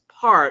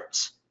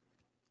 8-part,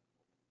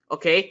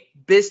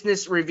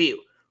 business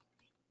review.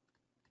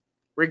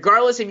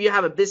 Regardless if you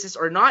have a business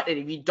or not, and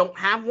if you don't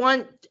have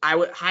one, I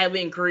would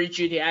highly encourage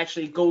you to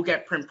actually go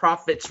get Print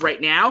Profits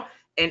right now.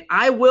 And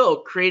I will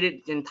create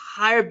an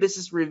entire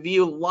business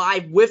review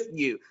live with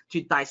you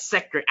to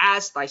dissect your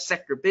ads,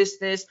 dissect your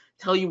business,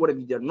 tell you what have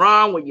you done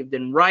wrong, what you've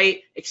done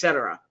right,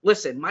 etc.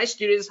 Listen, my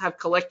students have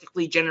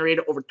collectively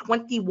generated over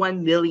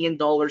 $21 million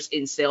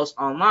in sales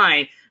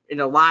online in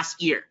the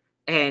last year.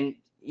 And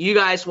you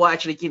guys will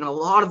actually gain a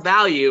lot of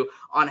value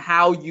on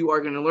how you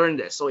are going to learn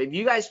this. So if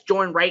you guys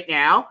join right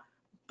now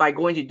by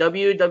going to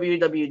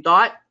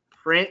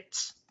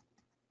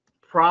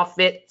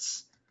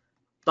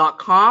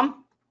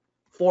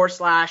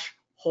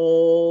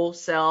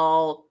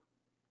www.printprofits.com/wholesale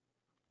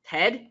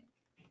TED,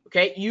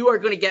 okay, you are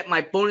going to get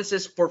my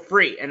bonuses for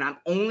free. And I'm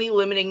only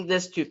limiting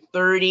this to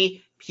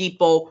 30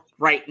 people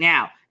right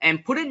now.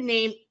 And put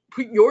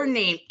your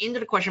name into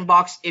the question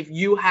box if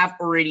you have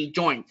already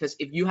joined, because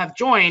if you have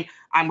joined,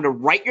 I'm going to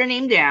write your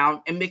name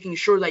down and making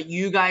sure that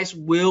you guys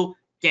will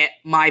get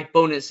my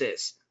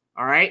bonuses.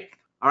 All right,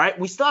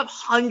 we still have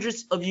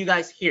hundreds of you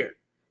guys here,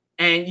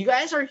 and you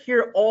guys are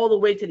here all the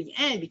way to the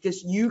end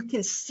because you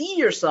can see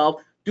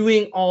yourself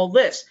doing all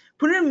this.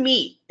 Put it in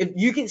me if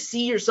you can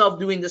see yourself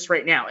doing this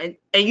right now, and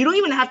you don't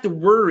even have to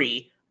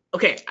worry.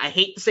 Okay, I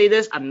hate to say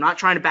this. I'm not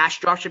trying to bash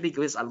dropshipping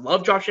because I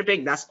love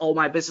dropshipping. That's all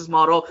my business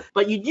model.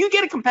 But you do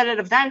get a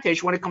competitive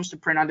advantage when it comes to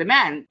print on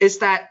demand, is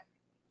that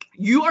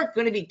you are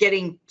going to be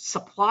getting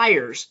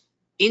suppliers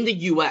in the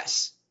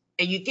US,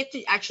 and you get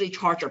to actually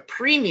charge a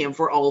premium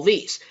for all of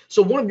these.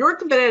 So one of your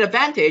competitive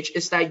advantage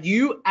is that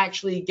you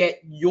actually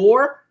get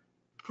your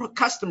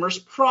customers'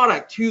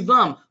 product to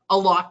them a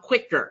lot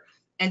quicker.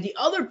 And the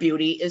other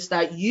beauty is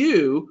that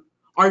you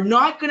are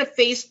not going to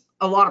face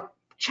a lot of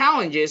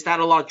challenges that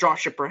a lot of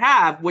dropshippers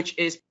have, which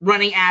is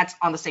running ads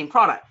on the same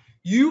product.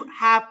 You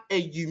have a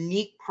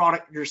unique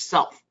product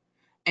yourself,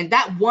 and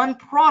that one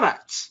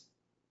product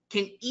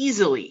can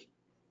easily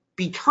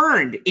be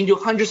turned into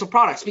hundreds of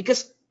products.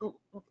 Because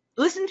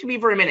listen to me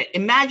for a minute.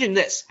 Imagine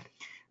this,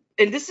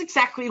 and this is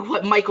exactly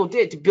what Michael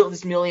did to build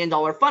this $1 million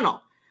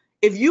funnel.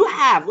 If you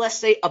have, let's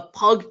say, a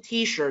pug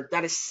t-shirt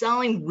that is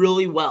selling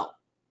really well,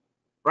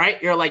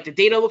 right? You're like, the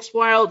data looks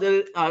wild,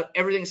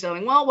 everything's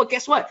selling well. Well,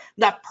 guess what?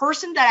 That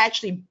person that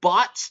actually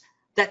bought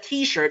that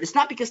t-shirt, it's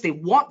not because they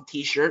want the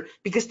t-shirt,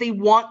 because they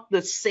want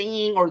the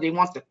saying, or they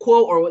want the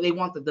quote, or they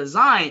want the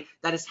design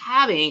that it's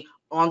having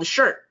on the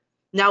shirt.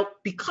 Now,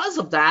 because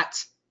of that,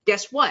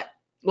 guess what?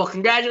 Well,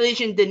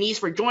 congratulations, Denise,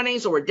 for joining.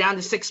 So we're down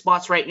to 6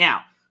 spots right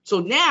now. So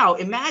now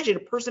imagine a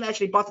person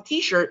actually bought the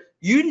t-shirt.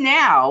 You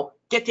now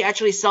get to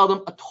actually sell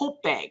them a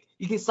tote bag.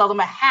 You can sell them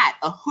a hat,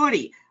 a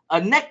hoodie,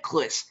 a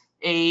necklace,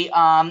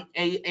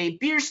 a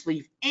beer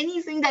sleeve,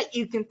 anything that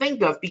you can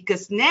think of,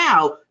 because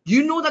now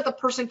you know that the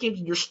person came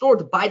to your store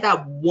to buy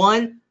that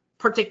one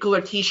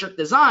particular t-shirt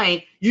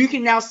design. You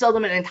can now sell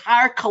them an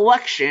entire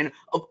collection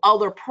of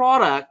other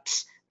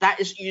products that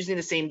is using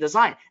the same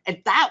design.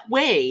 And that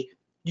way,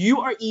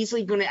 you are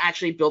easily going to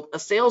actually build a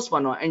sales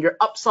funnel, and your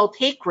upsell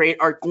take rate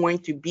are going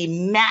to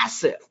be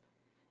massive.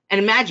 And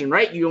imagine,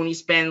 right? You only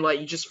spend,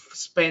 you just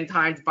spend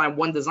time to find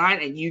one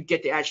design, and you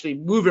get to actually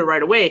move it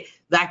right away.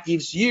 That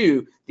gives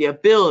you the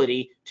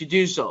ability to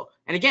do so.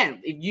 And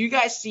again, if you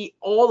guys see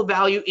all the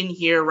value in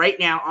here right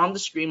now on the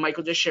screen,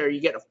 Michael just shared,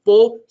 you get a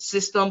full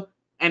system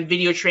and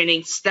video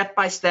training step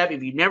by step.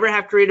 If you never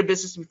have created a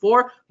business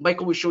before,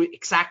 Michael will show you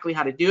exactly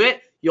how to do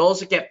it. You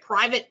also get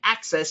private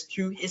access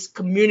to his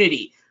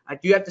community. I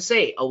do have to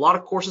say, a lot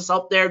of courses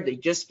out there, they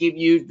just give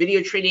you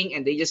video training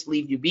and they just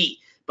leave you be.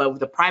 But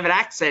with the private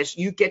access,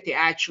 you get to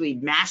actually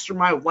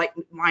mastermind with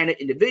like-minded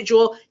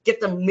individual,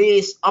 get the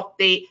latest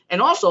update,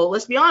 and also,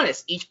 let's be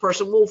honest, each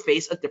person will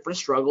face a different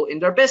struggle in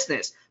their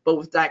business. But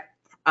with that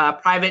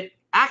private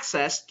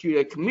access to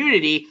the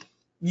community,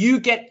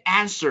 you get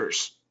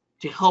answers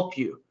to help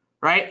you,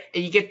 right?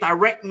 And you get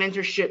direct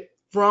mentorship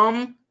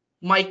from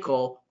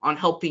Michael on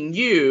helping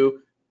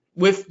you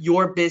with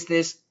your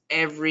business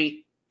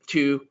every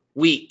 2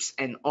 weeks,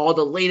 and all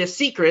the latest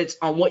secrets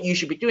on what you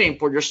should be doing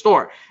for your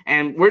store.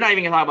 And we're not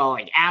even gonna talk about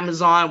like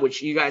Amazon,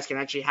 which you guys can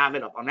actually have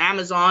it up on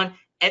Amazon,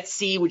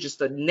 Etsy, which is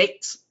the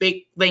next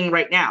big thing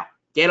right now.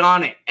 Get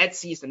on it.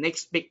 Etsy is the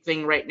next big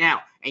thing right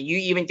now. And you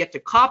even get to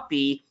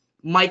copy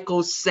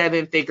Michael's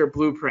 7-figure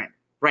blueprint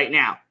right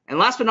now. And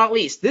last but not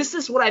least, this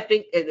is what I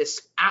think it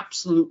is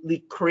absolutely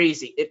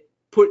crazy. It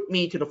put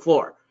me to the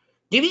floor.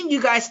 Giving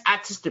you guys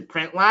access to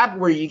Print Lab,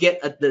 where you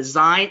get a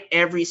design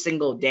every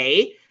single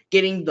day,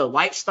 getting the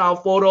lifestyle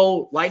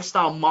photo,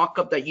 lifestyle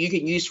mock-up that you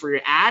can use for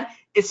your ad,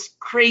 is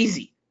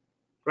crazy,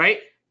 right?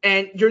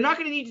 And you're not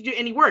going to need to do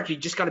any work. You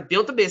just got to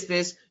build the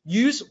business,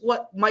 use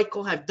what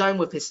Michael have done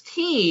with his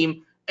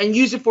team, and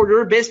use it for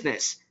your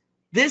business.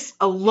 This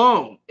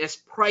alone is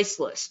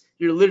priceless.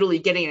 You're literally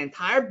getting an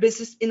entire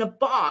business in a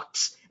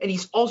box, and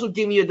he's also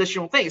giving you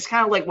additional things. It's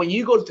kind of like when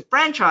you go to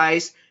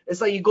franchise, it's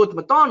like you go to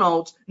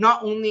McDonald's,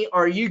 not only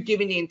are you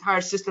giving the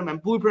entire system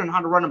and blueprint on how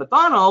to run a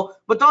McDonald's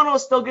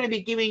is still going to be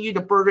giving you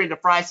the burger and the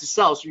fries to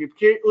sell. So you're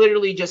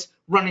literally just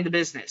running the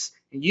business.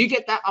 And you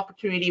get that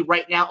opportunity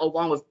right now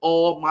along with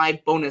all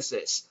my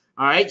bonuses.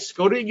 All right, just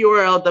go to the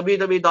URL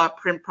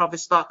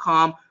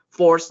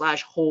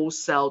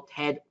www.printprofits.com/wholesale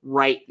TED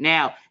right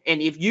now.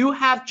 And if you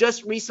have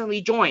just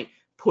recently joined,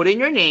 put in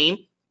your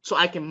name so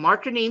I can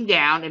mark your name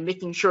down and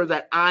making sure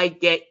that I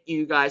get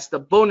you guys the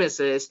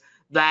bonuses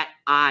that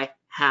I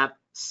have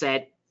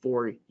set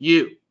for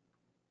you.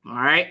 All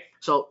right,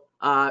 so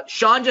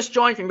Sean just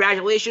joined.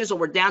 Congratulations. So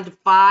we're down to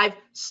 5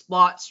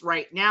 spots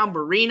right now.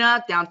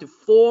 Marina down to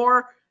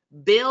 4.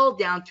 Bill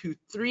down to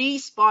 3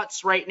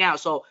 spots right now.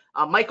 So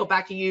Michael,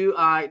 back to you.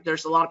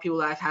 There's a lot of people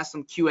that have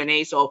some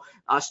Q&A. So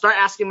start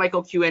asking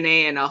Michael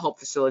Q&A, and I'll help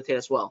facilitate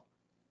as well.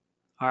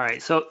 All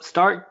right, so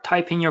start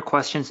typing your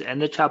questions in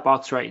the chat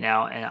box right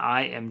now, and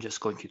I am just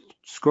going to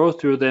scroll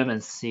through them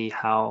and see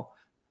how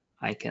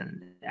I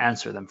can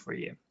answer them for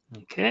you.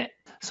 Okay,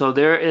 so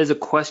there is a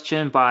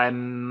question by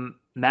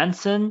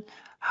Manson.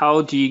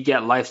 How do you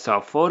get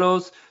lifestyle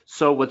photos?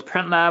 So with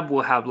Print Lab,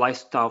 we'll have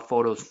lifestyle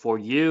photos for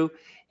you.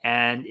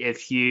 And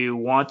if you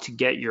want to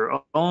get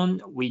your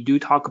own, we do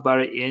talk about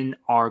it in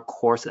our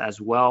course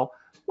as well.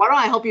 Why don't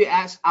I help you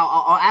ask?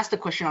 I'll ask the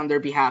question on their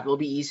behalf. It'll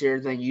be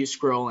easier than you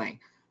scrolling.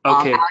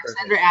 Okay.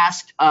 Alexander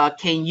asked,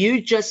 can you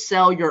just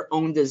sell your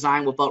own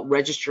design without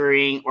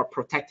registering or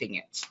protecting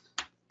it?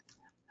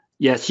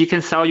 Yes, you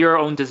can sell your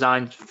own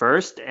design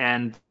first,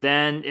 and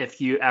then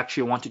if you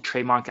actually want to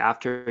trademark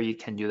after, you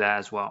can do that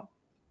as well.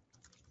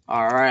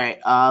 All right,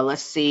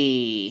 let's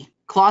see.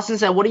 Clausen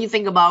said, what do you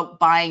think about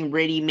buying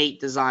ready-made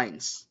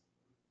designs?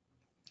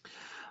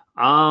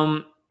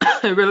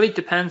 It really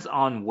depends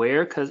on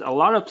where, because a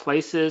lot of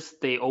places,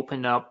 they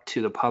open up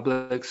to the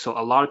public, so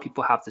a lot of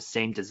people have the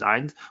same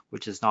designs,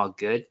 which is not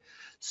good.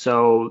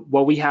 So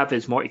what we have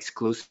is more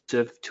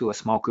exclusive to a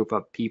small group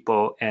of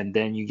people, and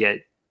then you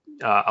get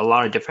a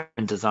lot of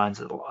different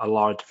designs, a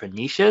lot of different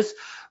niches.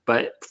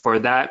 But for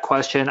that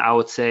question, I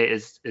would say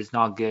is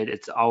not good.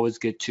 It's always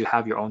good to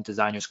have your own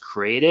designers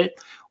create it,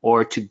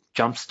 or to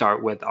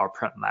jumpstart with our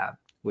Print Lab,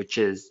 which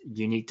is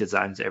unique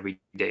designs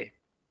every day.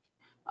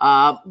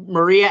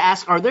 Maria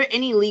asks, are there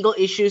any legal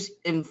issues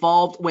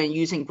involved when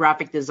using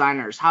graphic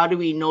designers? How do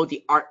we know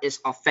the art is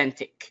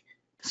authentic?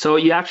 So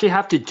you actually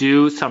have to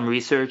do some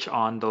research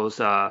on those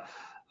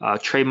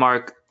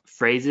trademark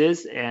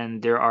phrases,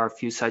 and there are a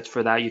few sites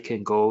for that. You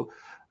can go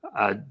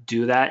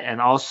do that.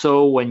 And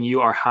also, when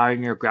you are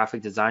hiring your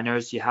graphic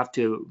designers, you have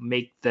to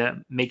make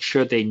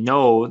sure they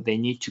know they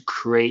need to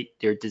create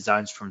their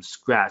designs from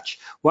scratch.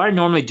 What I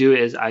normally do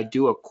is I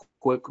do a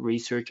quick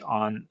research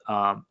on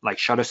like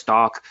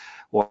Shutterstock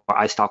or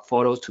iStock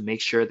Photos to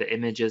make sure the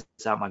images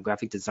that my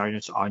graphic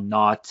designers are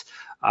not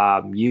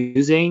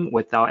using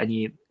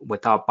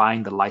without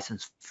buying the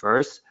license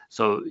first.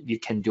 So you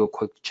can do a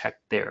quick check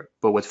there.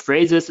 But with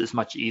phrases, it's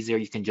much easier.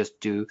 You can just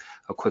do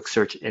a quick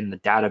search in the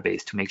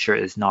database to make sure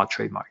it's not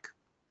trademark.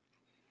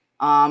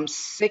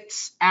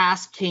 6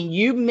 asks, can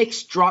you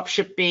mix drop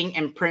shipping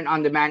and print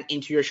on demand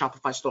into your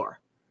Shopify store?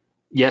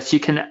 Yes,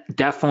 you can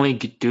definitely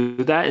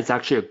do that. It's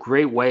actually a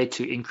great way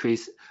to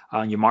increase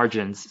your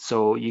margins.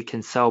 So you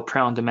can sell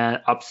print on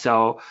demand,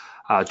 upsell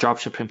drop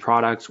shipping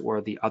products, or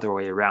the other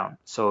way around.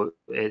 So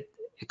it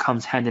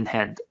comes hand in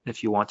hand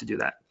if you want to do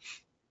that.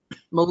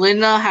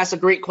 Melinda has a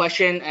great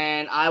question,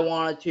 and I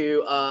wanted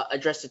to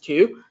address it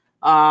too.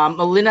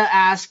 Melinda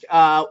asked,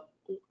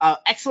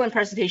 excellent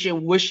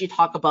presentation. Wish you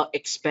talk about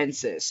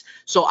expenses.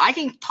 So I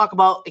can talk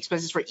about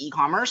expenses for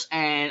e-commerce,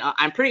 and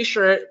I'm pretty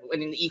sure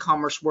in the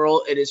e-commerce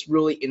world, it is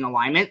really in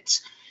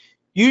alignment.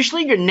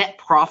 Usually your net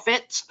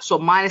profit, so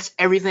minus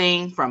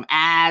everything from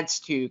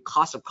ads to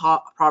cost of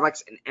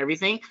products and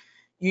everything,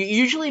 you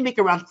usually make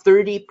around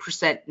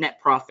 30% net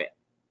profit,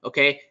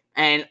 okay?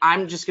 And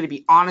I'm just going to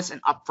be honest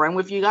and upfront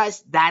with you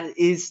guys. That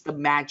is the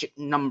magic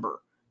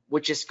number,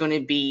 which is going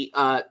to be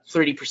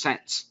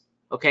 30%,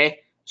 okay?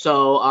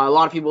 So a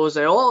lot of people will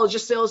say, oh, it's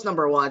just sales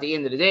number. Well, at the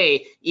end of the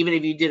day, even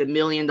if you did $1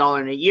 million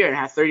in a year and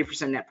have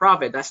 30% net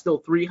profit, that's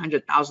still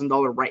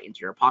 $300,000 right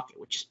into your pocket,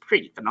 which is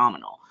pretty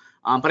phenomenal.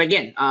 But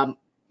again,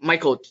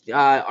 Michael,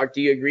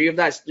 do you agree with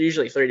that? It's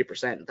usually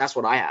 30%. That's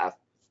what I have.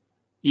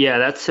 Yeah,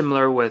 that's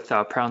similar with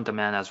print on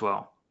demand as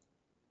well.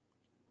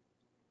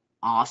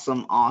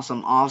 Awesome,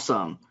 awesome,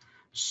 awesome.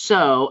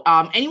 So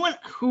anyone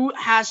who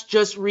has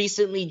just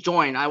recently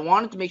joined, I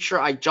wanted to make sure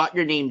I jot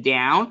your name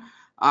down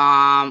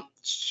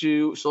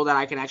so that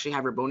I can actually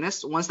have your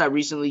bonus. Ones that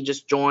recently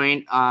just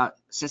joined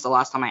since the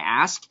last time I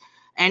asked.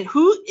 And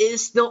who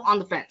is still on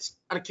the fence,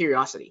 out of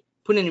curiosity?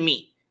 Put it in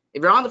me.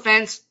 If you're on the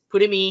fence,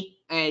 put it in me.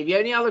 And if you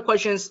have any other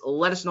questions,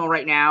 let us know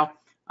right now.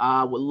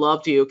 Would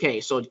love to.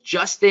 Okay, so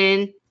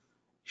Justin,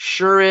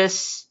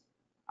 Shuris,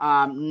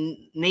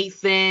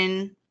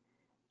 Nathan,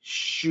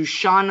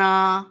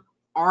 Shushana,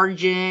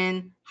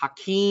 Arjun,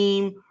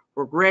 Hakeem,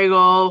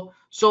 Rodrigo.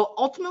 So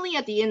ultimately,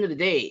 at the end of the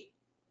day,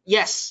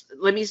 yes,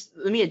 let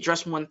me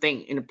address one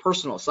thing in a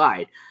personal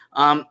side.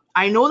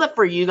 I know that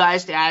for you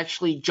guys to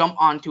actually jump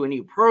onto a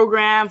new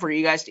program, for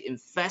you guys to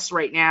invest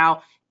right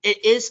now,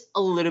 it is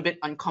a little bit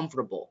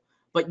uncomfortable.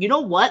 But you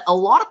know what? A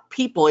lot of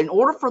people, in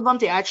order for them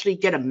to actually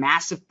get a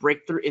massive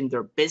breakthrough in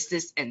their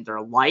business and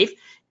their life,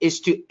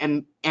 is to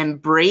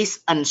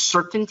embrace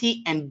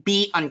uncertainty and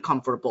be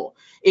uncomfortable.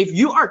 If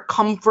you are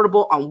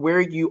comfortable on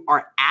where you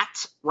are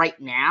at right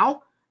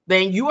now,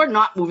 then you are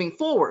not moving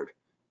forward.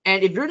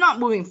 And if you're not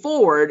moving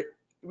forward,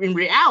 in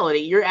reality,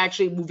 you're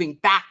actually moving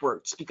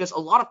backwards, because a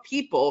lot of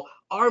people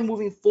are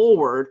moving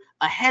forward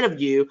ahead of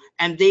you,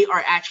 and they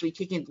are actually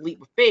taking the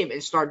leap of faith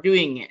and start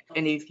doing it.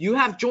 And if you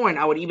have joined,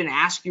 I would even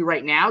ask you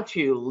right now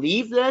to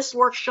leave this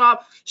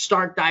workshop,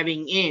 start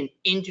diving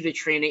into the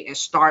training, and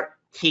start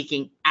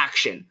taking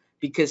action,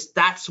 because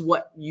that's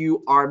what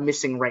you are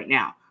missing right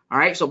now. All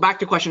right, so back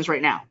to questions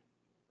right now.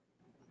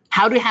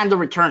 How to handle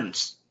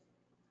returns?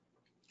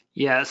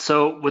 Yeah,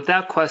 so with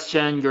that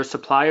question, your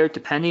supplier,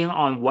 depending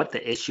on what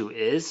the issue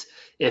is,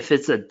 if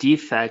it's a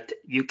defect,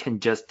 you can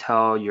just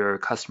tell your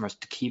customers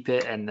to keep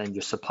it, and then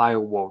your supplier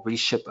will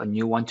reship a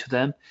new one to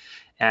them.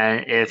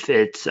 And if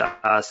it's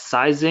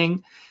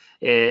sizing,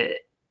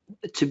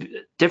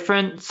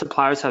 different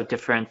suppliers have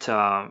different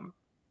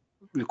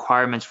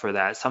requirements for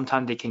that.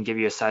 Sometimes they can give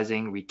you a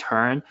sizing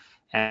return,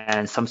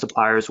 and some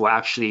suppliers will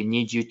actually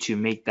need you to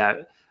make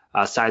that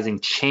sizing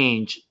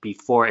change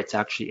before it's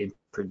actually in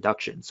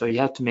production. So you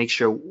have to make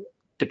sure,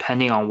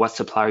 depending on what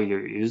supplier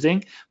you're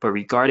using. But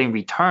regarding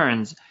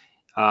returns,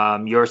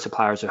 your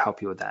suppliers will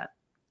help you with that.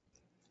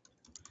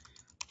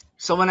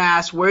 Someone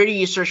asked, where do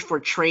you search for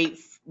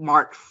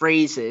trademark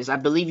phrases? I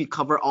believe you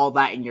cover all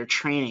that in your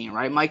training,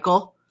 right,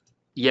 Michael?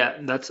 Yeah,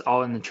 that's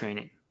all in the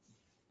training.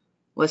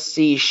 Let's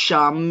see.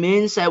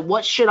 Shamin said,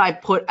 what should I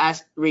put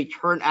as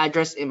return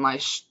address in my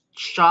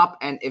shop?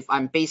 And if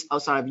I'm based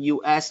outside of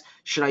US,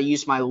 should I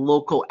use my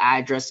local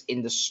address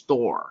in the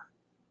store?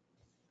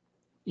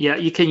 Yeah,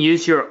 you can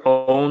use your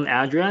own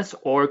address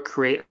or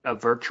create a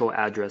virtual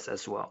address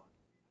as well.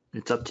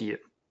 It's up to you.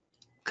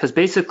 Because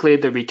basically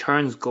the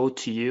returns go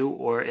to you,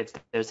 or if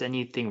there's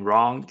anything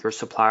wrong, your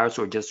suppliers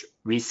will just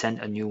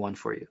resend a new one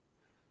for you.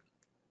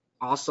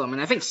 Awesome.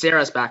 And I think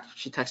Sarah's back.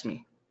 She texted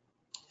me.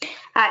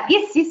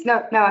 Yes,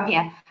 no, I'm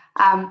here.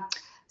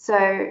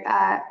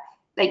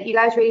 Like, you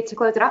guys ready to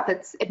close it up?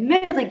 It's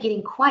admittedly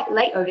getting quite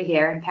late over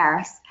here in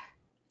Paris.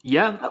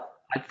 Yeah,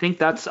 I think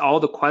that's all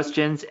the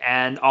questions.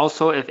 And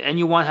also, if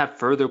anyone have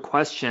further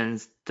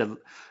questions,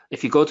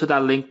 if you go to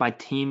that link, my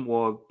team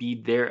will be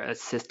there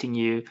assisting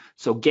you.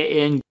 So get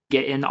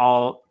in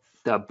all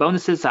the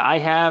bonuses that I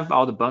have,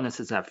 all the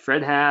bonuses that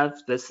Fred have.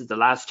 This is the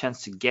last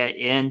chance to get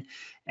in,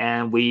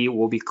 and we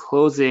will be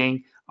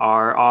closing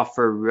our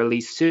offer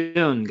really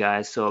soon,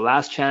 guys. So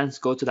last chance,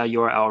 go to that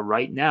URL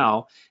right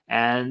now.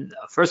 And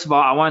first of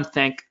all, I want to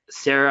thank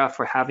Sarah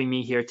for having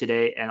me here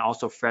today, and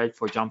also Fred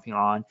for jumping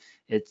on.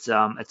 It's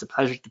a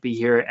pleasure to be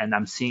here, and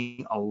I'm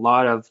seeing a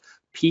lot of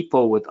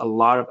people with a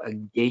lot of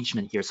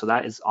engagement here. So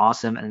that is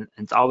awesome, and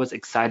it's always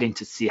exciting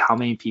to see how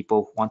many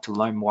people want to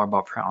learn more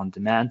about print on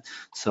demand.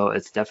 So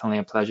it's definitely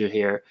a pleasure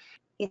here.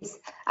 Yes.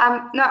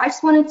 No, I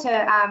just wanted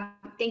to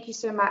thank you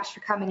so much for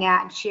coming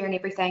out and sharing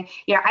everything.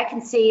 You know, I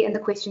can see in the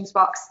questions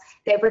box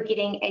that we're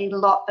getting a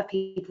lot of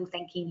people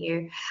thanking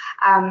you.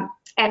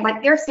 And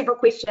like, there are several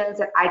questions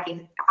that I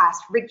get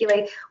asked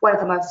regularly. One of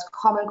the most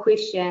common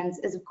questions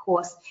is, of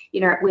course,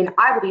 you know, when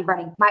I will be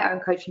running my own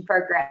coaching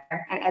program.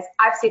 And as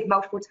I've said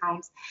multiple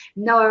times,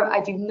 no, I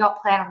do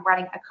not plan on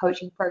running a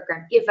coaching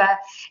program ever.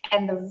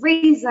 And the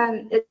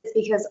reason is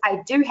because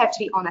I do have to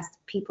be honest,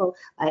 people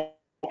like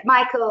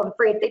Michael and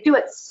Fred, they do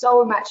it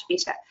so much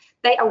better.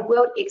 They are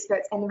world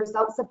experts, and the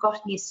results they've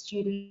got in their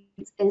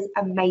students is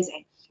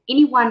amazing.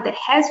 Anyone that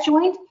has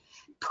joined,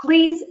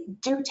 please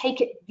do take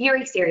it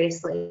very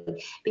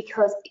seriously,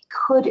 because it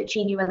could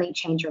genuinely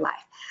change your life.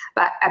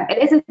 But it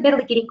is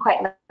admittedly getting quite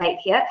late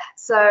here,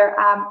 so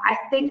I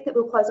think that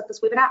we'll close up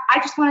this webinar. I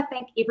just want to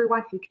thank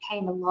everyone who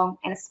came along,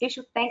 and a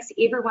special thanks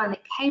to everyone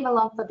that came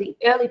along for the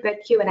early bird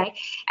Q&A, and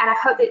I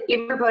hope that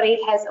everybody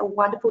has a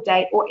wonderful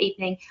day or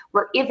evening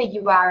wherever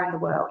you are in the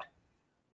world.